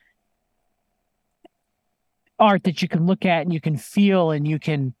know, art that you can look at and you can feel and you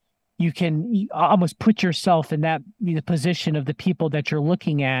can almost put yourself in that the position of the people that you're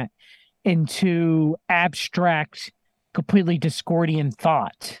looking at, into abstract, completely Discordian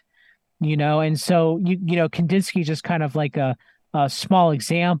thought, you know. And so you know, Kandinsky is just kind of like a small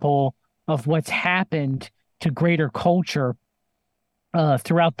example of what's happened to greater culture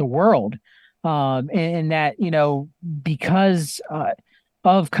throughout the world, and that, you know, because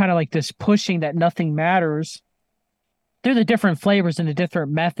of kind of like this pushing that nothing matters through the different flavors and the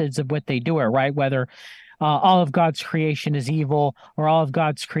different methods of what they do it, right? Whether all of God's creation is evil or all of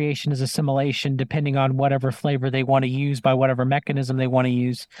God's creation is assimilation, depending on whatever flavor they want to use by whatever mechanism they want to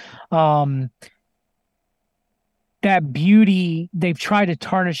use. That beauty, they've tried to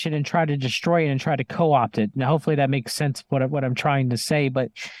tarnish it and try to destroy it and try to co-opt it. Now, hopefully that makes sense what I'm trying to say,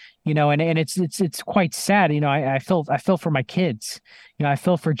 but you know, and it's quite sad. You know, I feel for my kids. You know, I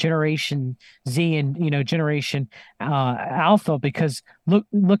feel for Generation Z and, you know, Generation Alpha, because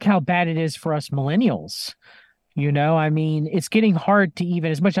look how bad it is for us millennials. You know, I mean, it's getting hard to,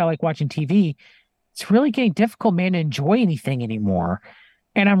 even as much as I like watching TV, it's really getting difficult, man, to enjoy anything anymore.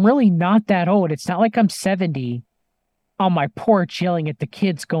 And I'm really not that old. It's not like I'm 70 on my porch yelling at the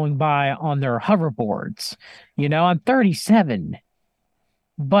kids going by on their hoverboards. You know, I'm 37.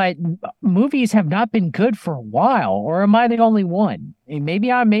 But movies have not been good for a while, or am I the only one? And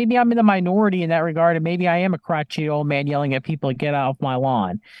maybe I'm in the minority in that regard, and maybe I am a crotchety old man yelling at people to get off my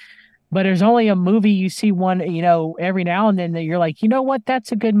lawn. But there's only a movie you see one, you know, every now and then that you're like, you know what,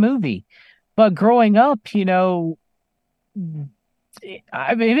 that's a good movie. But growing up, you know,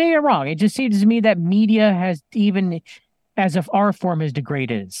 I mean, maybe I'm wrong. It just seems to me that media has, even as if art form, has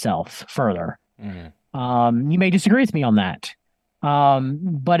degraded itself further. You may disagree with me on that.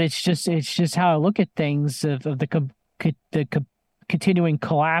 But it's just how I look at things of the continuing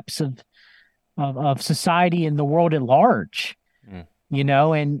collapse of society and the world at large, you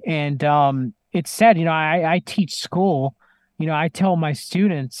know, and it's sad, you know. I teach school, you know. I tell my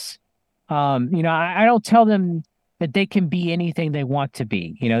students, you know, I don't tell them that they can be anything they want to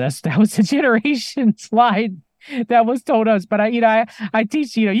be. You know, that was the generation slide that was told us. But I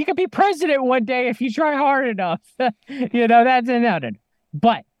teach, you know, you can be president one day if you try hard enough. You know, that's another.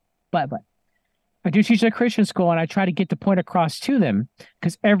 But I do teach at a Christian school, and I try to get the point across to them,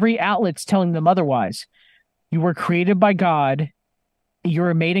 because every outlet's telling them otherwise. You were created by God, you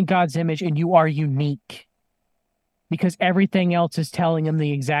were made in God's image, and you are unique. Because everything else is telling them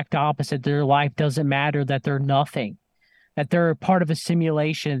the exact opposite. Their life doesn't matter, that they're nothing, that they're part of a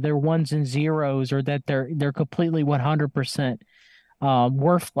simulation, they're ones and zeros, or that they're completely 100%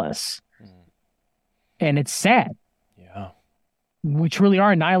 worthless. And it's sad. Yeah. We truly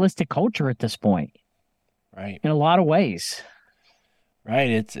are a nihilistic culture at this point. Right. In a lot of ways. Right.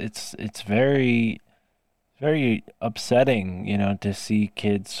 It's very upsetting, to see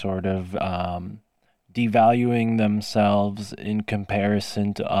kids sort of devaluing themselves in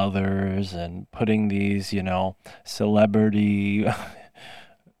comparison to others and putting these, celebrity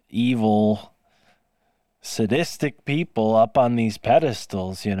evil sadistic people up on these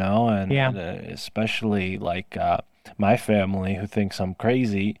pedestals, and, Yeah. especially like my family who thinks I'm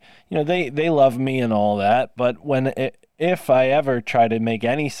crazy. They love me and all that, but if I ever try to make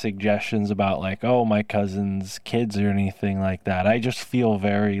any suggestions about like, oh, my cousin's kids or anything like that, I just feel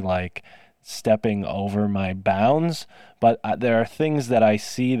very like stepping over my bounds. But there are things that I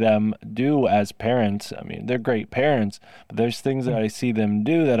see them do as parents. I mean, they're great parents, but there's things that I see them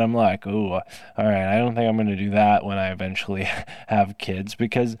do that I'm like, oh, all right, I don't think I'm going to do that when I eventually have kids,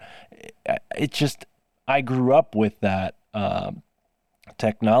 because it just, I grew up with that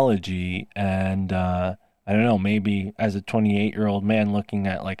technology, and I don't know, maybe as a 28-year-old man looking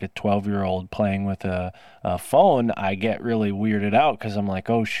at like a 12-year-old playing with a phone, I get really weirded out because I'm like,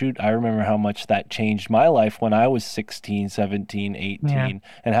 oh, shoot, I remember how much that changed my life when I was 16, 17, 18, Yeah.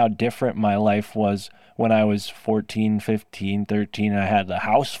 and how different my life was when I was 14, 15, 13, and I had a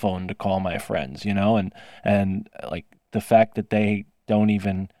house phone to call my friends, and like the fact that they're not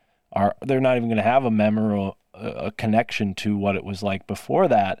even going to have a memory, a connection to what it was like before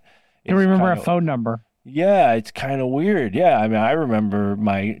that. I remember a kind of- phone number. Yeah, it's kind of weird. Yeah, I mean, I remember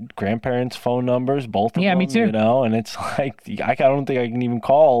my grandparents' phone numbers, both of Yeah, them, me too. and it's like I don't think I can even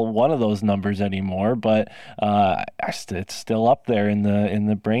call one of those numbers anymore, but it's still up there in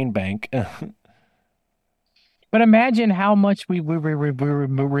the brain bank. But imagine how much we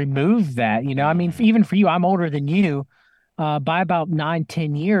remove that. I mean, even for you, I'm older than you by about 9,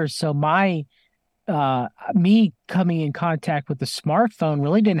 10 years. So me coming in contact with the smartphone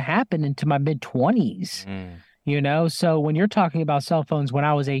really didn't happen into my mid-20s. So when you're talking about cell phones when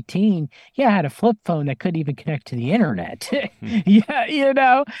I was 18, yeah, I had a flip phone that couldn't even connect to the internet.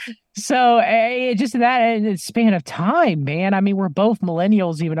 Yeah. So just in that span of time, man. I mean, we're both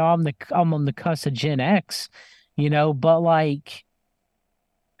millennials, even though I'm on the cusp of Gen X. But like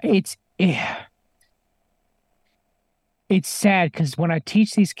it's sad because when I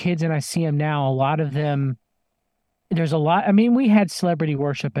teach these kids and I see them now, a lot of them, there's a lot. I mean, we had celebrity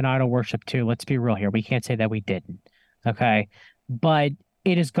worship and idol worship too. Let's be real here. We can't say that we didn't. Okay. But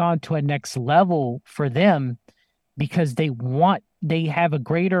it has gone to a next level for them because they have a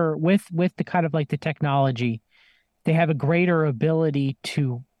greater, with the kind of like the technology, they have a greater ability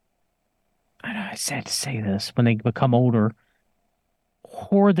to, I know it's sad to say this, when they become older,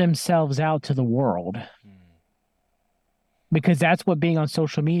 whore themselves out to the world. Because that's what being on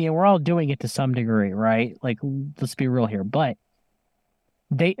social media, we're all doing it to some degree, right? Like, let's be real here. But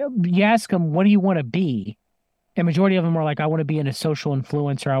you ask them, what do you want to be? And majority of them are like, I want to be a social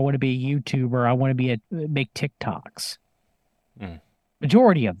influencer. I want to be a YouTuber. I want to make TikToks.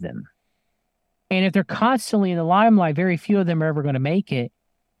 Majority of them. And if they're constantly in the limelight, very few of them are ever going to make it.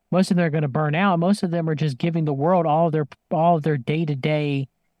 Most of them are going to burn out. Most of them are just giving the world all of their day-to-day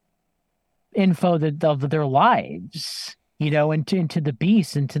info of their lives. Into the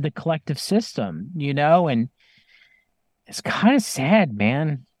beast, into the collective system, and it's kind of sad,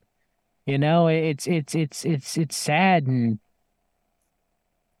 man. It's sad, and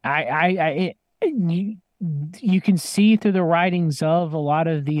you can see through the writings of a lot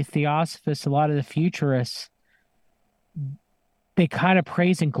of the theosophists, a lot of the futurists, they kind of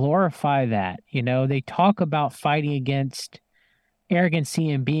praise and glorify that. They talk about fighting against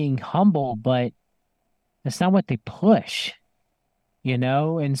arrogancy and being humble, but that's not what they push,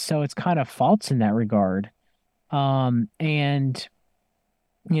 and so it's kind of false in that regard. I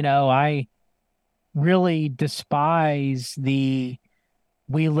really despise we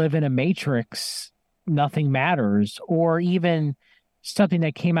live in a matrix, nothing matters, or even something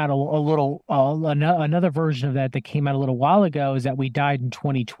that came out another version of that came out a little while ago is that we died in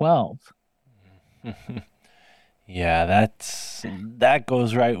 2012. Yeah, that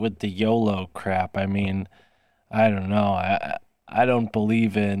goes right with the YOLO crap. I mean, I don't know. I don't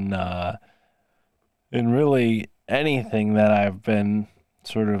believe in really anything that I've been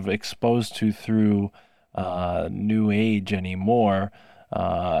sort of exposed to through New Age anymore,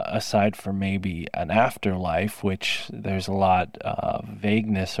 aside from maybe an afterlife, which there's a lot of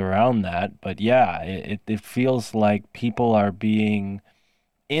vagueness around that. But yeah, it feels like people are being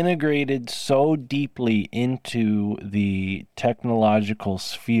integrated so deeply into the technological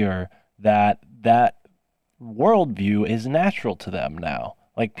sphere that worldview is natural to them now.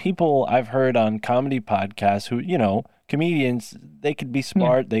 Like people I've heard on comedy podcasts who, comedians, they could be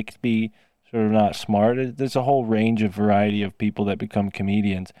smart, they could be sort of not smart. There's a whole range of variety of people that become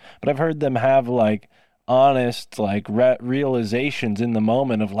comedians, but I've heard them have like honest like realizations in the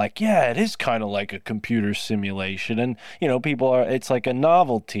moment of like, yeah, it is kind of like a computer simulation, and people are, it's like a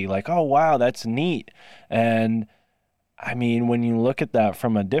novelty, like, oh wow, that's neat. And I mean, when you look at that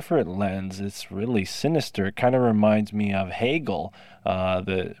from a different lens, it's really sinister. It kind of reminds me of Hegel,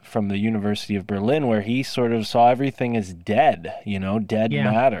 from the University of Berlin, where he sort of saw everything as dead, dead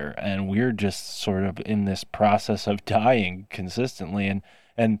matter, and we're just sort of in this process of dying consistently.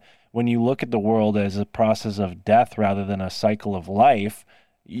 And when you look at the world as a process of death rather than a cycle of life,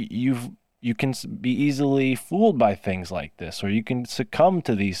 you can be easily fooled by things like this, or you can succumb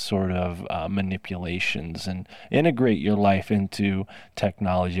to these sort of manipulations and integrate your life into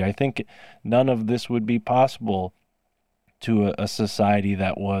technology. I think none of this would be possible to a society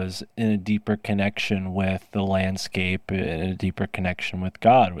that was in a deeper connection with the landscape and a deeper connection with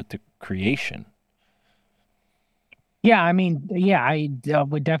God, with the creation. Yeah, I mean, yeah, I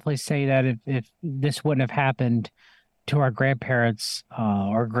would definitely say that if this wouldn't have happened to our grandparents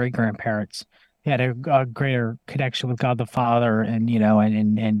or great grandparents, they had a greater connection with God the Father, and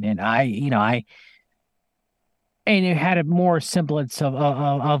and it had a more semblance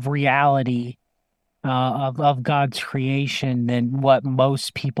of reality of God's creation than what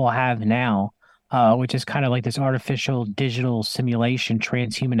most people have now, which is kind of like this artificial digital simulation,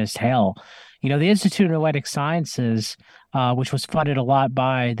 transhumanist hell. The Institute of Noetic Sciences, which was funded a lot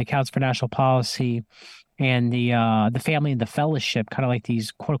by the Council for National Policy and the Family and the Fellowship, kind of like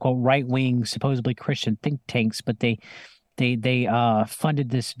these quote unquote right wing, supposedly Christian think tanks, but they funded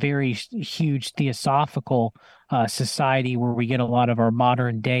this very huge theosophical society where we get a lot of our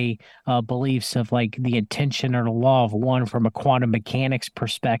modern day beliefs of like the intention or the law of one from a quantum mechanics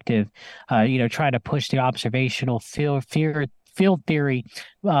perspective. Try to push the observational field theory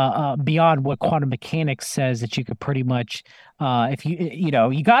beyond what quantum mechanics says, that you could pretty much if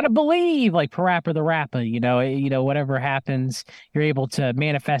you got to believe, like Parappa the Rappa, whatever happens, you're able to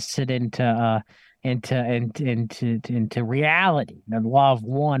manifest it into reality. The law of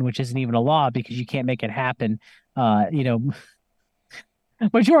one, which isn't even a law because you can't make it happen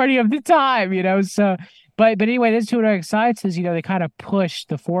majority of the time. So but anyway, this two sciences, they kind of push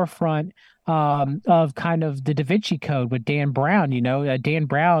the forefront of kind of the Da Vinci Code with Dan Brown. Dan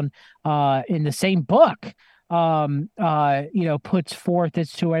Brown in the same book puts forth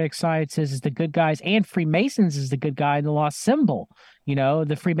its Noetic Sciences as the good guys, and Freemasons as the good guy in the Lost Symbol.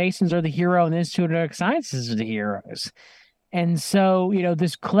 The Freemasons are the hero, and the Institute of Noetic Sciences are the heroes. And so,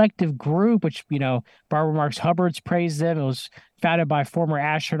 this collective group, which, Barbara Marx Hubbard's praised them. It was founded by former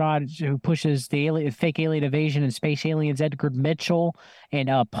astronaut who pushes the fake alien invasion and space aliens, Edgar Mitchell and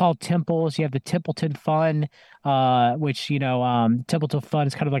Paul Temples. You have the Templeton Fund, which, Templeton Fund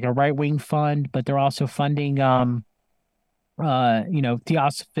is kind of like a right-wing fund, but they're also funding,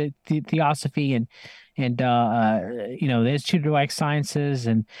 theosophy and the Institute of Noetic Sciences,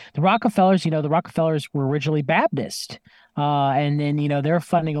 and the Rockefellers. The Rockefellers were originally Baptist, and then they're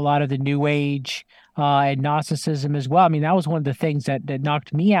funding a lot of the New Age and Gnosticism as well. I mean, that was one of the things that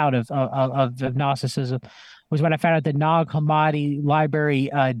knocked me out of Gnosticism, was when I found out that Nag Hammadi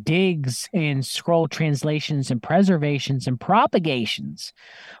library digs and scroll translations and preservations and propagations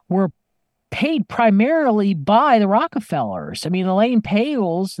were paid primarily by the Rockefellers. I mean, Elaine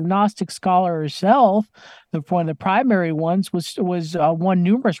Pagels, the Gnostic scholar herself, one of the primary ones, was won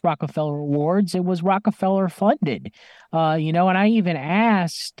numerous Rockefeller awards. It was Rockefeller funded, and I even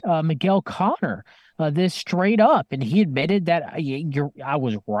asked Miguel Connor this straight up, and he admitted that I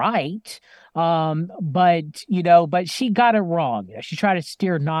was right. But she got it wrong. She tried to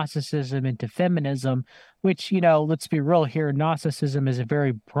steer Gnosticism into feminism, which, let's be real here. Gnosticism is a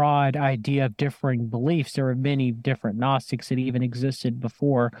very broad idea of differing beliefs. There are many different Gnostics that even existed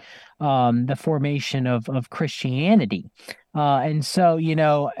before the formation of Christianity. And so,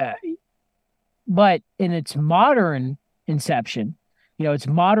 but in its modern inception, its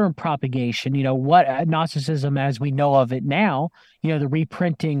modern propagation, what Gnosticism as we know of it now, the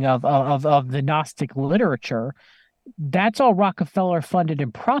reprinting of the Gnostic literature, that's all Rockefeller funded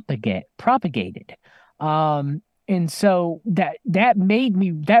and propagated. And so that made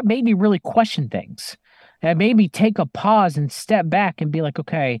me really question things. That made me take a pause and step back and be like,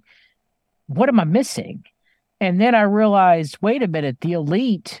 okay, what am I missing? And then I realized, wait a minute, the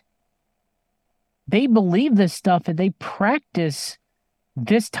elite, they believe this stuff and they practice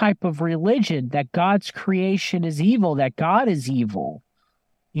this type of religion, that God's creation is evil, that God is evil.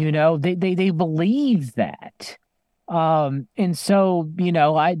 They believe that. And so,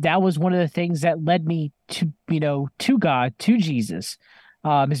 that was one of the things that led me to God, to Jesus,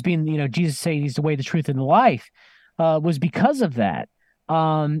 as being, Jesus saying he's the way, the truth, and the life, was because of that.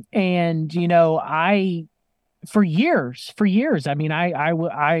 And for years, I mean,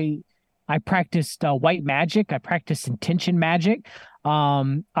 I practiced white magic. I practiced intention magic.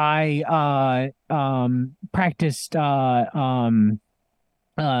 I practiced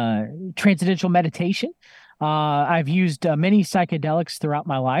transcendental meditation. I've used many psychedelics throughout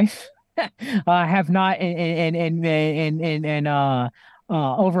my life. I have not, and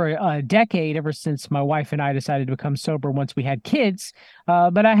over a decade, ever since my wife and I decided to become sober once we had kids.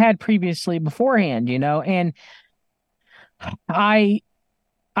 But I had previously beforehand, and I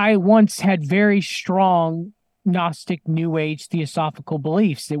once had very strong Gnostic New Age theosophical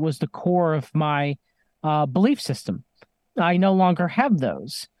beliefs. It was the core of my belief system. I no longer have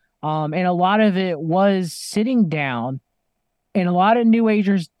those. And a lot of it was sitting down, and a lot of New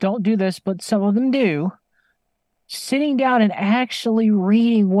Agers don't do this, but some of them do, sitting down and actually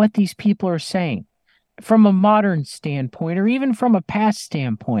reading what these people are saying from a modern standpoint or even from a past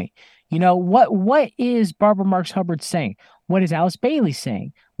standpoint. What is Barbara Marx Hubbard saying? What is Alice Bailey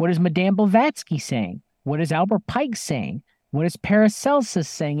saying? What is Madame Blavatsky saying? What is Albert Pike saying? What is Paracelsus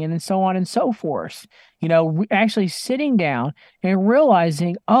saying? And so on and so forth. Actually sitting down and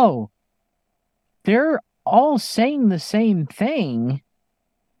realizing, oh, they're all saying the same thing.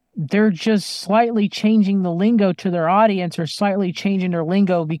 They're just slightly changing the lingo to their audience or slightly changing their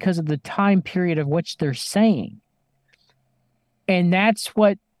lingo because of the time period of which they're saying. And that's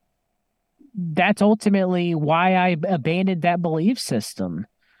ultimately why I abandoned that belief system,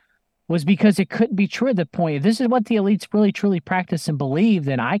 was because it couldn't be true at the point. If this is what the elites really truly practice and believe,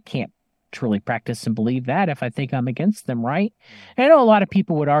 then I can't truly practice and believe that if I think I'm against them, right? And I know a lot of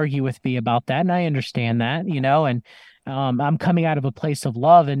people would argue with me about that, and I understand that, and I'm coming out of a place of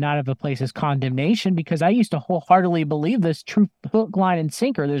love and not of a place of condemnation, because I used to wholeheartedly believe this, truth, hook, line, and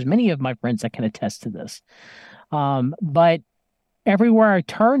sinker. There's many of my friends that can attest to this. But everywhere I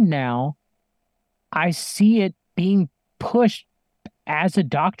turn now, I see it being pushed as a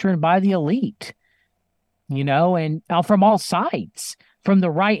doctrine by the elite, and from all sides, from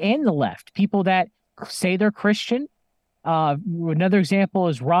the right and the left. People that say they're Christian. Another example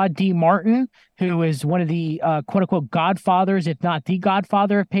is Rod D. Martin, who is one of the quote unquote godfathers, if not the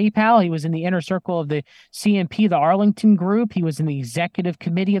godfather of PayPal. He was in the inner circle of the CMP, the Arlington Group. He was in the executive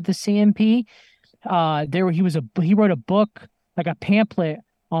committee of the CMP. He wrote a book, like a pamphlet,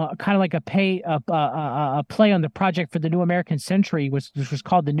 kind of like a play on the Project for the New American Century, which was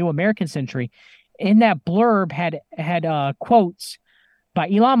called the New American Century. In that blurb had quotes by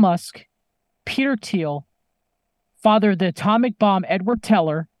Elon Musk, Peter Thiel, father of the atomic bomb Edward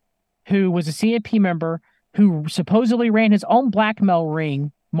Teller, who was a CMP member, who supposedly ran his own blackmail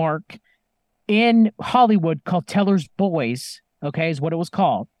ring, Mark, in Hollywood, called Teller's Boys. Okay, is what it was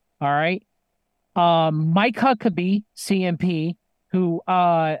called. All right. Mike Huckabee, CMP, who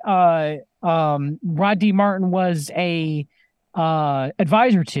Rod D. Martin was a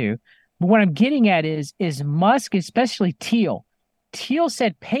advisor to. But what I'm getting at is Musk, especially Thiel. Thiel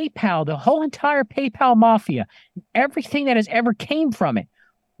said PayPal, the whole entire PayPal mafia, everything that has ever came from it,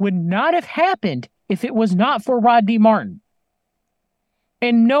 would not have happened if it was not for Rod D. Martin.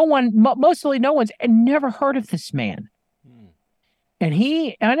 And mostly no one's never heard of this man. And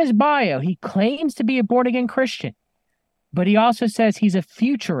he, on his bio, he claims to be a born-again Christian, but he also says he's a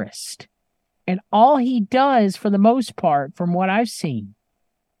futurist. And all he does, for the most part, from what I've seen,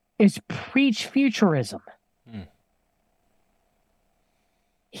 is preach futurism.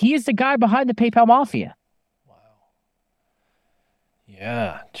 He is the guy behind the PayPal mafia. Wow.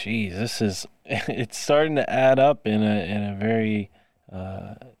 Yeah, geez, it's starting to add up in a very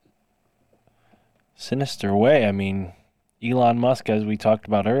sinister way. I mean, Elon Musk, as we talked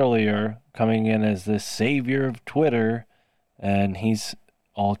about earlier, coming in as the savior of Twitter, and he's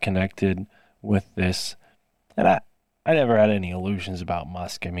all connected with this. And I never had any illusions about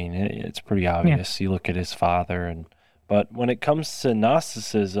Musk. I mean, it's pretty obvious. Yeah. You look at his father, but when it comes to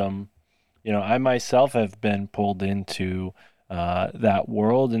Gnosticism, I myself have been pulled into that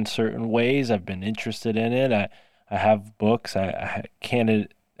world in certain ways. I've been interested in it. I have books. I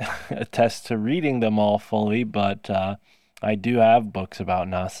can't attest to reading them all fully, but I do have books about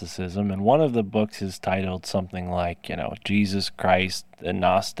Gnosticism, and one of the books is titled something like, Jesus Christ, the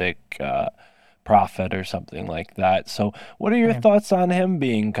Gnostic prophet, or something like that. So what are your thoughts on him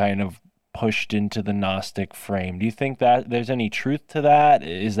being kind of pushed into the Gnostic frame? Do you think that there's any truth to that?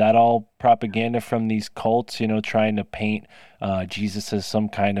 Is that all propaganda from these cults, trying to paint Jesus as some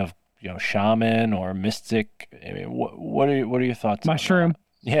kind of shaman or mystic? I mean, what are your thoughts? Mushroom.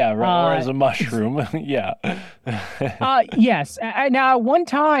 Yeah, right. Or Uh, as a mushroom. Yeah. yes. Now, one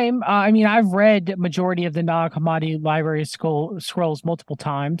time, I mean, I've read majority of the Nag Hammadi Library of Scrolls multiple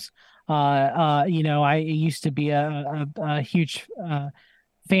times. I used to be a huge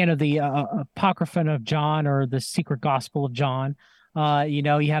fan of the Apocryphon of John, or the Secret Gospel of John.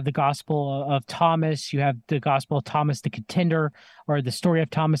 You have the Gospel of Thomas, you have the Gospel of Thomas the Contender, or the story of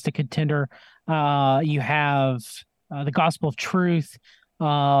Thomas the Contender. You have the Gospel of Truth.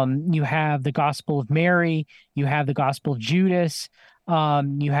 You have the Gospel of Mary. You have the Gospel of Judas.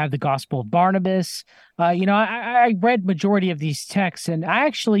 You have the Gospel of Barnabas. I read majority of these texts, and I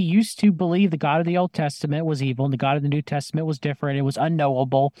actually used to believe the God of the Old Testament was evil and the God of the New Testament was different. It was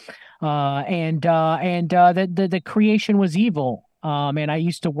unknowable, and that the creation was evil. And I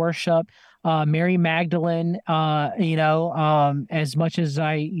used to worship Mary Magdalene. As much as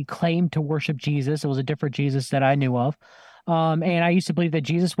I claimed to worship Jesus, it was a different Jesus that I knew of. And I used to believe that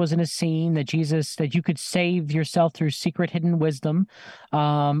Jesus wasn't a scene, that you could save yourself through secret hidden wisdom,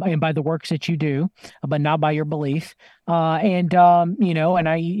 and by the works that you do, but not by your belief. And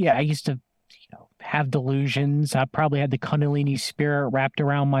I used to, have delusions. I probably had the Kundalini spirit wrapped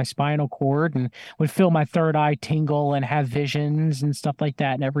around my spinal cord and would feel my third eye tingle and have visions and stuff like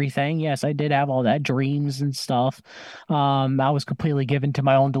that and everything. Yes, I did have all that, dreams and stuff. I was completely given to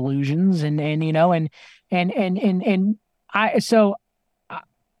my own delusions, and I so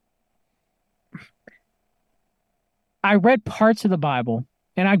I read parts of the Bible,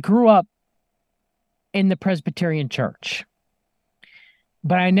 and I grew up in the Presbyterian Church,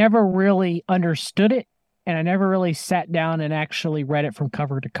 but I never really understood it, and I never really sat down and actually read it from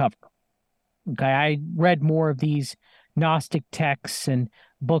cover to cover. Okay, I read more of these Gnostic texts and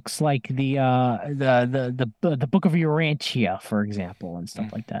books like the Book of Urantia, for example, and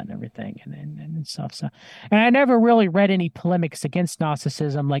stuff like that, and everything, and stuff. So, and I never really read any polemics against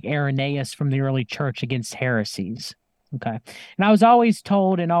Gnosticism, like Irenaeus from the early church against heresies. Okay, and I was always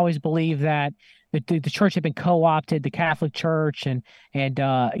told and always believed that the church had been co-opted, the Catholic Church, and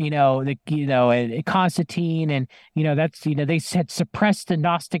Constantine, and they had suppressed the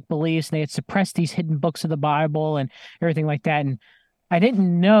Gnostic beliefs, and they had suppressed these hidden books of the Bible and everything like that. And I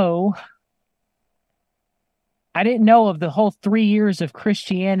didn't know of the whole 3 years of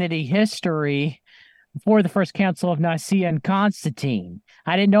Christianity history before the First Council of Nicaea and Constantine.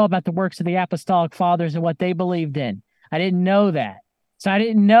 I didn't know about the works of the Apostolic Fathers and what they believed in. I didn't know that. So I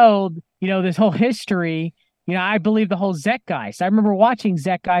didn't know, this whole history. I believe the whole Zeitgeist. I remember watching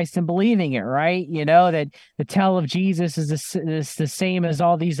Zeitgeist and believing it, right? That the tell of Jesus is the same as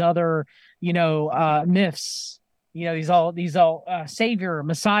all these other, myths. These all Savior,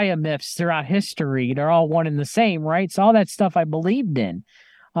 Messiah myths throughout history. They're all one and the same, right? So all that stuff I believed in,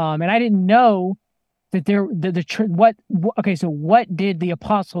 and I didn't know that so what did the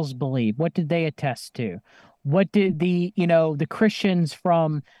apostles believe? What did they attest to? What did the Christians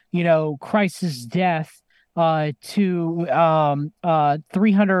from, Christ's death to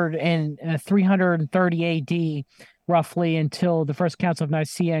 330 AD, roughly, until the First Council of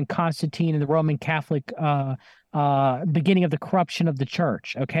Nicaea and Constantine and the Roman Catholic beginning of the corruption of the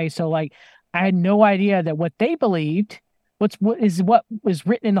church. Okay, so I had no idea that what they believed, what was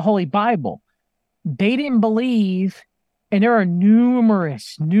written in the Holy Bible, they didn't believe, and there are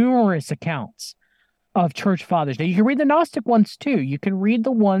numerous accounts of church fathers. Now, you can read the Gnostic ones too. You can read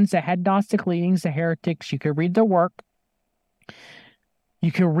the ones that had Gnostic leanings, the heretics. You can read their work.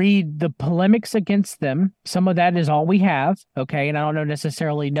 You can read the polemics against them. Some of that is all we have, okay? And I don't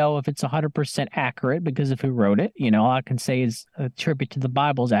necessarily know if it's 100% accurate, because of who wrote it. All I can say is a tribute to the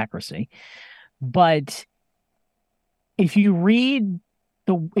Bible's accuracy. But if you read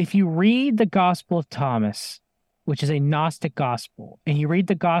the Gospel of Thomas, which is a Gnostic gospel, and you read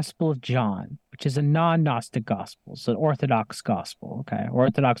the Gospel of John, which is a non-Gnostic gospel, so an Orthodox gospel, okay,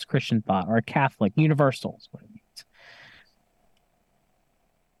 Orthodox Christian thought, or a Catholic, universal is what it means.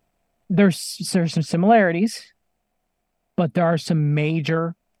 There's some similarities, but there are some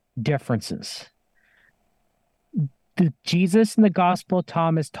major differences. Jesus in the Gospel of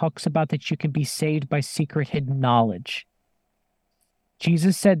Thomas talks about that you can be saved by secret hidden knowledge.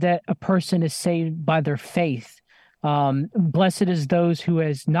 Jesus said that a person is saved by their faith. Blessed is those who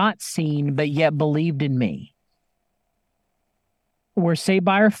has not seen, but yet believed in me. We're saved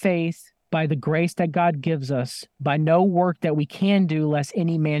by our faith, by the grace that God gives us, by no work that we can do, lest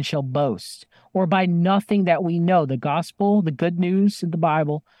any man shall boast, or by nothing that we know. The gospel, the good news of the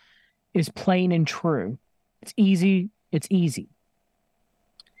Bible, is plain and true. It's easy. It's easy.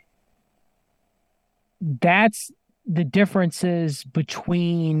 That's the differences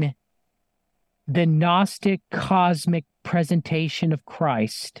between the Gnostic cosmic presentation of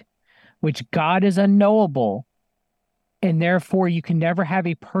Christ, which God is unknowable, and therefore you can never have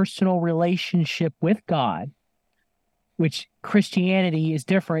a personal relationship with God, which Christianity is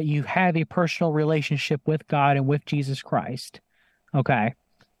different. You have a personal relationship with God and with Jesus Christ. Okay.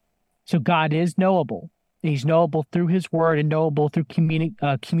 So God is knowable. He's knowable through his word and knowable through communion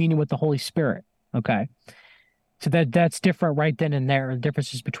with the Holy Spirit. Okay. So that's different right then and there, the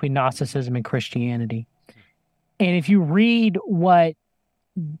differences between Gnosticism and Christianity. And if you read what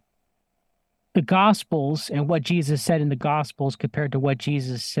the Gospels and what Jesus said in the Gospels compared to what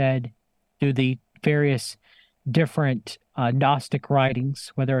Jesus said through the various different Gnostic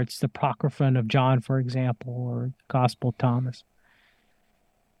writings, whether it's the Apocryphon of John, for example, or the Gospel of Thomas,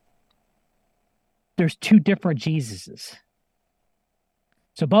 there's two different Jesuses.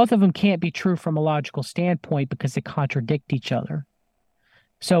 So both of them can't be true from a logical standpoint because they contradict each other.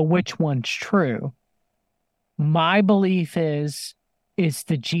 So which one's true? My belief is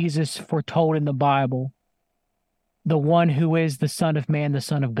the Jesus foretold in the Bible, the one who is the Son of Man, the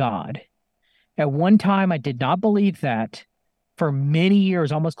Son of God. At one time, I did not believe that. For many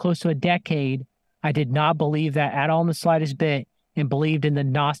years, almost close to a decade, I did not believe that at all in the slightest bit and believed in the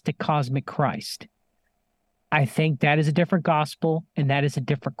Gnostic cosmic Christ. I think that is a different gospel and that is a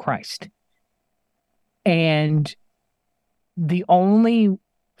different Christ. And the only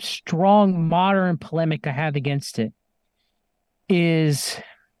strong modern polemic I have against it is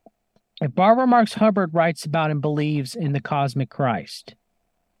if Barbara Marx Hubbard writes about and believes in the cosmic Christ,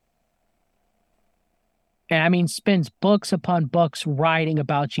 and I mean spends books upon books writing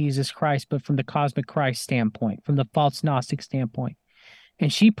about Jesus Christ, but from the cosmic Christ standpoint, from the false Gnostic standpoint,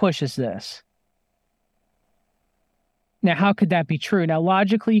 and she pushes this. Now, how could that be true? Now,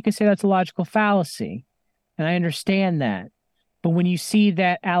 logically, you could say that's a logical fallacy, and I understand that. But when you see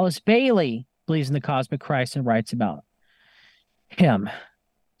that Alice Bailey believes in the cosmic Christ and writes about him,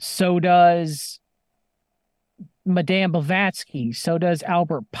 so does Madame Blavatsky, so does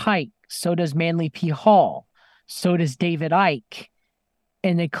Albert Pike, so does Manly P. Hall, so does David Icke,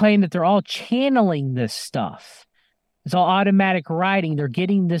 and they claim that they're all channeling this stuff. It's all automatic writing. They're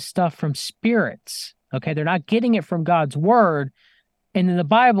getting this stuff from spirits. Okay, they're not getting it from God's word. And in the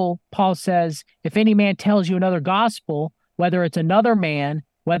Bible, Paul says, if any man tells you another gospel, whether it's another man,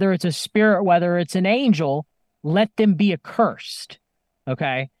 whether it's a spirit, whether it's an angel, let them be accursed.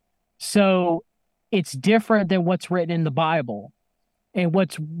 Okay, so it's different than what's written in the Bible and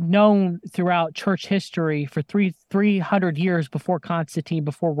what's known throughout church history for 300 years before Constantine,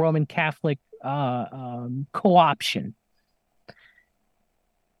 before Roman Catholic co-option.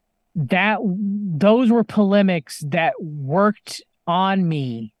 Those were polemics that worked on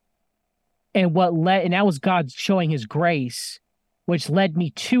me, and that was God showing his grace, which led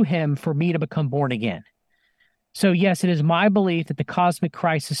me to him for me to become born again. So yes, it is my belief that the cosmic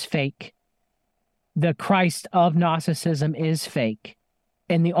Christ is fake. The Christ of Gnosticism is fake,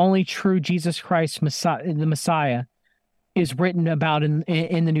 and the only true Jesus Christ, the Messiah, is written about in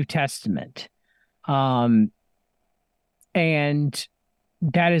the New Testament, and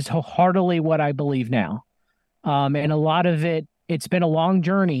that is wholeheartedly what I believe now. And a lot of it's been a long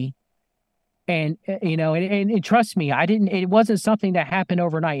journey. And, and trust me, it wasn't something that happened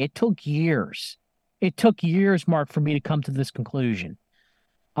overnight. It took years. It took years, Mark, for me to come to this conclusion.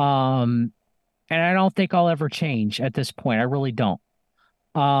 And I don't think I'll ever change at this point. I really don't.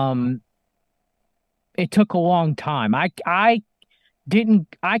 It took a long time. I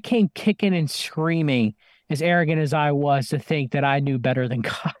came kicking and screaming, as arrogant as I was, to think that I knew better than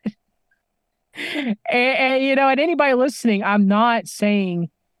God. and anybody listening, I'm not saying,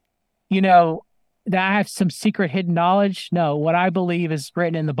 that I have some secret hidden knowledge. No, what I believe is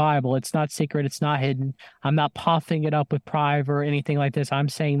written in the Bible. It's not secret. It's not hidden. I'm not puffing it up with pride or anything like this. I'm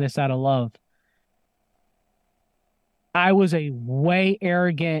saying this out of love. I was a way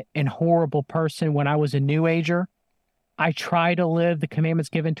arrogant and horrible person when I was a New Ager. I try to live the commandments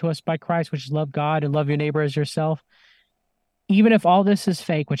given to us by Christ, which is love God and love your neighbor as yourself. Even if all this is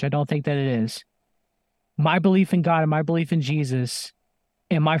fake, which I don't think that it is, my belief in God and my belief in Jesus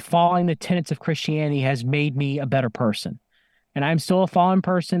and my following the tenets of Christianity has made me a better person. And I'm still a fallen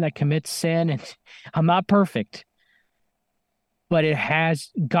person that commits sin, and I'm not perfect. But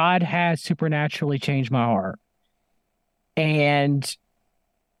God has supernaturally changed my heart. And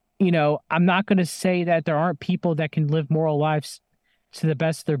I'm not going to say that there aren't people that can live moral lives to the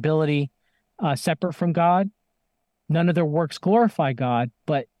best of their ability, separate from God. None of their works glorify God,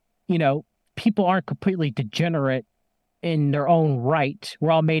 but, people aren't completely degenerate in their own right.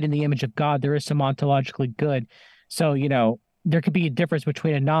 We're all made in the image of God. There is some ontologically good. So, there could be a difference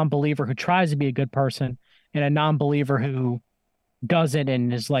between a non-believer who tries to be a good person and a non-believer who doesn't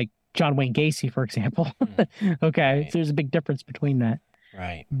and is like John Wayne Gacy, for example. Okay, Right. so there's a big difference between that.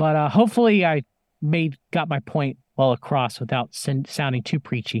 Right. But hopefully I got my point well across without sounding too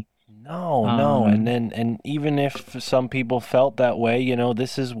preachy. No, and even if some people felt that way, you know,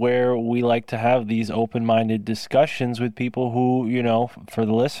 this is where we like to have these open-minded discussions with people who, you know, for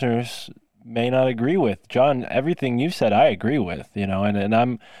the listeners may not agree with. John, everything you said I agree with, you know,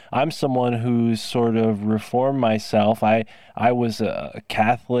 and I'm someone who's sort of reformed myself. I was a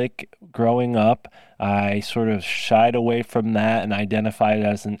Catholic growing up. I sort of shied away from that and identified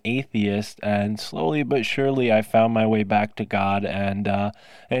as an atheist, and slowly but surely I found my way back to God and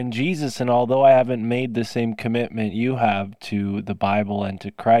Jesus. And although I haven't made the same commitment you have to the Bible and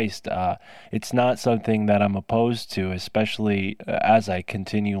to Christ, it's not something that I'm opposed to, especially as I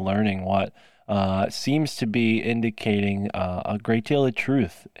continue learning what seems to be indicating a great deal of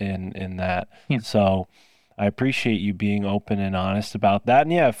truth in that. Yeah. So I appreciate you being open and honest about that.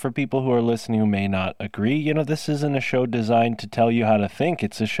 And yeah, for people who are listening who may not agree, you know, this isn't a show designed to tell you how to think.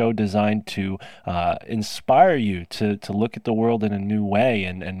 It's a show designed to inspire you to look at the world in a new way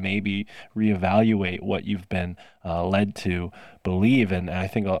and maybe reevaluate what you've been led to believe. And I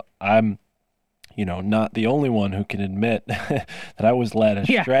think I'm, you know, not the only one who can admit that I was led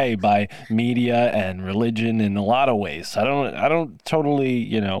astray by media and religion in a lot of ways. I don't totally,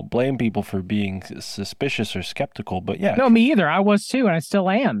 you know, blame people for being suspicious or skeptical, but yeah. No, me either. I was too, and I still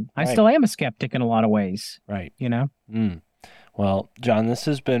am. I Right. still am a skeptic in a lot of ways. Right. You know? Well, John, this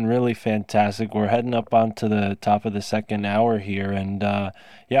has been really fantastic. We're heading up onto the top of the second hour here, and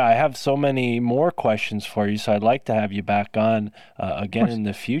yeah, I have so many more questions for you, so I'd like to have you back on again in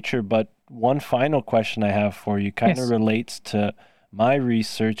the future. But one final question I have for you kind of Yes. relates to my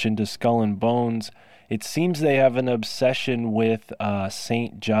research into Skull and Bones. It seems they have an obsession with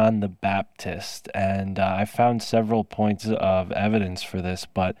Saint John the Baptist, and I found several points of evidence for this.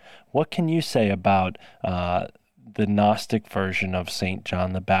 But what can you say about the Gnostic version of Saint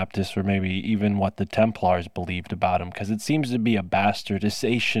John the Baptist, or maybe even what the Templars believed about him? Because it seems to be a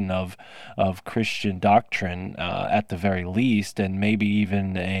bastardization of Christian doctrine at the very least, and maybe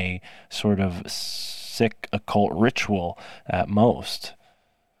even a sort of sick occult ritual at most.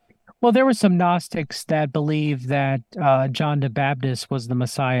 Well, there were some Gnostics that believed that John the Baptist was the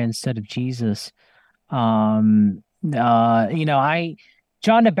Messiah instead of Jesus. You know,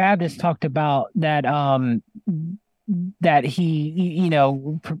 John the Baptist talked about that that he, you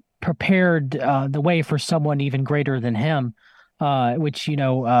know, prepared the way for someone even greater than him, which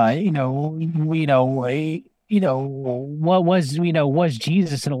what was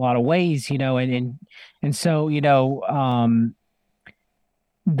Jesus in a lot of ways, you know, and so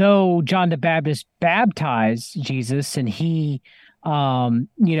though John the Baptist baptized Jesus and he baptized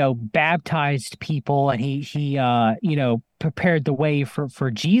people and he prepared the way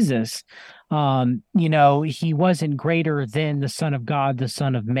for Jesus, he wasn't greater than the Son of God, the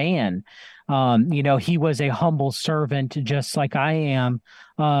Son of Man. He was a humble servant just like I am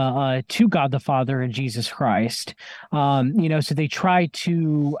to God the Father and Jesus Christ. So they try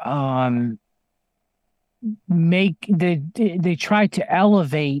to they try to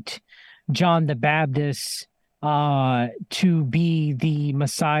elevate John the Baptist to be the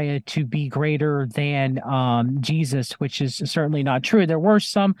Messiah, to be greater than Jesus, which is certainly not true. There were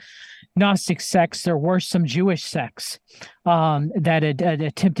some Gnostic sects, there were some Jewish sects that had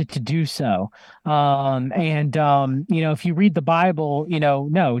attempted to do so. If you read the Bible,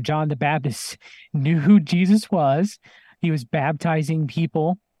 no, John the Baptist knew who Jesus was. He was baptizing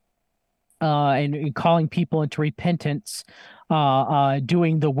people and calling people into repentance,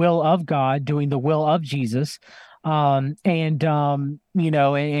 doing the will of God, doing the will of Jesus. And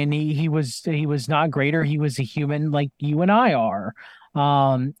he was not greater. He was a human like you and I are.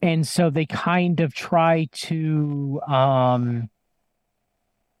 And so they kind of try to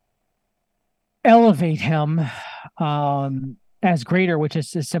elevate him as greater, which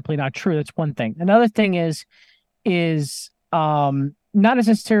is simply not true. That's one thing. Another thing is not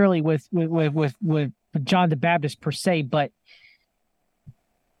necessarily with John the Baptist per se, but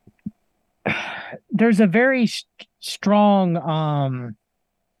there's a very strong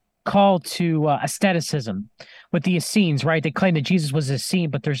call to asceticism with the Essenes, right? They claim that Jesus was a Essene,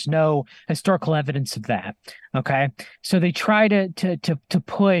 but there's no historical evidence of that. Okay, so they try to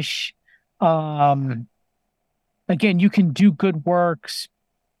push. Again, you can do good works.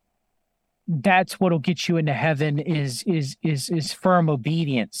 That's what'll get you into heaven is firm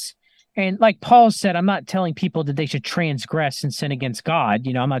obedience. And like Paul said, I'm not telling people that they should transgress and sin against God.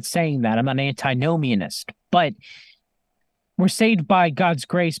 I'm not saying that. I'm not an antinomianist. But we're saved by God's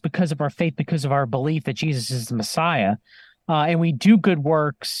grace because of our faith, because of our belief that Jesus is the Messiah. And we do good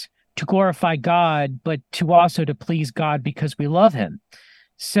works to glorify God, but to also to please God because we love him.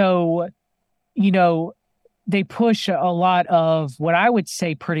 So, they push a lot of what I would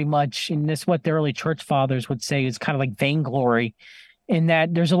say pretty much, and this what the early church fathers would say is kind of like vainglory, in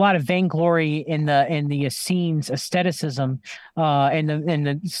that there's a lot of vainglory in the Essenes asceticism,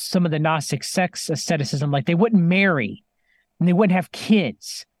 and some of the Gnostic sects asceticism, like they wouldn't marry and they wouldn't have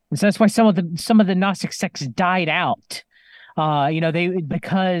kids. And so that's why some of the Gnostic sects died out.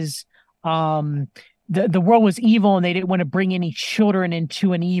 Because the world was evil and they didn't want to bring any children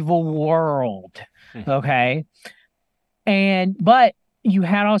into an evil world. Okay. But you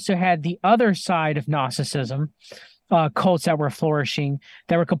also had the other side of Gnosticism, cults that were flourishing,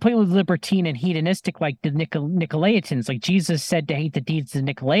 that were completely libertine and hedonistic, like the Nicolaitans. Like Jesus said to hate the deeds of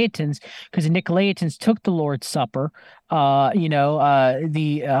the Nicolaitans, because the Nicolaitans took the Lord's Supper, the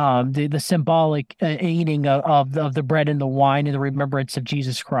symbolic eating of the bread and the wine in the remembrance of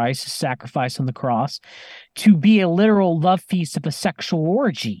Jesus Christ, his sacrifice on the cross, to be a literal love feast of a sexual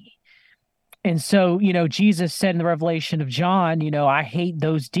orgy. And so, Jesus said in the Revelation of John, I hate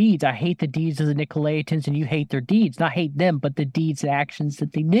those deeds. I hate the deeds of the Nicolaitans, and you hate their deeds. Not hate them, but the deeds and actions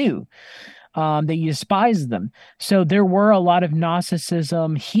that they do, that you despise them. So there were a lot of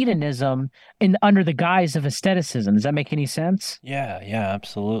Gnosticism, hedonism, under the guise of aestheticism. Does that make any sense? Yeah,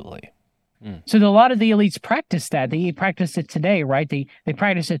 absolutely. So a lot of the elites practice that. They practice it today, right? They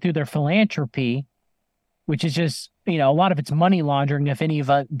practice it through their philanthropy, which is just, a lot of it's money laundering, if any of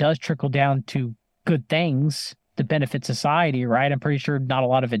it does trickle down to good things to benefit society, right? I'm pretty sure not a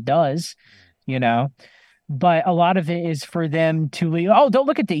lot of it does, but a lot of it is for them to leave. Oh, don't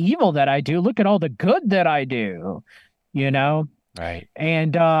look at the evil that I do. Look at all the good that I do, Right.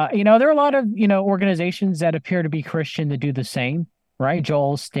 And, there are a lot of, organizations that appear to be Christian that do the same, right?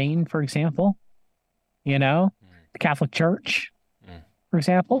 Joel Osteen, for example, the Catholic Church, for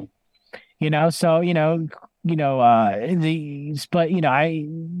example. You can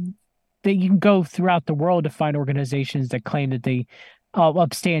go throughout the world to find organizations that claim that they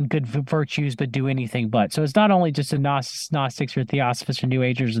upstand good virtues but do anything but. So it's not only just the Gnostics or Theosophists or New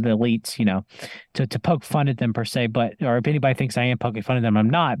Agers or the elites, to poke fun at them per se, or if anybody thinks I am poking fun at them, I'm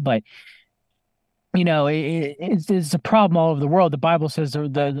not. But it's a problem all over the world. The Bible says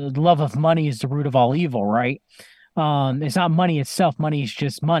the love of money is the root of all evil, right? It's not money itself. Money is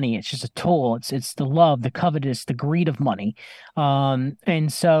just money. It's just a tool. It's the love, the covetous, the greed of money.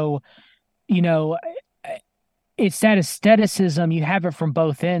 And so, it's that aestheticism. You have it from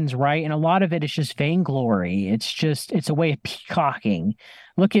both ends, right? And a lot of it is just vainglory. It's a way of peacocking.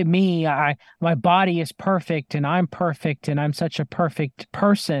 Look at me. My body is perfect and I'm perfect and I'm such a perfect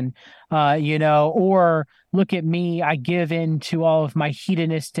person, or look at me. I give in to all of my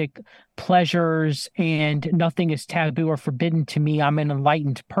hedonistic pleasures and nothing is taboo or forbidden to me. I'm an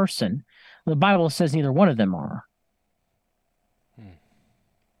enlightened person. The Bible says neither one of them are.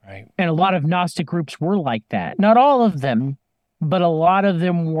 Right. And a lot of Gnostic groups were like that. Not all of them, but a lot of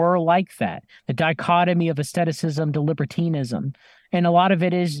them were like that. The dichotomy of aestheticism to libertinism. And a lot of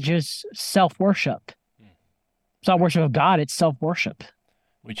it is just self-worship. It's not worship of God, it's self-worship.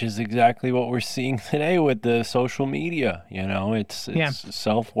 Which is exactly what we're seeing today with the social media. It's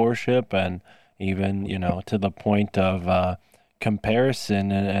self-worship, and even, to the point of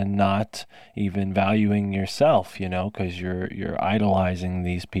comparison and not even valuing yourself, because you're idolizing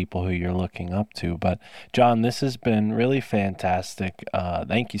these people who you're looking up to. But John, this has been really fantastic.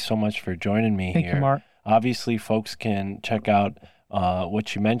 Thank you so much for joining me here. Thank you, Mark. Obviously, folks can check out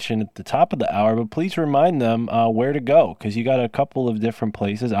what you mentioned at the top of the hour, but please remind them where to go, because you got a couple of different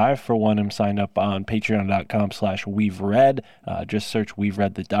places. I, for one, am signed up on patreon.com/We've Read. Just search We've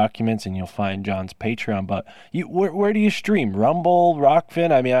Read the Documents and you'll find John's Patreon. But where do you stream? Rumble,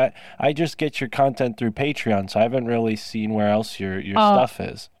 Rockfin? I mean, I just get your content through Patreon, so I haven't really seen where else your stuff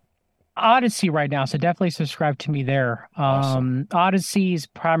is. Odyssey right now, so definitely subscribe to me there. Awesome. Odyssey is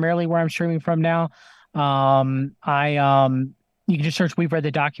primarily where I'm streaming from now. You can just search We've Read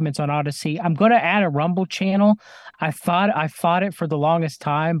the Documents on Odyssey. I'm going to add a Rumble channel. I fought it for the longest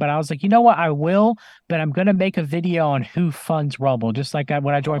time, but I was like, you know what? I will, but I'm going to make a video on who funds Rumble. Just like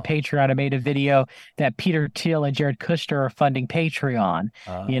when I joined Patreon, I made a video that Peter Thiel and Jared Kushner are funding Patreon,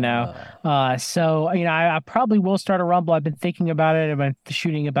 So, I probably will start a Rumble. I've been thinking about it. I've been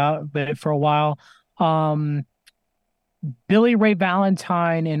shooting about it for a while. Billy Ray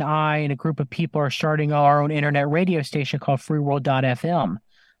Valentine and I and a group of people are starting our own internet radio station called freeworld.fm.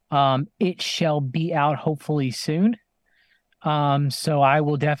 It shall be out hopefully soon. So I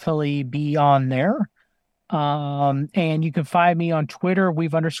will definitely be on there. And you can find me on Twitter,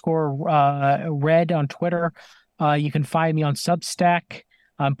 weave underscore red on Twitter. You can find me on Substack.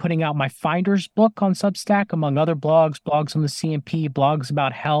 I'm putting out my Finders book on Substack, among other blogs on the CMP, blogs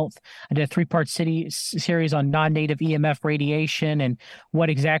about health. I did a 3-part series on non-native EMF radiation and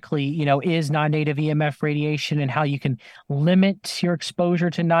what exactly, is non-native EMF radiation and how you can limit your exposure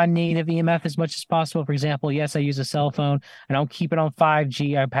to non-native EMF as much as possible. For example, yes, I use a cell phone. I don't keep it on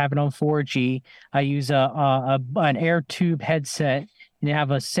 5G. I have it on 4G. I use an air tube headset, and I have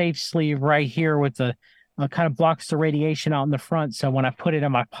a safe sleeve right here with the kind of blocks the radiation out in the front. So when I put it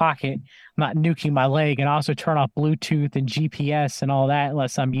in my pocket, I'm not nuking my leg. And I also turn off Bluetooth and GPS and all that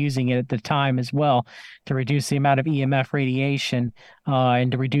unless I'm using it at the time as well to reduce the amount of EMF radiation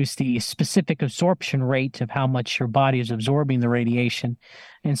and to reduce the specific absorption rate of how much your body is absorbing the radiation.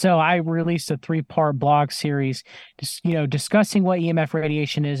 And so I released a 3-part blog series, discussing what EMF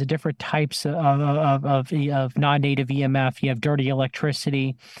radiation is, the different types of non-native EMF. You have dirty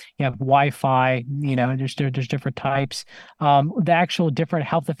electricity, you have Wi-Fi. There's different types. The actual different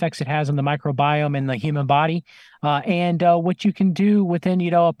health effects it has on the microbiome in the human body, and what you can do within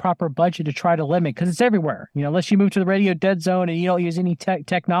a proper budget to try to limit, because it's everywhere. Unless you move to the radio dead zone and you don't use any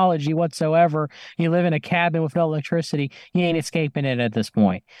technology whatsoever, you live in a cabin with no electricity, you ain't escaping it at this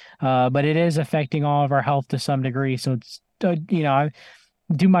point. But it is affecting all of our health to some degree. So it's I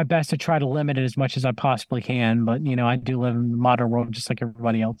do my best to try to limit it as much as I possibly can. But I do live in the modern world just like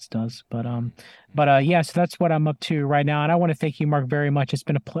everybody else does. But yeah, so that's what I'm up to right now. And I want to thank you, Mark, very much. It's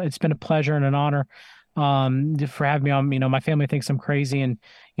been a pleasure and an honor for having me on. My family thinks I'm crazy, and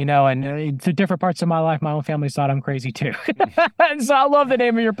through different parts of my life, my own family thought I'm crazy too. And so I love the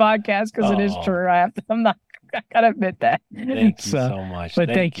name of your podcast because it is true. I gotta admit that. Thank you so much. But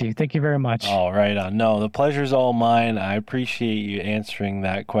thank you very much. All right. No, the pleasure's all mine. I appreciate you answering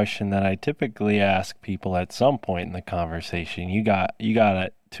that question that I typically ask people at some point in the conversation. You got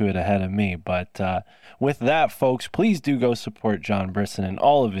it to it ahead of me. But with that, folks, please do go support John Brisson and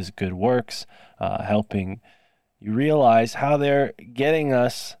all of his good works, helping you realize how they're getting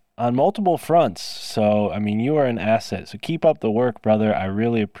us on multiple fronts. So, you are an asset. So keep up the work, brother. I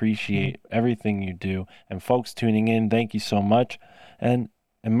really appreciate everything you do. And folks tuning in, thank you so much. And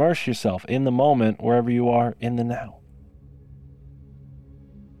immerse yourself in the moment wherever you are in the now.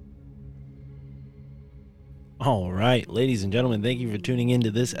 All right, ladies and gentlemen, thank you for tuning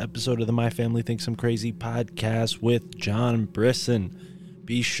into this episode of the My Family Thinks I'm Crazy podcast with John Brisson.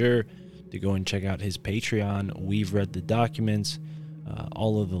 Be sure to go and check out his Patreon. We've read the documents.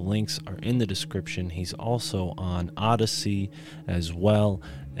 All of the links are in the description. He's also on Odyssey as well.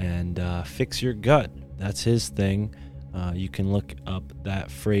 And Fix Your Gut, that's his thing. You can look up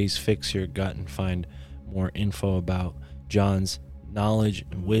that phrase, Fix Your Gut, and find more info about John's knowledge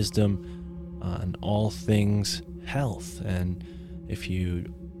and wisdom on all things health. And if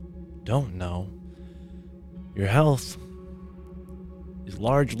you don't know, your health is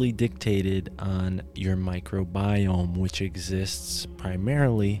largely dictated on your microbiome, which exists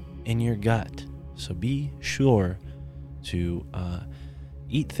primarily in your gut. So be sure to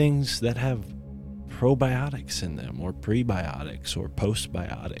eat things that have probiotics in them, or prebiotics, or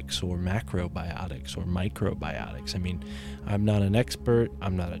postbiotics, or macrobiotics, or microbiotics. I'm not an expert,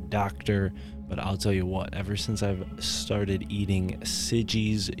 I'm not a doctor, but I'll tell you what, ever since I've started eating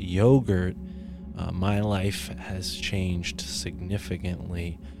Siggi's yogurt, my life has changed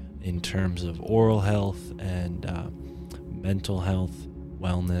significantly in terms of oral health and mental health,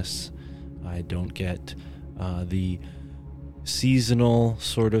 wellness. I don't get the seasonal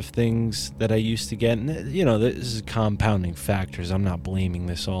sort of things that I used to get. And, this is compounding factors. I'm not blaming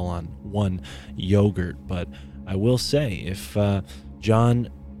this all on one yogurt, but I will say if John,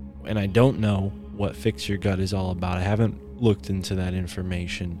 and I don't know what Fix Your Gut is all about. I haven't looked into that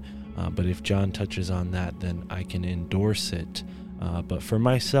information. But if John touches on that, then I can endorse it. But for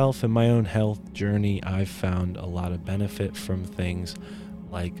myself and my own health journey, I've found a lot of benefit from things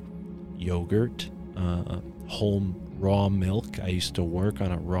like yogurt, whole raw milk. I used to work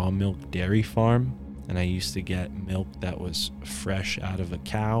on a raw milk dairy farm, and I used to get milk that was fresh out of a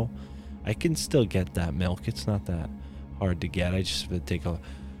cow. I can still get that milk. It's not that hard to get. I just have to take a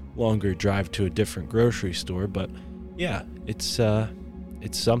longer drive to a different grocery store. But yeah, it's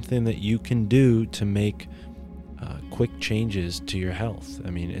something that you can do to make quick changes to your health.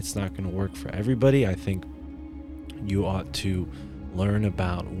 It's not going to work for everybody. I think you ought to learn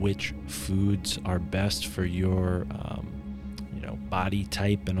about which foods are best for your body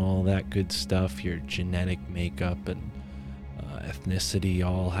type and all that good stuff. Your genetic makeup and ethnicity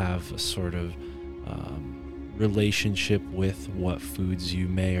all have a sort of relationship with what foods you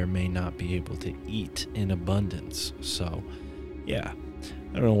may or may not be able to eat in abundance. So, yeah,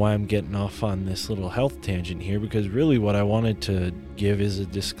 I don't know why I'm getting off on this little health tangent here, because really what I wanted to give is a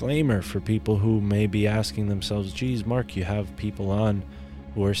disclaimer for people who may be asking themselves, geez, Mark, you have people on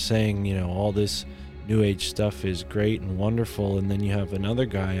who are saying, you know, all this New Age stuff is great and wonderful, and then you have another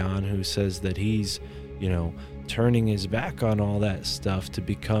guy on who says that he's, you know, turning his back on all that stuff to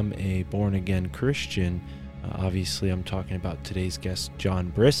become a born-again Christian. Obviously, I'm talking about today's guest, John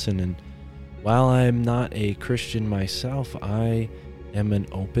Brisson, and while I'm not a Christian myself, I am an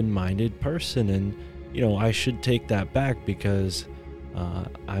open-minded person, and, you know, I should take that back because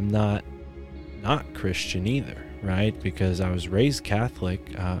I'm not Christian either, right? Because I was raised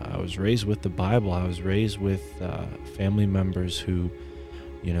Catholic, I was raised with the Bible, I was raised with family members who,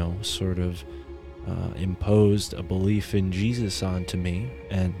 you know, sort of imposed a belief in Jesus onto me,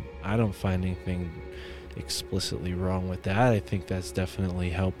 and I don't find anything explicitly wrong with that. I think that's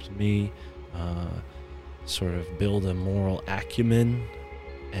definitely helped me sort of build a moral acumen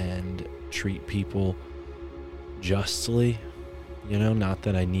and treat people justly. You know, not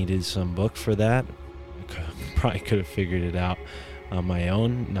that I needed some book for that. I probably could have figured it out on my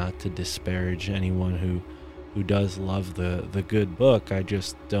own, not to disparage anyone who does love the good book. I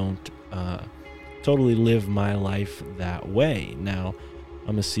just don't totally live my life that way. Now,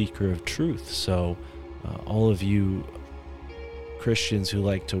 I'm a seeker of truth, so all of you Christians who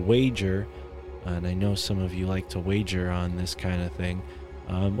like to wager, and I know some of you like to wager on this kind of thing,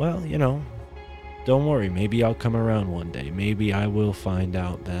 well, you know, don't worry, maybe I'll come around one day. Maybe I will find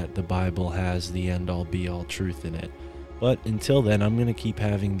out that the Bible has the end-all be-all truth in it. But until then, I'm going to keep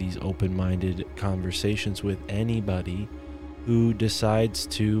having these open-minded conversations with anybody who decides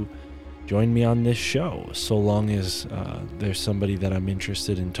to join me on this show, so long as there's somebody that I'm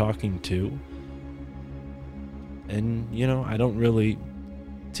interested in talking to. And, you know, I don't really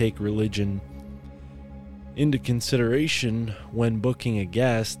take religion into consideration when booking a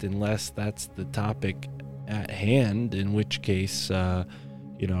guest, unless that's the topic at hand, in which case,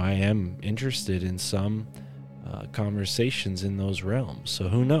 you know, I am interested in some conversations in those realms. So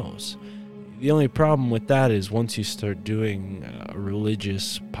who knows? The only problem with that is once you start doing a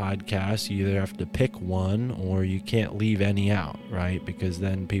religious podcast, you either have to pick one or you can't leave any out, right? Because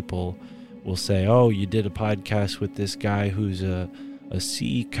then people will say, oh, you did a podcast with this guy who's a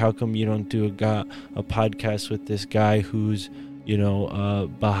Sikh. How come you don't do a podcast with this guy who's, you know,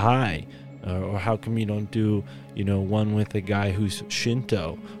 Baha'i? Or how come you don't do, you know, one with a guy who's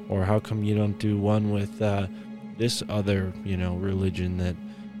Shinto? Or how come you don't do one with this other, you know, religion that,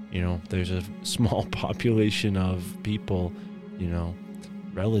 you know, there's a small population of people, you know,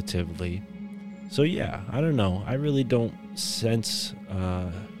 relatively. So yeah, I don't know. I really don't sense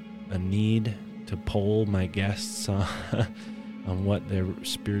a need to poll my guests on what their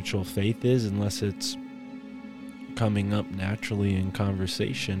spiritual faith is, unless it's coming up naturally in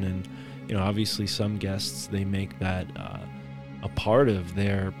conversation. And, you know, obviously some guests, they make that a part of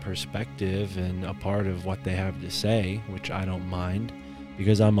their perspective and a part of what they have to say, which I don't mind,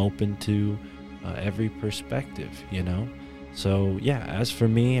 because I'm open to every perspective, you know? So yeah, as for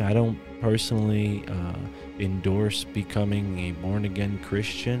me, I don't personally endorse becoming a born-again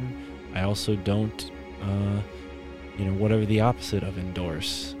Christian. I also don't, you know, whatever the opposite of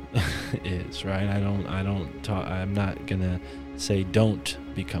endorse is, right? I'm not gonna say don't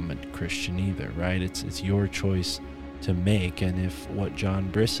become a Christian either, right? It's your choice to make, and if what John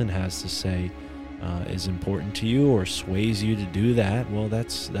Brisson has to say is important to you or sways you to do that, well,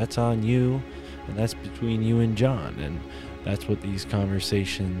 that's on you, and that's between you and John, and that's what these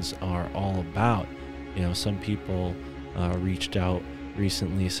conversations are all about. You know, some people reached out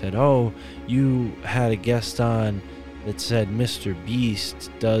recently, said, oh, you had a guest on that said Mr. Beast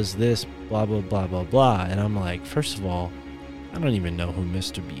does this, blah, blah, blah, blah, blah. And I'm like, first of all, I don't even know who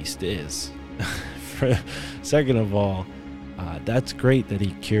Mr. Beast is. Second of all, that's great that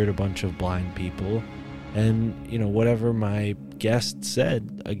he cured a bunch of blind people. And, you know, whatever my guest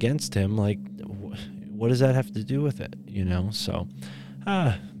said against him, like, what does that have to do with it? You know, so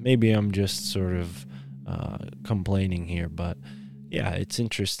maybe I'm just sort of complaining here, but yeah, it's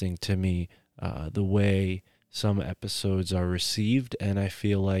interesting to me the way some episodes are received, and I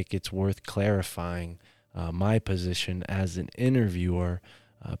feel like it's worth clarifying my position as an interviewer,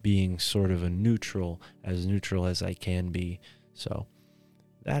 being sort of a neutral as I can be. So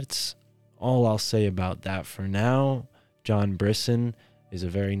that's all I'll say about that for now. John Brisson is a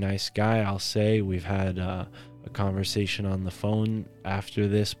very nice guy, I'll say. We've had a conversation on the phone after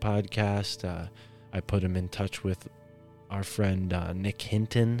this podcast. I put him in touch with our friend Nick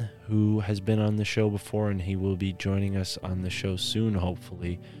Hinton, who has been on the show before, and he will be joining us on the show soon,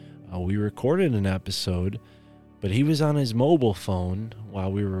 hopefully. We recorded an episode, but he was on his mobile phone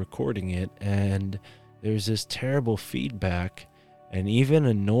while we were recording it, and there's this terrible feedback and even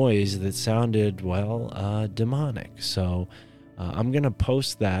a noise that sounded, well, demonic. So I'm going to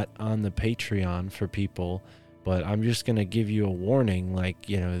post that on the Patreon for people, but I'm just going to give you a warning, like,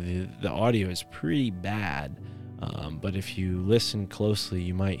 you know, the audio is pretty bad. But if you listen closely,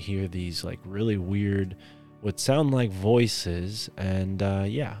 you might hear these like really weird, what sound like voices. And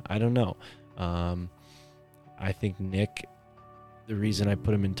yeah, I don't know. I think Nick, the reason I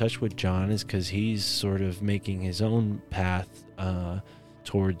put him in touch with John is because he's sort of making his own path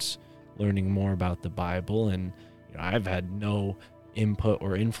towards learning more about the Bible. And you know, I've had no input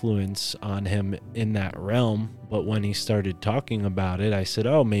or influence on him in that realm, but when he started talking about it, I said,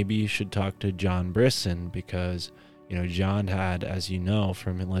 oh, maybe you should talk to John Brisson, because you know, John had, as you know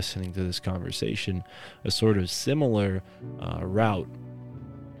from listening to this conversation, a sort of similar route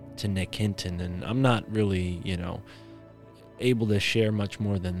to Nick Hinton. And I'm not really, you know, able to share much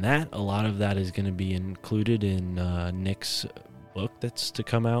more than that. A lot of that is going to be included in Nick's book that's to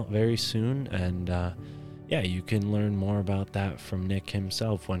come out very soon. And yeah, you can learn more about that from Nick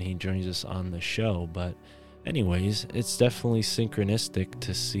himself when he joins us on the show. But anyways, it's definitely synchronistic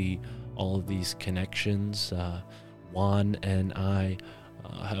to see all of these connections. Juan and I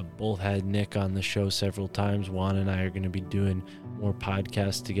have both had Nick on the show several times. Juan and I are going to be doing more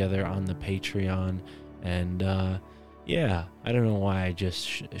podcasts together on the Patreon. And yeah, I don't know why I just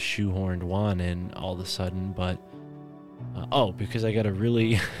shoehorned Juan in all of a sudden, but because I got a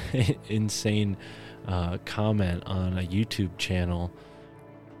really insane comment on a YouTube channel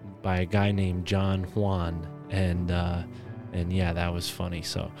by a guy named John Juan, and yeah, that was funny.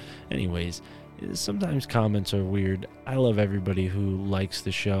 So anyways, sometimes comments are weird. I love everybody who likes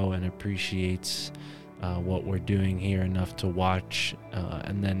the show and appreciates what we're doing here enough to watch,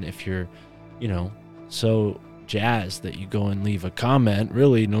 and then if you're, you know, so jazzed that you go and leave a comment,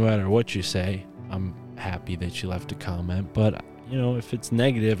 really, no matter what you say, I'm happy that you left a comment. But you know, if it's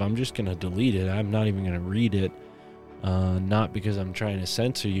negative, I'm just gonna delete it. I'm not even gonna read it, not because I'm trying to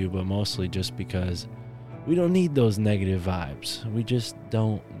censor you, but mostly just because we don't need those negative vibes. We just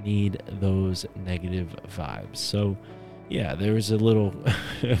don't need those negative vibes. So yeah, there was a little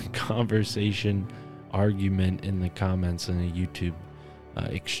conversation argument in the comments in a YouTube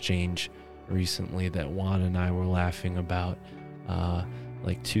exchange recently that Juan and I were laughing about,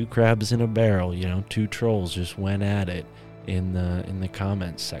 like two crabs in a barrel, you know, two trolls just went at it in the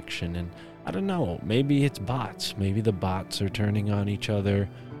comments section. And I don't know, maybe it's bots, maybe the bots are turning on each other,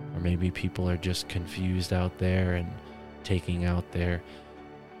 or maybe people are just confused out there and taking out their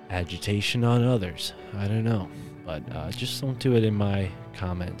agitation on others. I don't know, but just don't do it in my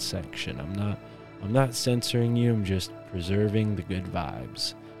comment section. I'm not censoring you, I'm just preserving the good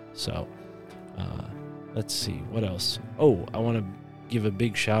vibes. So let's see what else. Oh, I want to give a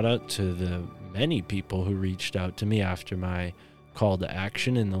big shout out to the many people who reached out to me after my call to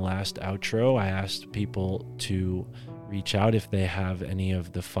action in the last outro. I asked people to reach out if they have any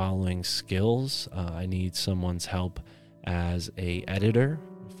of the following skills. I need someone's help as a editor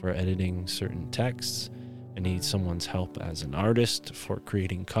for editing certain texts. I need someone's help as an artist for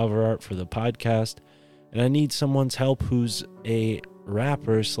creating cover art for the podcast. And I need someone's help who's a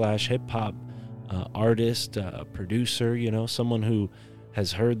rapper / hip hop artist, producer, you know, someone who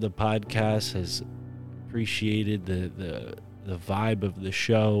has heard the podcast, has appreciated the vibe of the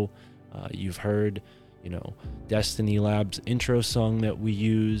show. You've heard, you know, Destiny Labs intro song that we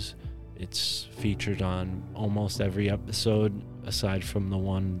use. It's featured on almost every episode, aside from the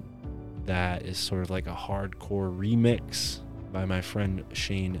one that is sort of like a hardcore remix by my friend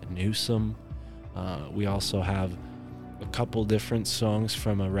Shane Newsom. We also have a couple different songs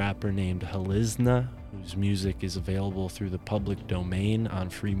from a rapper named Halizna, whose music is available through the public domain on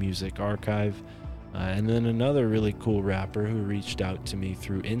Free Music Archive. And then another really cool rapper who reached out to me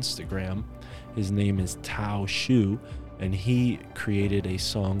through Instagram. His name is Tao Shu, and he created a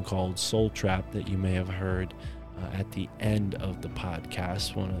song called Soul Trap that you may have heard at the end of the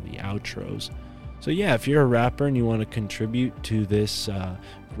podcast, one of the outros. So yeah, if you're a rapper and you want to contribute to this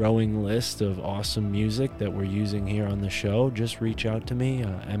growing list of awesome music that we're using here on the show, just reach out to me,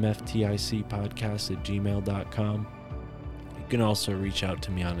 mfticpodcast@gmail.com. You can also reach out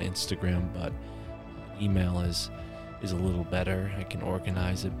to me on Instagram, but email is a little better. I can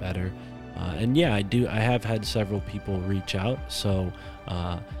organize it better. And yeah, I have had several people reach out, so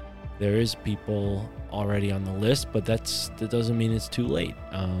there is people already on the list, but that doesn't mean it's too late.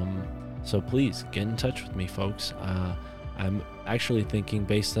 So please get in touch with me, folks. I'm actually thinking,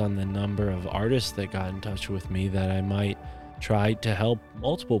 based on the number of artists that got in touch with me, that I might try to help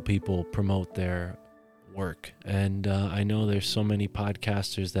multiple people promote their work. And I know there's so many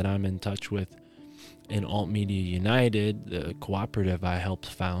podcasters that I'm in touch with in Alt Media United, the cooperative I helped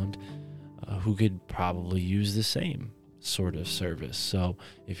found, who could probably use the same sort of service. So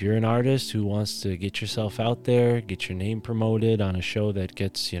if you're an artist who wants to get yourself out there, get your name promoted on a show that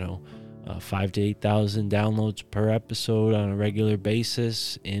gets, 5,000 to 8,000 downloads per episode on a regular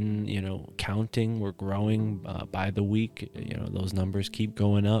basis, counting, we're growing by the week, those numbers keep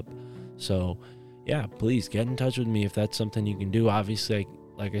going up. So yeah, please get in touch with me if that's something you can do. Obviously,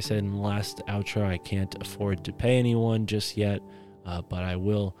 like I said in the last outro, I can't afford to pay anyone just yet, but I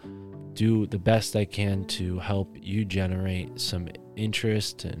will do the best I can to help you generate some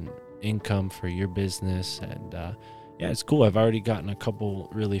interest and income for your business. And yeah, it's cool. I've already gotten a couple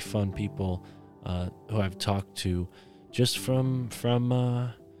really fun people who I've talked to just from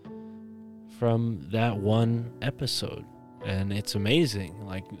that one episode, and it's amazing.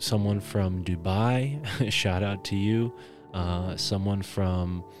 Like someone from Dubai, shout out to you. Someone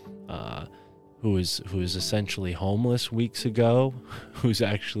from who was essentially homeless weeks ago, who's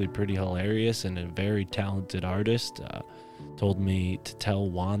actually pretty hilarious and a very talented artist, told me to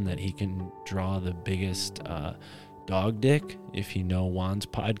tell Juan that he can draw the biggest dog dick. If you know Juan's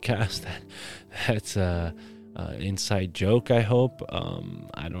podcast, that's a inside joke, I hope.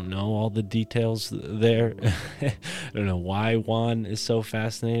 I don't know all the details there. I don't know why Juan is so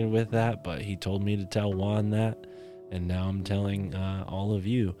fascinated with that, but he told me to tell Juan that. And now I'm telling all of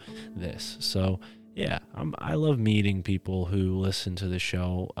you this. So yeah, I love meeting people who listen to the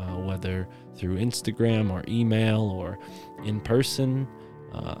show, whether through Instagram or email or in person.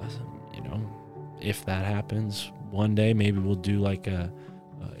 If that happens one day, maybe we'll do like a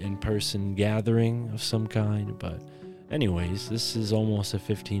in-person gathering of some kind. But anyways, this is almost a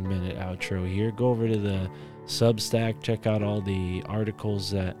 15-minute outro here. Go over to the Substack, check out all the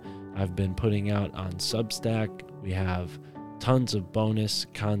articles that I've been putting out on Substack. We have tons of bonus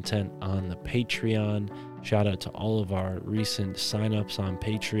content on the Patreon. Shout out to all of our recent signups on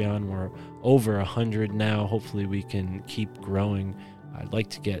Patreon. We're over 100 now. Hopefully we can keep growing. I'd like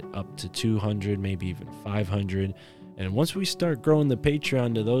to get up to 200, maybe even 500. And once we start growing the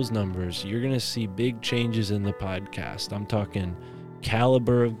Patreon to those numbers, you're going to see big changes in the podcast. I'm talking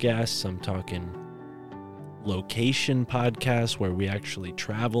caliber of guests. I'm talking location podcasts where we actually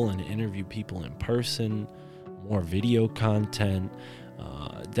travel and interview people in person. More video content,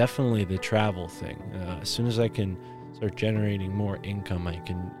 definitely the travel thing. As soon as I can start generating more income, I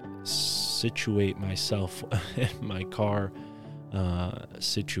can situate myself in my car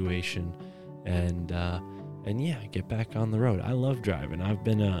situation and yeah, get back on the road. I love driving. I've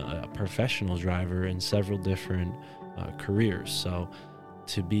been a professional driver in several different careers, so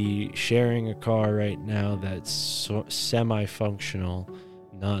to be sharing a car right now that's semi-functional,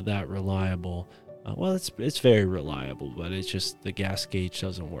 not that reliable. Well, it's very reliable, but it's just the gas gauge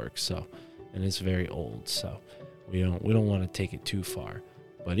doesn't work. So, and it's very old, so we don't want to take it too far.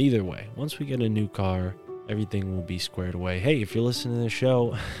 But either way, once we get a new car, everything will be squared away. Hey, if you're listening to the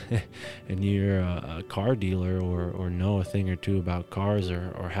show and you're a car dealer or know a thing or two about cars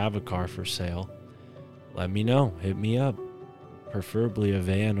or have a car for sale, let me know. Hit me up. Preferably a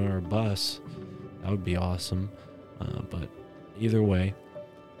van or a bus. That would be awesome. But either way,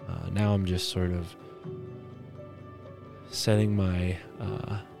 now I'm just sort of setting my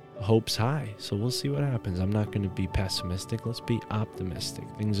hopes high. So we'll see what happens. I'm not going to be pessimistic. Let's be optimistic.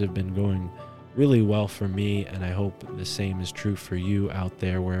 Things have been going really well for me, and I hope the same is true for you out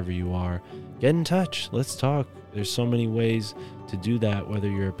there, wherever you are. Get in touch. Let's talk. There's so many ways to do that. Whether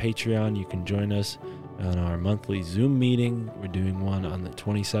you're a Patreon, you can join us on our monthly Zoom meeting. We're doing one on the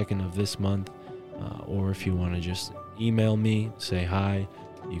 22nd of this month. Or if you want to just email me, say hi,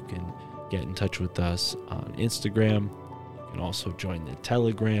 you can get in touch with us on Instagram. You can also join the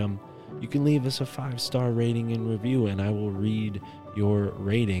Telegram. You can leave us a 5-star rating and review, and I will read your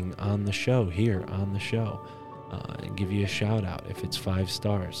rating on the show, here on the show, and give you a shout out if it's 5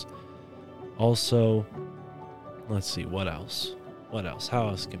 stars. Also, let's see, what else? How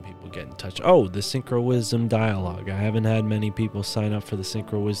else can people get in touch? Oh, the Synchro Wisdom Dialogue. I haven't had many people sign up for the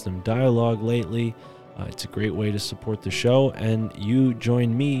Synchro Wisdom Dialogue lately. It's a great way to support the show, and you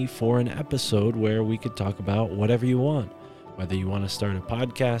join me for an episode where we could talk about whatever you want. Whether you want to start a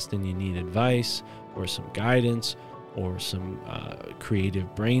podcast and you need advice or some guidance or some creative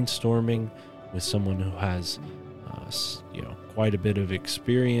brainstorming with someone who has quite a bit of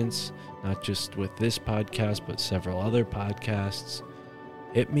experience, not just with this podcast but several other podcasts,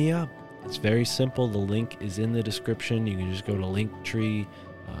 hit me up. It's very simple. The link is in the description. You can just go to Linktree,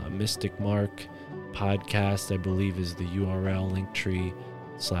 Mystic Mark Podcast, I believe is the URL,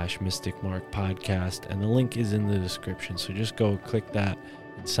 Linktree/Mystic Mark Podcast, and the link is in the description. So just go click that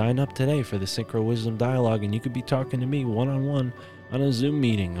and sign up today for the Synchro Wisdom Dialogue, and you could be talking to me one-on-one on a Zoom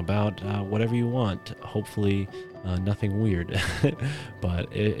meeting about whatever you want. Hopefully nothing weird, but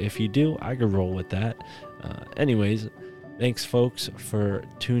if you do, I could roll with that. Anyways, thanks folks for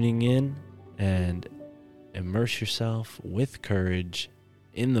tuning in, and immerse yourself with courage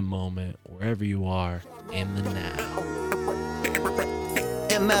in the moment, wherever you are in the now.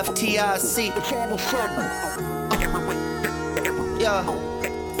 MFTIC. Yeah.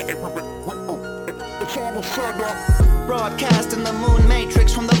 Broadcasting the moon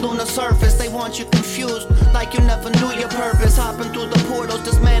matrix from the lunar surface. They want you confused, like you never knew your purpose. Hopping through the portals,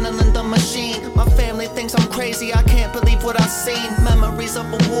 dismantling the machine. My family thinks I'm crazy, I can't believe what I've seen. Memories of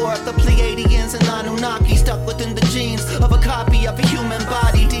a war, the Pleiadians and Anunnaki, stuck within the genes of a copy of a human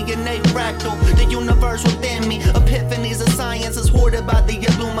body. DNA fractal, the universe within me. Epiphanies of science is hoarded by the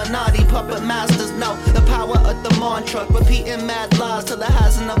Illuminati. Puppet masters know the power of the mantra, repeating mad lies till it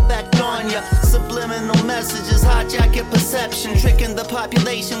has an effect on ya. Subliminal messages hijack your perception, tricking the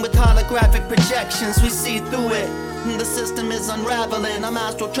population with holographic projections. We see through it. The system is unraveling. I'm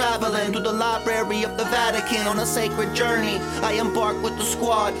astral traveling through the library of the Vatican on a sacred journey. I embark with the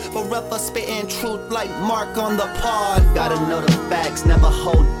squad, forever spitting truth like Mark on the pod. Gotta know the facts, never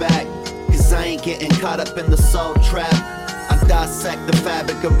hold back, cause I ain't getting caught up in the soul trap. I dissect the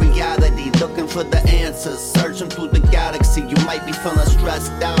fabric of reality, looking for the answers, searching through the galaxy. You might be feeling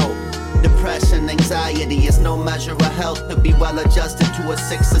stressed out. Depression, anxiety is no measure of health. To be well adjusted to a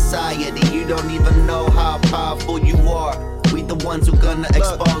sick society. You don't even know how powerful you are. We the ones who gonna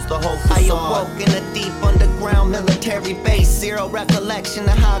expose the whole facade. I awoke in a deep underground military base. Zero recollection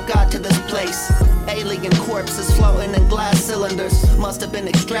of how I got to this place. Alien corpses floating in glass cylinders. Must have been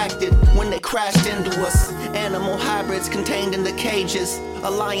extracted when they crashed into us. Animal hybrids contained in the cages. A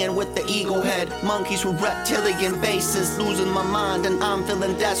lion with the eagle head. Monkeys with reptilian faces. Losing my mind and I'm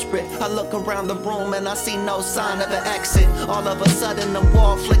feeling desperate. I look around the room and I see no sign of an exit. All of a sudden the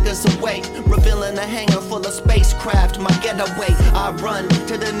wall flickers away, revealing a hangar full of spacecraft. My getaway. I run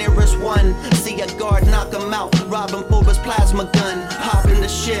to the nearest one. See a guard knock him out. Rob him for his plasma gun. Hop in the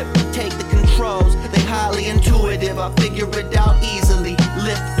ship, take the controls. They highly intuitive, I figure it out easily.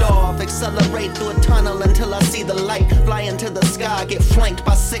 Lift off, accelerate through a tunnel until I see the light. Fly into the sky, get flanked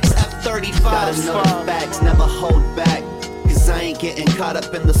by 6 F-35s. Gotta know the facts, never hold back, cause I ain't getting caught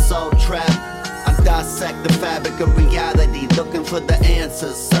up in the soul trap. I dissect the fabric of reality, looking for the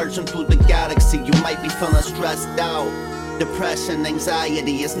answers, searching through the galaxy. You might be feeling stressed out. Depression,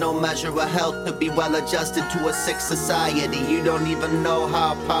 anxiety is no measure of health. To be well adjusted to a sick society. You don't even know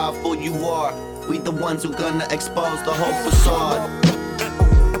how powerful you are. We the ones who gonna expose the whole facade.